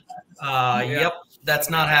fine. Yep, that's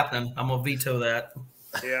not happening. I'm gonna veto that.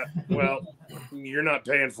 Yeah, well, you're not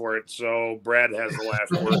paying for it, so Brad has the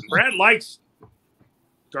last word. Brad likes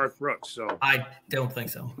Garth Brooks, so I don't think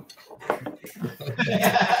so.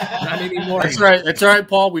 Not anymore. That's right. It's all right,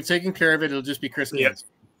 Paul. We've taken care of it. It'll just be Chris Gaines.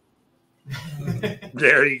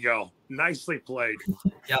 There you go. Nicely played.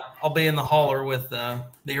 Yeah, I'll be in the hauler with the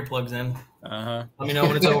earplugs in. Uh-huh. Let me know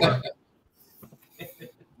when it's over. There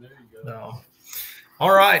you go. No.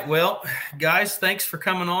 All right. Well, guys, thanks for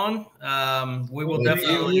coming on. We will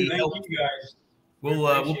definitely help you guys.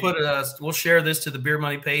 We'll share this to the Beer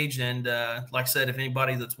Money page, and like I said, if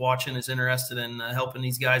anybody that's watching is interested in helping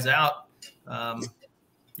these guys out,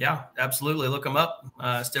 yeah, absolutely, look them up.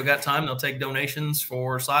 Still got time. They'll take donations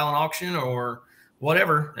for silent auction or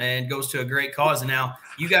whatever, and goes to a great cause. And now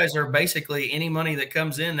you guys are basically any money that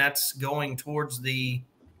comes in that's going towards the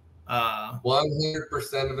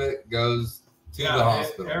 100% of it goes to the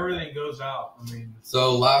hospital. Everything goes out. I mean,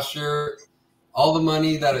 so last year, all the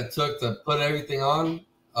money that it took to put everything on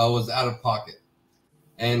was out of pocket,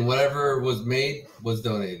 and whatever was made was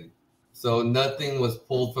donated. So nothing was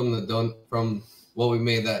pulled from from what we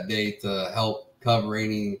made that day to help cover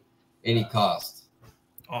any cost.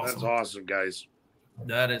 Awesome. That's awesome, guys.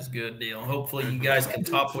 That is a good deal. Hopefully you guys can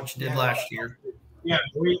top what you did last year. Yeah,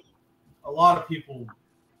 a lot of people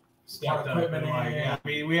stepped up. I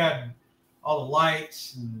mean, we had all the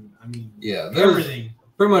lights and everything.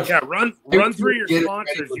 Pretty much. Yeah, run through your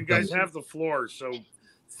sponsors. You guys have the floor, so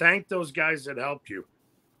thank those guys that helped you.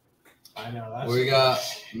 I know. We got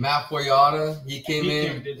Matt Boyata. He came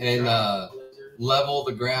in and leveled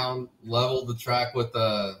the ground, leveled the track with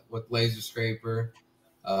laser scraper.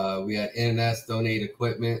 We had NS donate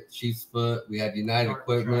equipment, Chief's Foot. We had United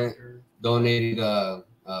Equipment donated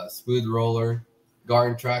smooth roller.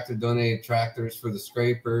 Garden Tractor donated tractors for the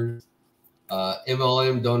scrapers.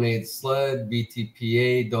 MLM donated sled.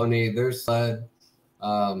 BTPA donated their sled.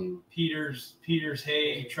 Peter's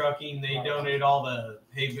Hay Trucking, they donated all the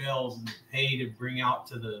hay bales and hay to bring out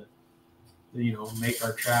to make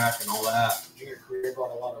our track and all that. Junior Career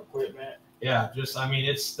brought a lot of equipment. Yeah, there's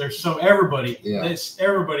everybody. Yeah. It's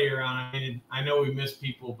everybody around. I mean, I know we miss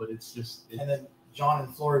people, but it's just. And then John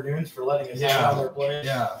and Florida Dunes for letting us out of their place.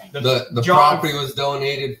 Yeah. The property was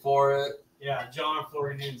donated for it. Yeah, John and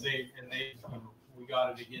Florida Dunes, we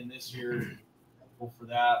got it again this year. Thankful for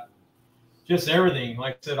that. Just everything.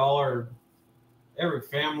 Like I said, every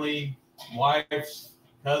family, wives,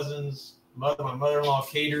 cousins, my mother-in-law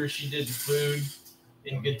caters. She did the food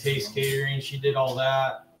in Good Taste Catering. She did all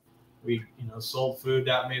that. We, sold food.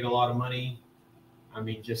 That made a lot of money. I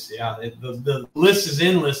mean, the list is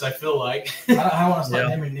endless, I feel like. I want to start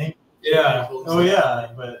naming names. Yeah. Oh, yeah.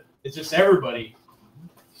 But it's just everybody.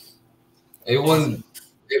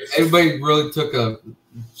 Everybody really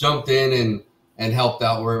jumped in and helped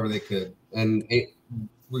out wherever they could. And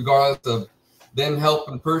regardless of them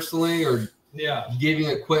helping personally or giving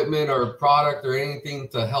equipment or product or anything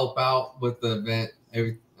to help out with the event,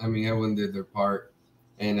 everyone did their part.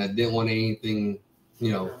 And I didn't want anything,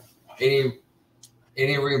 any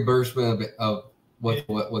reimbursement of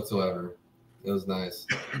whatsoever. It was nice.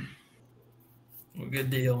 Well, good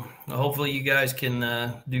deal. Well, hopefully you guys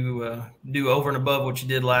can do over and above what you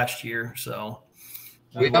did last year. So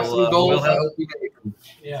we have some goals.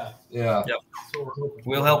 Yeah. Yep.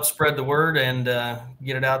 We'll help spread the word and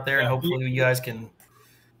get it out there, and hopefully you guys can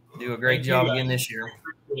do a great job again this year.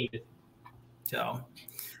 So,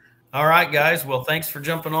 all right, guys. Well, thanks for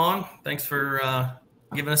jumping on. Thanks for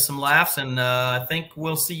giving us some laughs, and I think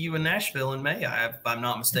we'll see you in Nashville in May, if I'm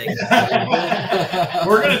not mistaken.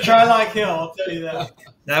 We're going to try like hell, I'll tell you that.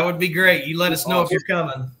 That would be great. You let us know if you're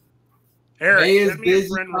coming. Eric, May is send me a busy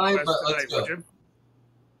friend time, request but let's tonight, would go. you?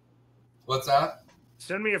 What's that?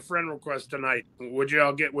 Send me a friend request tonight. Would you?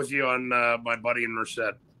 I'll get with you on my buddy in Merced.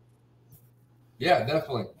 Yeah,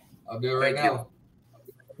 definitely. I'll do it right now.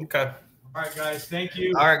 Okay. All right, guys. Thank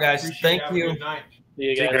you. All right, guys. Appreciate Thank it. you. Have a good night. See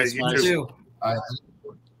you guys. You too. All right.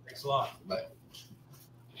 Thanks a lot. Bye.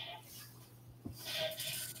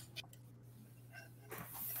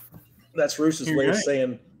 That's Roos's way of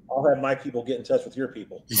saying, I'll have my people get in touch with your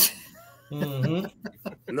people. Mm-hmm.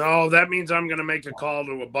 No, that means I'm going to make a call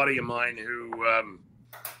to a buddy of mine who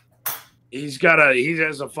he has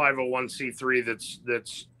a 501c3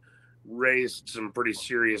 that's raised some pretty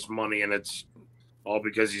serious money, and it's all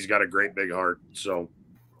because he's got a great big heart. So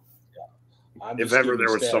if ever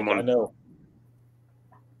there was someone, I know.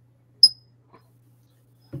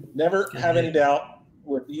 Never have any doubt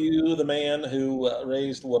with you, the man who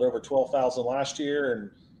raised over 12,000 last year, and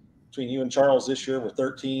between you and Charles this year, we're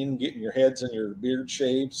 13, getting your heads and your beard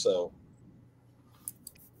shaved. So,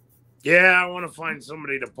 yeah, I want to find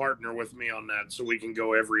somebody to partner with me on that so we can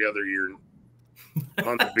go every other year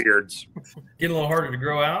on the beards. Getting a little harder to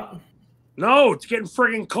grow out. No, it's getting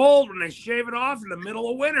friggin' cold when they shave it off in the middle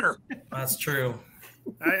of winter. That's true.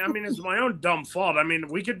 I mean, it's my own dumb fault. I mean,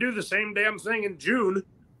 we could do the same damn thing in June,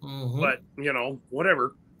 but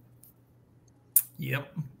whatever.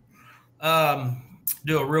 Yep.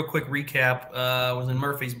 Do a real quick recap. I was in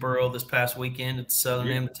Murfreesboro this past weekend at the Southern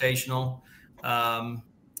Invitational.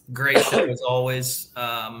 Great show as always.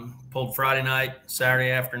 Pulled Friday night, Saturday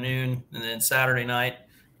afternoon, and then Saturday night.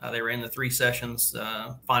 They ran the 3 sessions.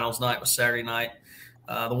 Finals night was Saturday night.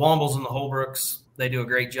 The Wombles and the Holbrooks, they do a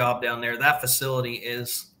great job down there. That facility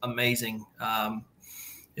is amazing.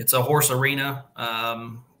 It's a horse arena,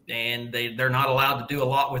 and they're not allowed to do a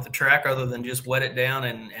lot with the track other than just wet it down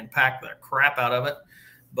and pack the crap out of it.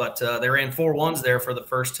 But they ran 4-1s there for the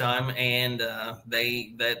first time, and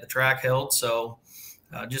the track held. So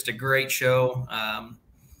just a great show.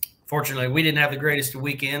 Fortunately, we didn't have the greatest of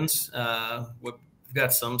weekends. We've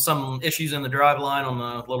got some issues in the drive line on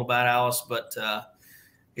the Little Bad Alice, but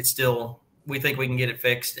it's still, we think we can get it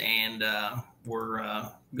fixed, and we're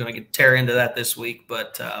going to tear into that this week.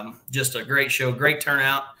 But just a great show, great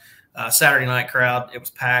turnout. Saturday night crowd, it was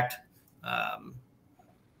packed.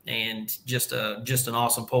 And just an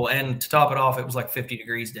awesome pull. And to top it off, it was like 50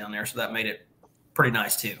 degrees down there, so that made it pretty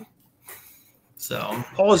nice too. So,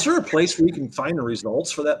 Paul, is there a place where you can find the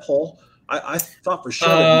results for that poll? I thought for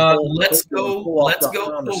sure. Let's go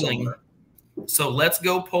polling. So let's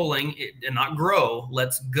go polling, and not grow.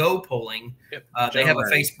 Let's go polling. Yep. They have a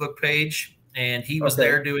Facebook page, and he was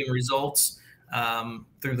there doing results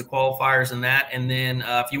through the qualifiers and that. And then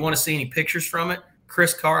if you want to see any pictures from it,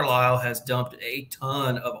 Chris Carlisle has dumped a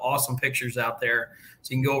ton of awesome pictures out there.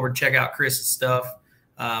 So you can go over and check out Chris's stuff.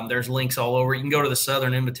 There's links all over. You can go to the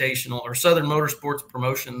Southern Invitational or Southern Motorsports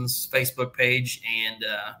Promotions Facebook page. And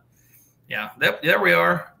there we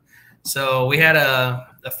are. So we had a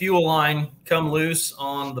fuel line come loose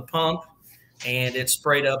on the pump, and it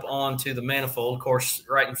sprayed up onto the manifold. Of course,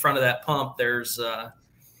 right in front of that pump, there's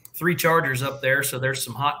 3 chargers up there. So there's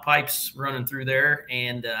some hot pipes running through there.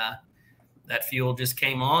 And that fuel just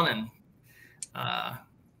came on, and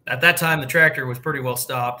at that time the tractor was pretty well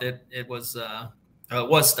stopped. It was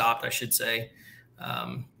stopped, I should say.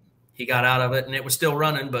 He got out of it, and it was still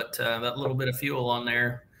running, but that little bit of fuel on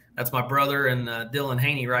there. That's my brother and Dylan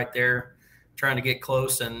Haney right there, trying to get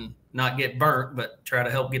close and not get burnt, but try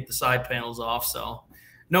to help get the side panels off. So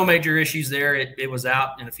no major issues there. It was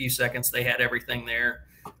out in a few seconds. They had everything there.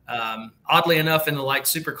 Oddly enough, in the light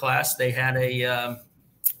super class, they had a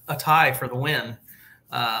tie for the win.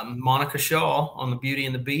 Monica Shaw on the Beauty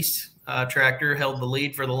and the Beast tractor held the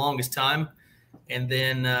lead for the longest time. And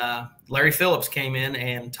then Larry Phillips came in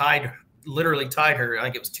and literally tied her. I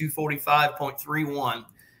think it was 245.31.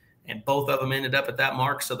 And both of them ended up at that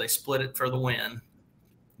mark, so they split it for the win.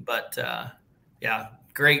 But,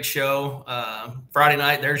 great show. Friday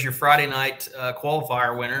night, there's your Friday night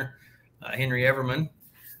qualifier winner, Henry Everman.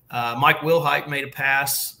 Mike Wilhite made a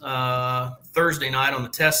pass Thursday night on the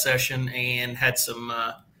test session and had some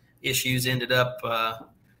issues, ended up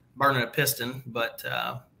burning a piston. But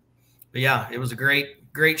it was a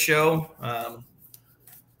great show.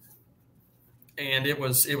 And it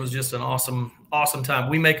was just an awesome time.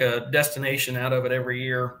 We make a destination out of it every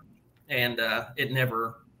year, and it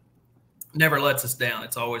never lets us down.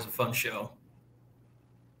 It's always a fun show.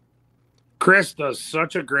 Chris does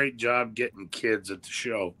such a great job getting kids at the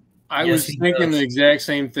show. I was thinking the exact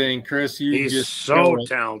same thing, Chris. He's just so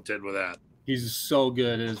talented with that. He's so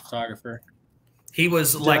good as a photographer. He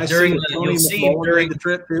was during the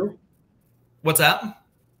trip too. What's that?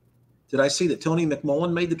 Did I see that Tony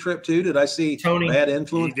McMullen made the trip too? Did I see Tony? Bad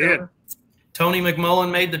Influence? He did. Tony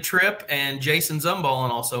McMullen made the trip, and Jason Zumballen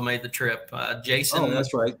also made the trip. Jason. Oh,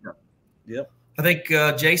 that's right. Yep. I think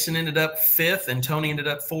Jason ended up 5th, and Tony ended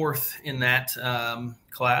up 4th in that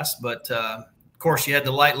class. But of course, you had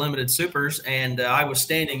the light limited supers, and I was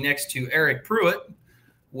standing next to Eric Pruitt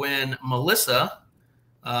when Melissa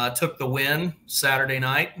took the win Saturday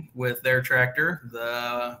night with their tractor.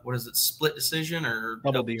 Split decision or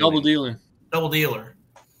double dealer? Double dealer.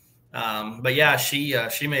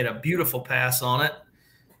 She made a beautiful pass on it,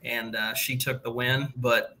 and she took the win.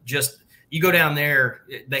 But just you go down there,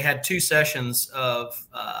 they had 2 sessions of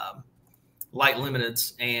light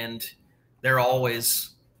limiteds, and they're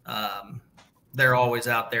always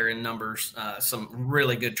out there in numbers. Some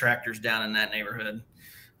really good tractors down in that neighborhood.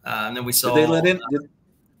 And then we saw.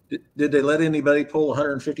 Did they let anybody pull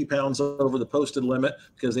 150 pounds over the posted limit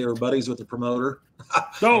because they were buddies with the promoter?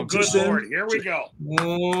 Oh, good Lord. Here we go.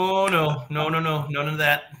 Oh, no. None of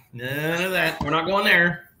that. We're not going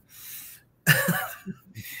there.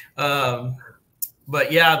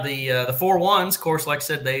 But yeah, the 4-1s, of course, like I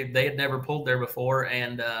said, they had never pulled there before.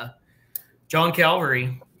 And John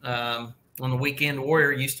Calvary on the Weekend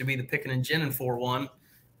Warrior used to be the Pickin' and Gin 4-1.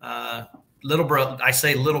 Little brother, I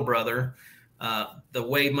say little brother. The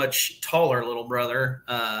way much taller little brother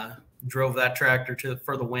drove that tractor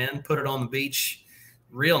for the win, put it on the beach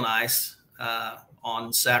real nice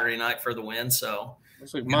on Saturday night for the win. So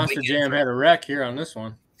looks like Monster Jam had a wreck here on this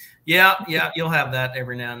one. Yeah, you'll have that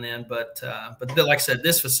every now and then. But like I said,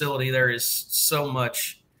 this facility, there is so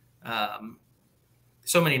much,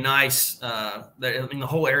 so many nice, the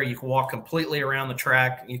whole area, you can walk completely around the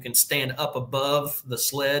track. You can stand up above the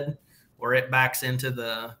sled where it backs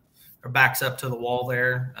up to the wall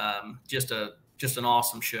there. Just an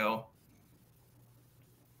awesome show.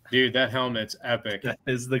 Dude, that helmet's epic. That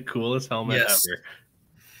is the coolest helmet ever.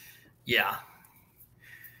 Yeah.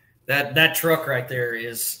 That truck right there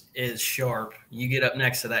is sharp. You get up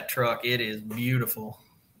next to that truck, it is beautiful.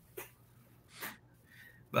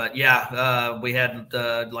 But yeah, we had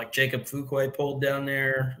like Jacob Fuquay pulled down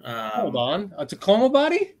there. Hold on, a Tacoma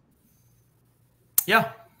body?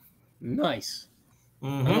 Yeah. Nice.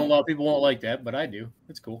 Mm-hmm. I know a lot of people won't like that, but I do.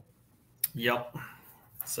 It's cool. Yep.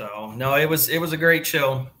 So no, it was a great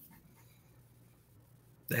show.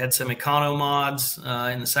 They had some Econo mods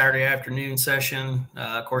in the Saturday afternoon session.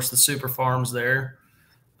 Of course, the Super Farms there.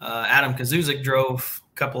 Adam Kazuzik drove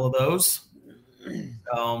a couple of those.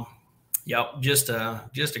 Yep, just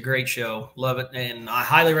a great show. Love it, and I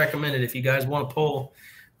highly recommend it if you guys want to pull.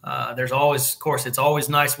 There's always, of course, it's always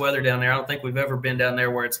nice weather down there. I don't think we've ever been down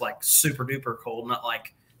there where it's like super duper cold, not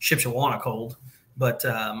like Shipshawana cold, but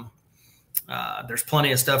there's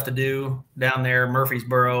plenty of stuff to do down there.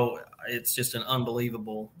 Murfreesboro, it's just an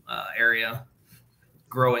unbelievable area,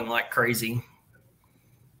 growing like crazy.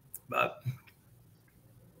 But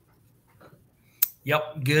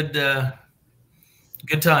yep, good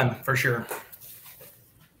time for sure.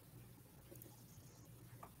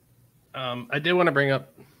 I did want to bring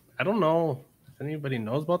up, I don't know if anybody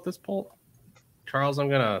knows about this poll. Charles, I'm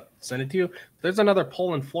going to send it to you. There's another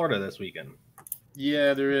poll in Florida this weekend.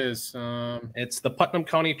 Yeah, there is. It's the Putnam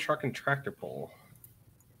County Truck and Tractor Poll.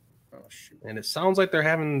 Oh, shoot. And it sounds like they're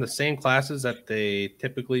having the same classes that they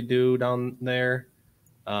typically do down there.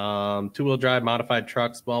 Two-wheel drive modified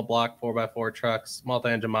trucks, small block 4x4 trucks,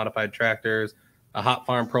 multi-engine modified tractors, a hot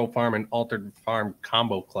farm, pro farm, and altered farm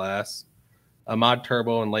combo class, a mod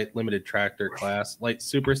turbo and light limited tractor class, light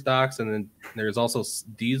super stocks, and then there's also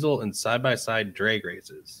diesel and side-by-side drag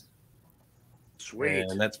races. Sweet.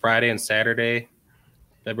 And that's Friday and Saturday,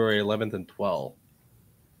 February 11th and 12th.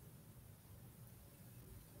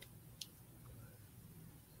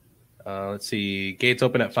 Let's see. Gates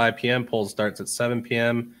open at 5 p.m. Poll starts at 7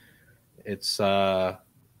 p.m. It's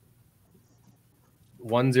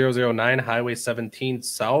 1009 Highway 17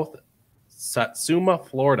 South, Satsuma,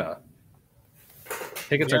 Florida.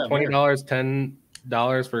 Tickets are $20,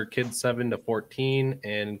 $10 for kids 7 to 14,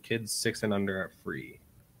 and kids 6 and under are free.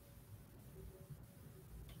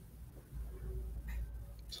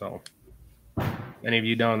 So, any of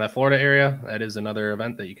you down in that Florida area, that is another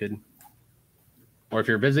event that you could. Or if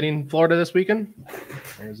you're visiting Florida this weekend,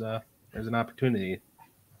 there's an opportunity.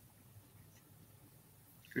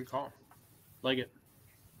 Good call. Like it.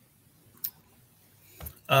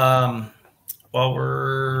 While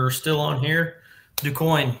we're still on here,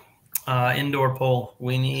 DuQuoin indoor poll.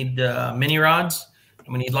 We need mini rods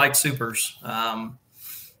and we need light supers.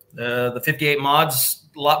 The 58 mods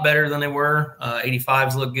a lot better than they were.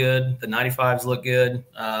 85s look good. The 95s look good.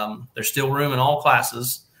 There's still room in all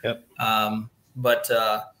classes. Yep. But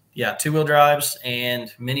yeah, two-wheel drives and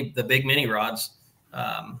the big mini rods.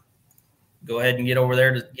 Go ahead and get over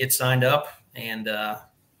there to get signed up, and let's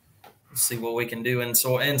see what we can do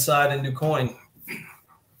inside in DuQuoin.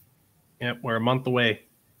 Yep, we're a month away.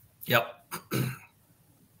 Yep.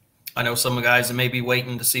 I know some guys that may be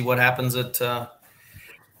waiting to see what happens at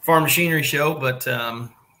Farm Machinery Show, but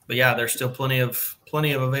yeah, there's still plenty of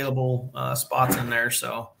available spots in there.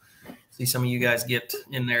 So see some of you guys get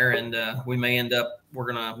in there, and we may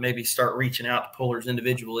we're going to maybe start reaching out to pullers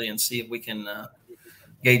individually and see if we can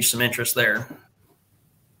gauge some interest there.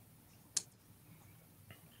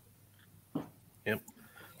 Yep.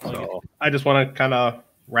 So I just want to kind of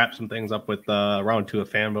wrap some things up with round 2 of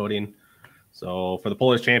fan voting. So for the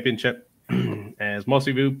Pullers Championship, as most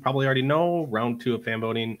of you probably already know, round 2 of fan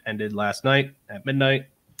voting ended last night at midnight.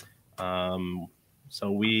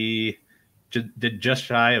 So we did just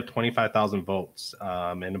shy of 25,000 votes,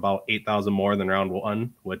 and about 8,000 more than round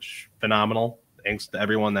 1, which phenomenal. Thanks to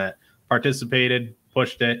everyone that participated,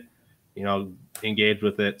 pushed it, engaged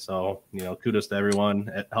with it. So, kudos to everyone.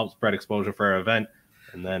 It helps spread exposure for our event.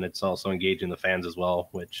 And then it's also engaging the fans as well,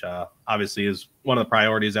 which obviously is one of the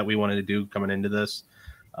priorities that we wanted to do coming into this.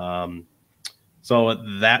 So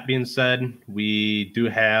with that being said, we do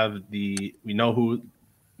have we know who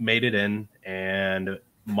made it in, and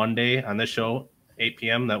Monday on this show, 8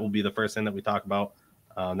 p.m., that will be the first thing that we talk about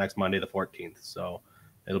next Monday, the 14th. So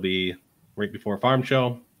it'll be right before Farm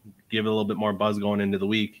Show, give it a little bit more buzz going into the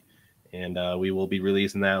week, and we will be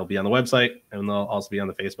releasing that. It'll be on the website, and they'll also be on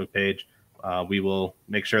the Facebook page. We will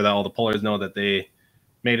make sure that all the pullers know that they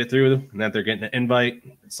made it through and that they're getting an invite.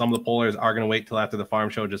 Some of the pullers are going to wait till after the Farm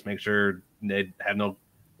Show, just make sure they have no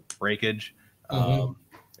breakage. And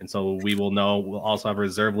so we will know. We'll also have a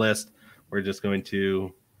reserve list. We're just going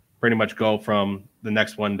to pretty much go from the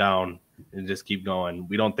next one down and just keep going.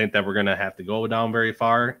 We don't think that we're going to have to go down very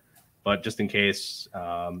far, but just in case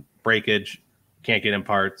breakage, can't get in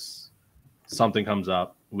parts, something comes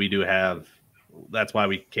up, we do have. That's why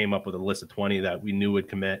we came up with a list of 20 that we knew would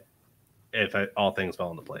commit if all things fell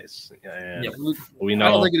into place. And we know.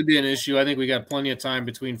 I don't think it'd be an issue. I think we got plenty of time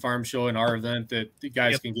between Farm Show and our event that the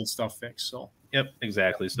guys can get stuff fixed. So. Yep,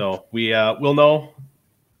 exactly. So we'll know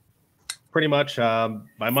pretty much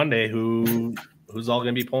by Monday who's all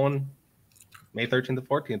going to be pulling May 13th to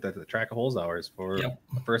 14th at the Track of Holes hours for the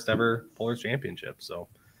first ever Pullers Championship. So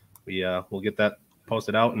we'll get that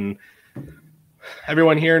posted out, and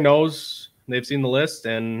everyone here knows. They've seen the list,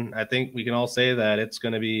 and I think we can all say that it's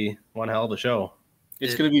going to be one hell of a show.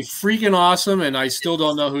 It's going to be freaking awesome, and I still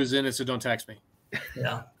don't know who's in it, so don't text me.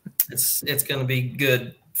 Yeah, it's going to be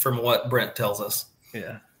good from what Brent tells us.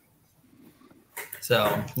 Yeah.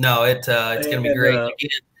 So, no, it's going to be great. Again,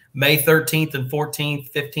 May 13th and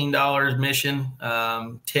 14th, $15 admission,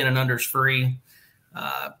 10 and under is free.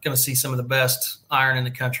 Going to see some of the best iron in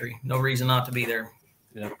the country. No reason not to be there.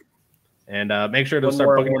 Yeah. And make sure to One start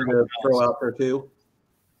more I booking. wanted to throw out there too.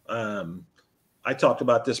 I talked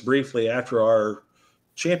about this briefly after our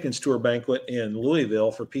Champions Tour banquet in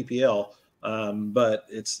Louisville for PPL, but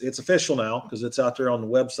it's official now because it's out there on the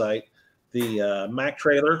website. The Mack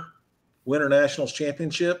Trailer Winter Nationals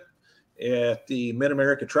Championship at the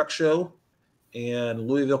Mid-America Truck Show in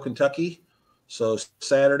Louisville, Kentucky. So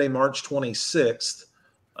Saturday, March 26th.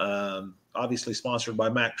 Obviously sponsored by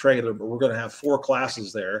Mack Trailer, but we're going to have 4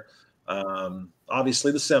 classes there.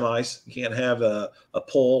 Obviously the semis. You can't have a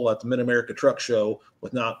pull at the Mid-America Truck Show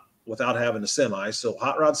without having the semis. So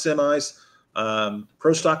hot rod semis,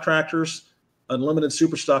 pro stock tractors, unlimited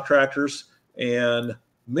super stock tractors, and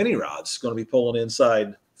mini rods going to be pulling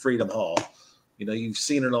inside Freedom Hall. You know, you've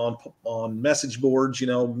seen it on message boards. You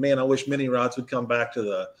know, man, I wish mini rods would come back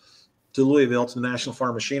to Louisville, to the National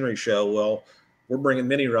Farm Machinery Show. Well, we're bringing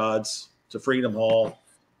mini rods to Freedom Hall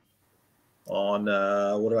on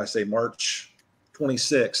March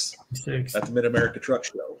 26th at the Mid-America Truck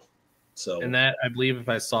Show. So, and that, I believe, if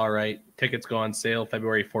I saw right, tickets go on sale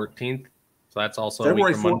February 14th. So that's also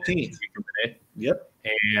February a week from 14th. Monday, a week from today. Yep.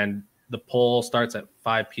 And the poll starts at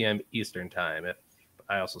 5 p.m. Eastern time. If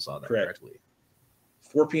I also saw that correctly.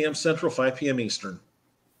 4 p.m. Central, 5 p.m. Eastern.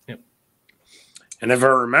 Yep. And if I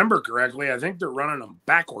remember correctly, I think they're running them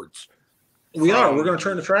backwards. We are. We're going to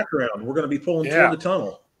turn the track around. We're going to be pulling through the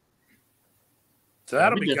tunnel. So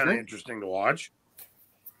that'll be kind of interesting to watch.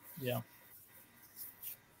 Yeah.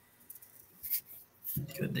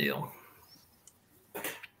 Good deal.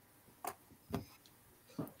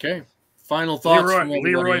 Okay. Final thoughts.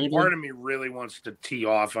 Leroy, part of me really wants to tee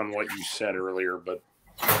off on what you said earlier, but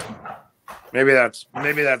maybe that's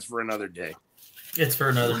for another day. It's for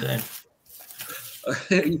another day.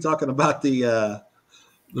 Are you talking about the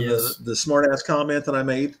smart ass comment that I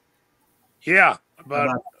made? Yeah,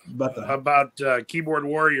 about keyboard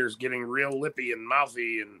warriors getting real lippy and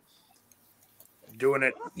mouthy and doing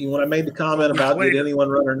it. When I made the comment about did anyone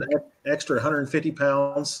run an extra 150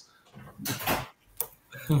 pounds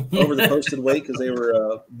over the posted weight because they were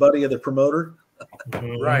a buddy of the promoter.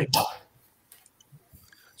 Right.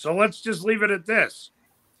 So let's just leave it at this.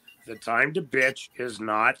 The time to bitch is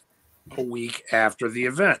not a week after the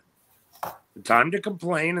event. The time to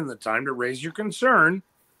complain and the time to raise your concern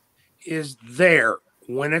is there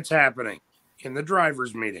when it's happening in the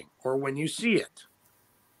driver's meeting or when you see it.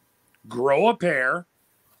 Grow a pair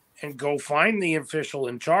and go find the official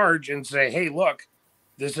in charge and say, hey, look,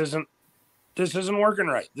 this isn't working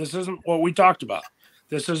right. This isn't what we talked about.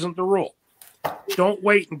 This isn't the rule. Don't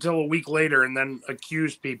wait until a week later and then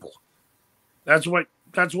accuse people. That's what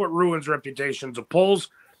ruins reputations of polls,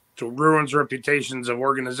 to ruins reputations of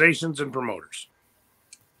organizations and promoters.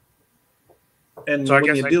 And so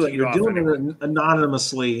when you do it, you're doing it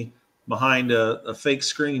anonymously behind a fake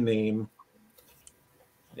screen name.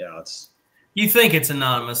 Yeah, you think it's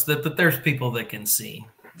anonymous, but there's people that can see.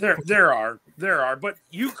 There are, but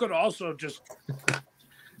you could also just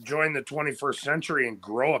join the 21st century and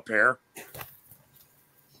grow a pair.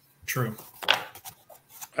 True.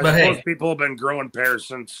 I suppose people have been growing pairs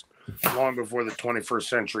since long before the 21st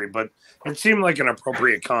century, but it seemed like an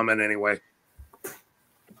appropriate comment anyway.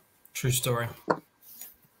 True story.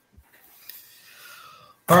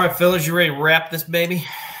 All right, fellas, you ready to wrap this baby?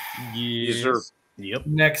 Yes, sir. Yep.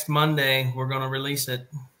 Next Monday, we're going to release it.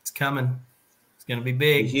 It's coming. It's going to be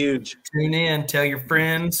big. Huge. Tune in. Tell your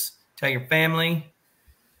friends. Tell your family.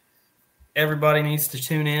 Everybody needs to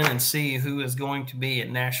tune in and see who is going to be at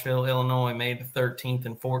Nashville, Illinois, May the 13th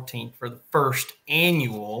and 14th for the first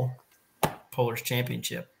annual Pullers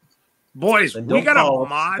Championship. Boys, And we don't got call a us.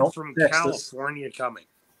 mod Don't from text us. California coming.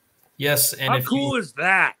 Yes, and How cool is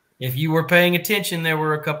that? If you were paying attention, there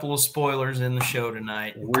were a couple of spoilers in the show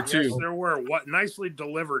tonight. Yes, there were. What nicely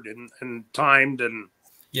delivered and timed and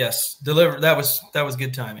yes, delivered. That was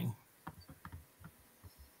good timing.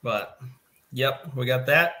 But yep, we got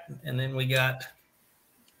that, and then we got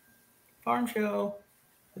Farm Show.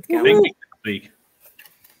 It's coming Big week.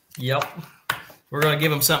 Yep, we're gonna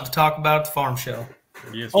give them something to talk about at the Farm Show.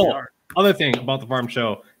 Yes, we are. Other thing about the farm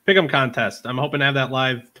show, pick'em contest. I'm hoping to have that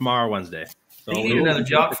live tomorrow, Wednesday. So you need another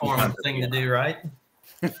job form thing to do, right?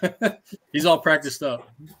 He's all practiced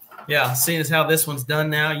up. Yeah, seeing as how this one's done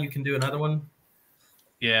now, you can do another one.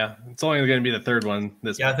 Yeah, it's only going to be the third one.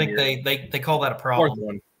 I think year. they call that a problem.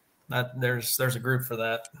 Fourth one. There's a group for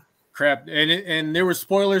that. Crap, and there were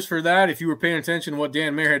spoilers for that. If you were paying attention to what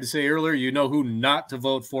Dan Mayer had to say earlier, you know who not to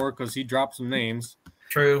vote for because he dropped some names.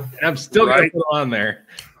 True. And I'm still going to put it on there.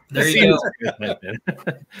 There you go.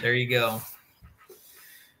 There you go.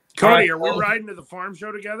 Cody, are we riding to the farm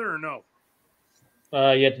show together or no?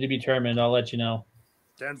 Yet to be determined. I'll let you know.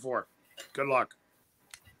 10-4. Good luck.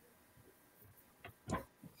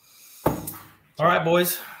 All right,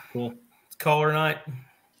 boys. Cool. Let's call her night.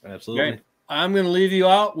 Absolutely. Okay. I'm going to leave you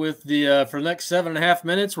out with the for the next 7.5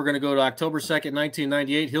 minutes. We're going to go to October 2nd,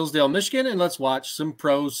 1998, Hillsdale, Michigan, and let's watch some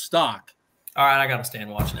pro stock. All right, I got to stand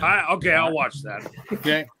watching it. Okay, I'll watch that.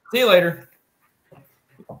 Okay. See you later.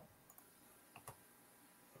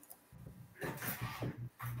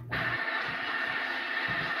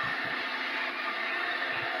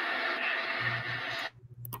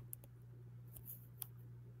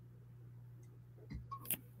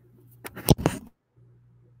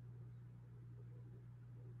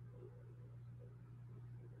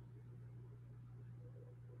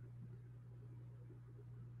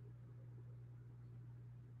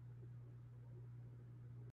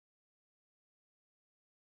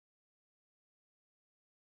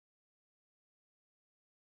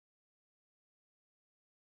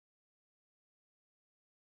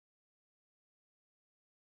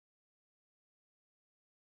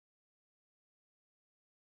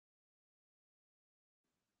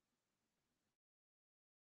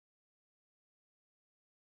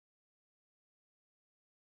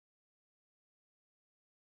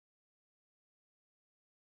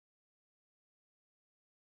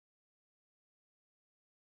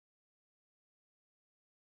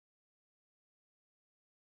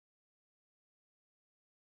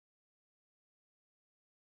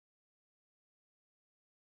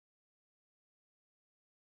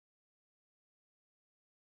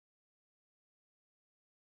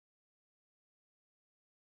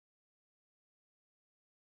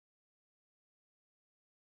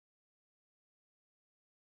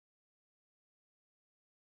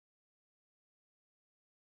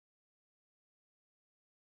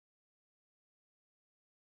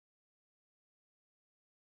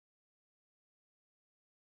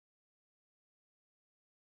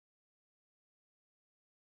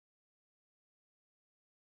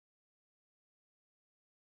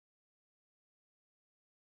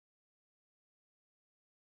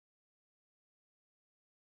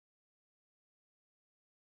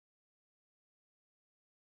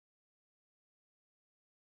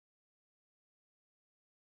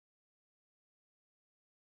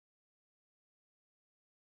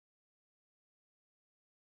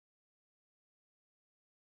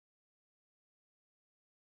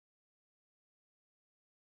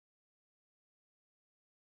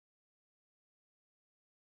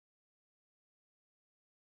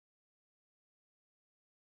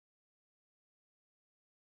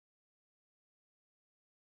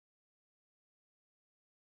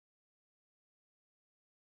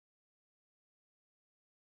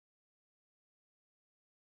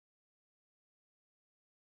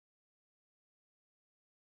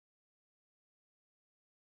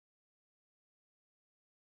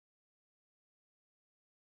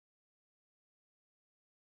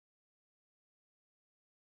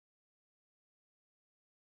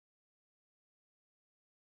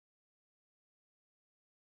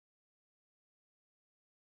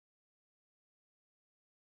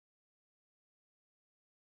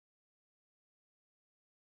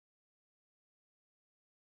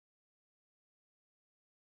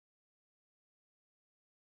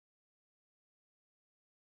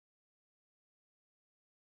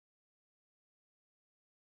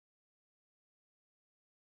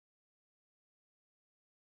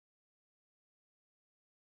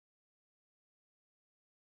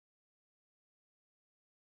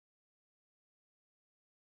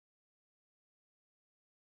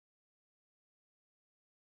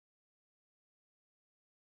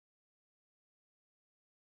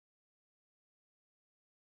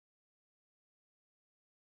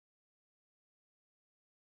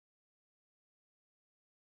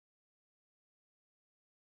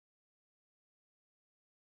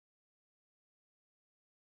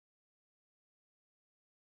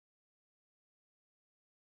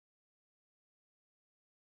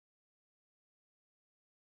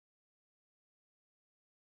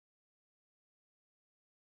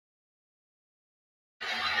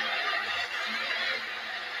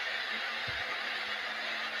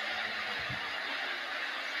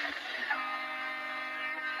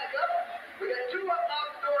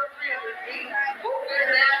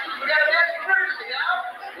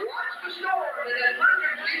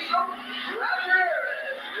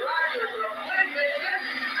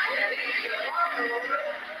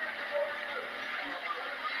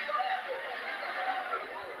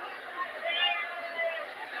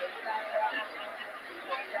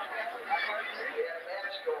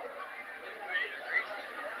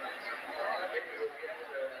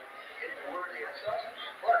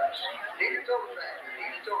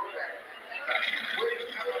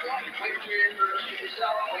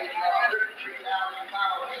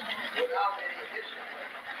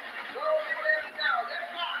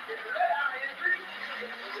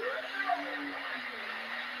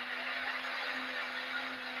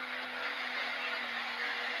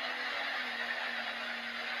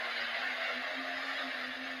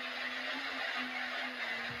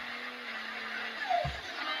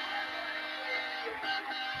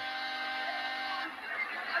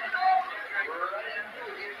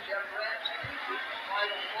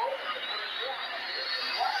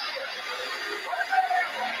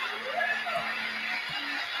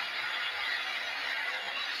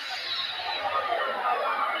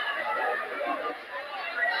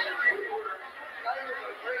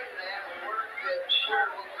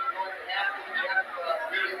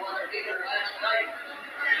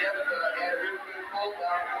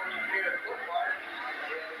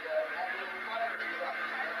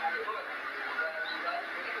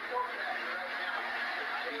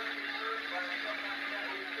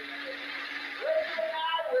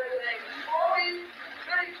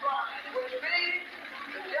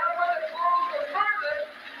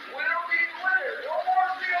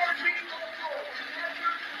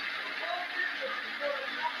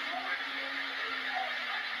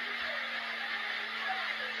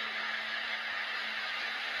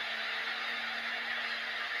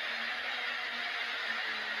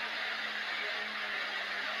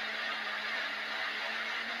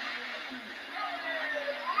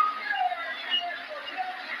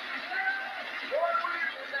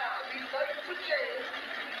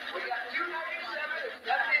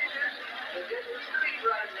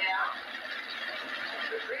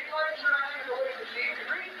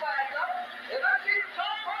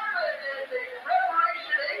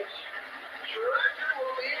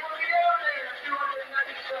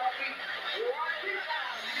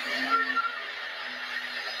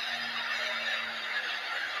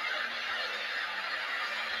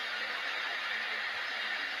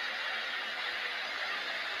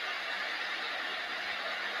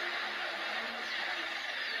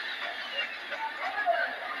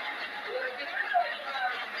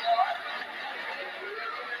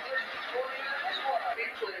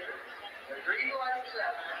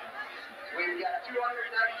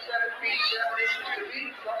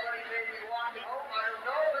 feet. Somebody may be walking home. I don't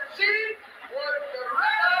know. Let's see what the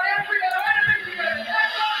rest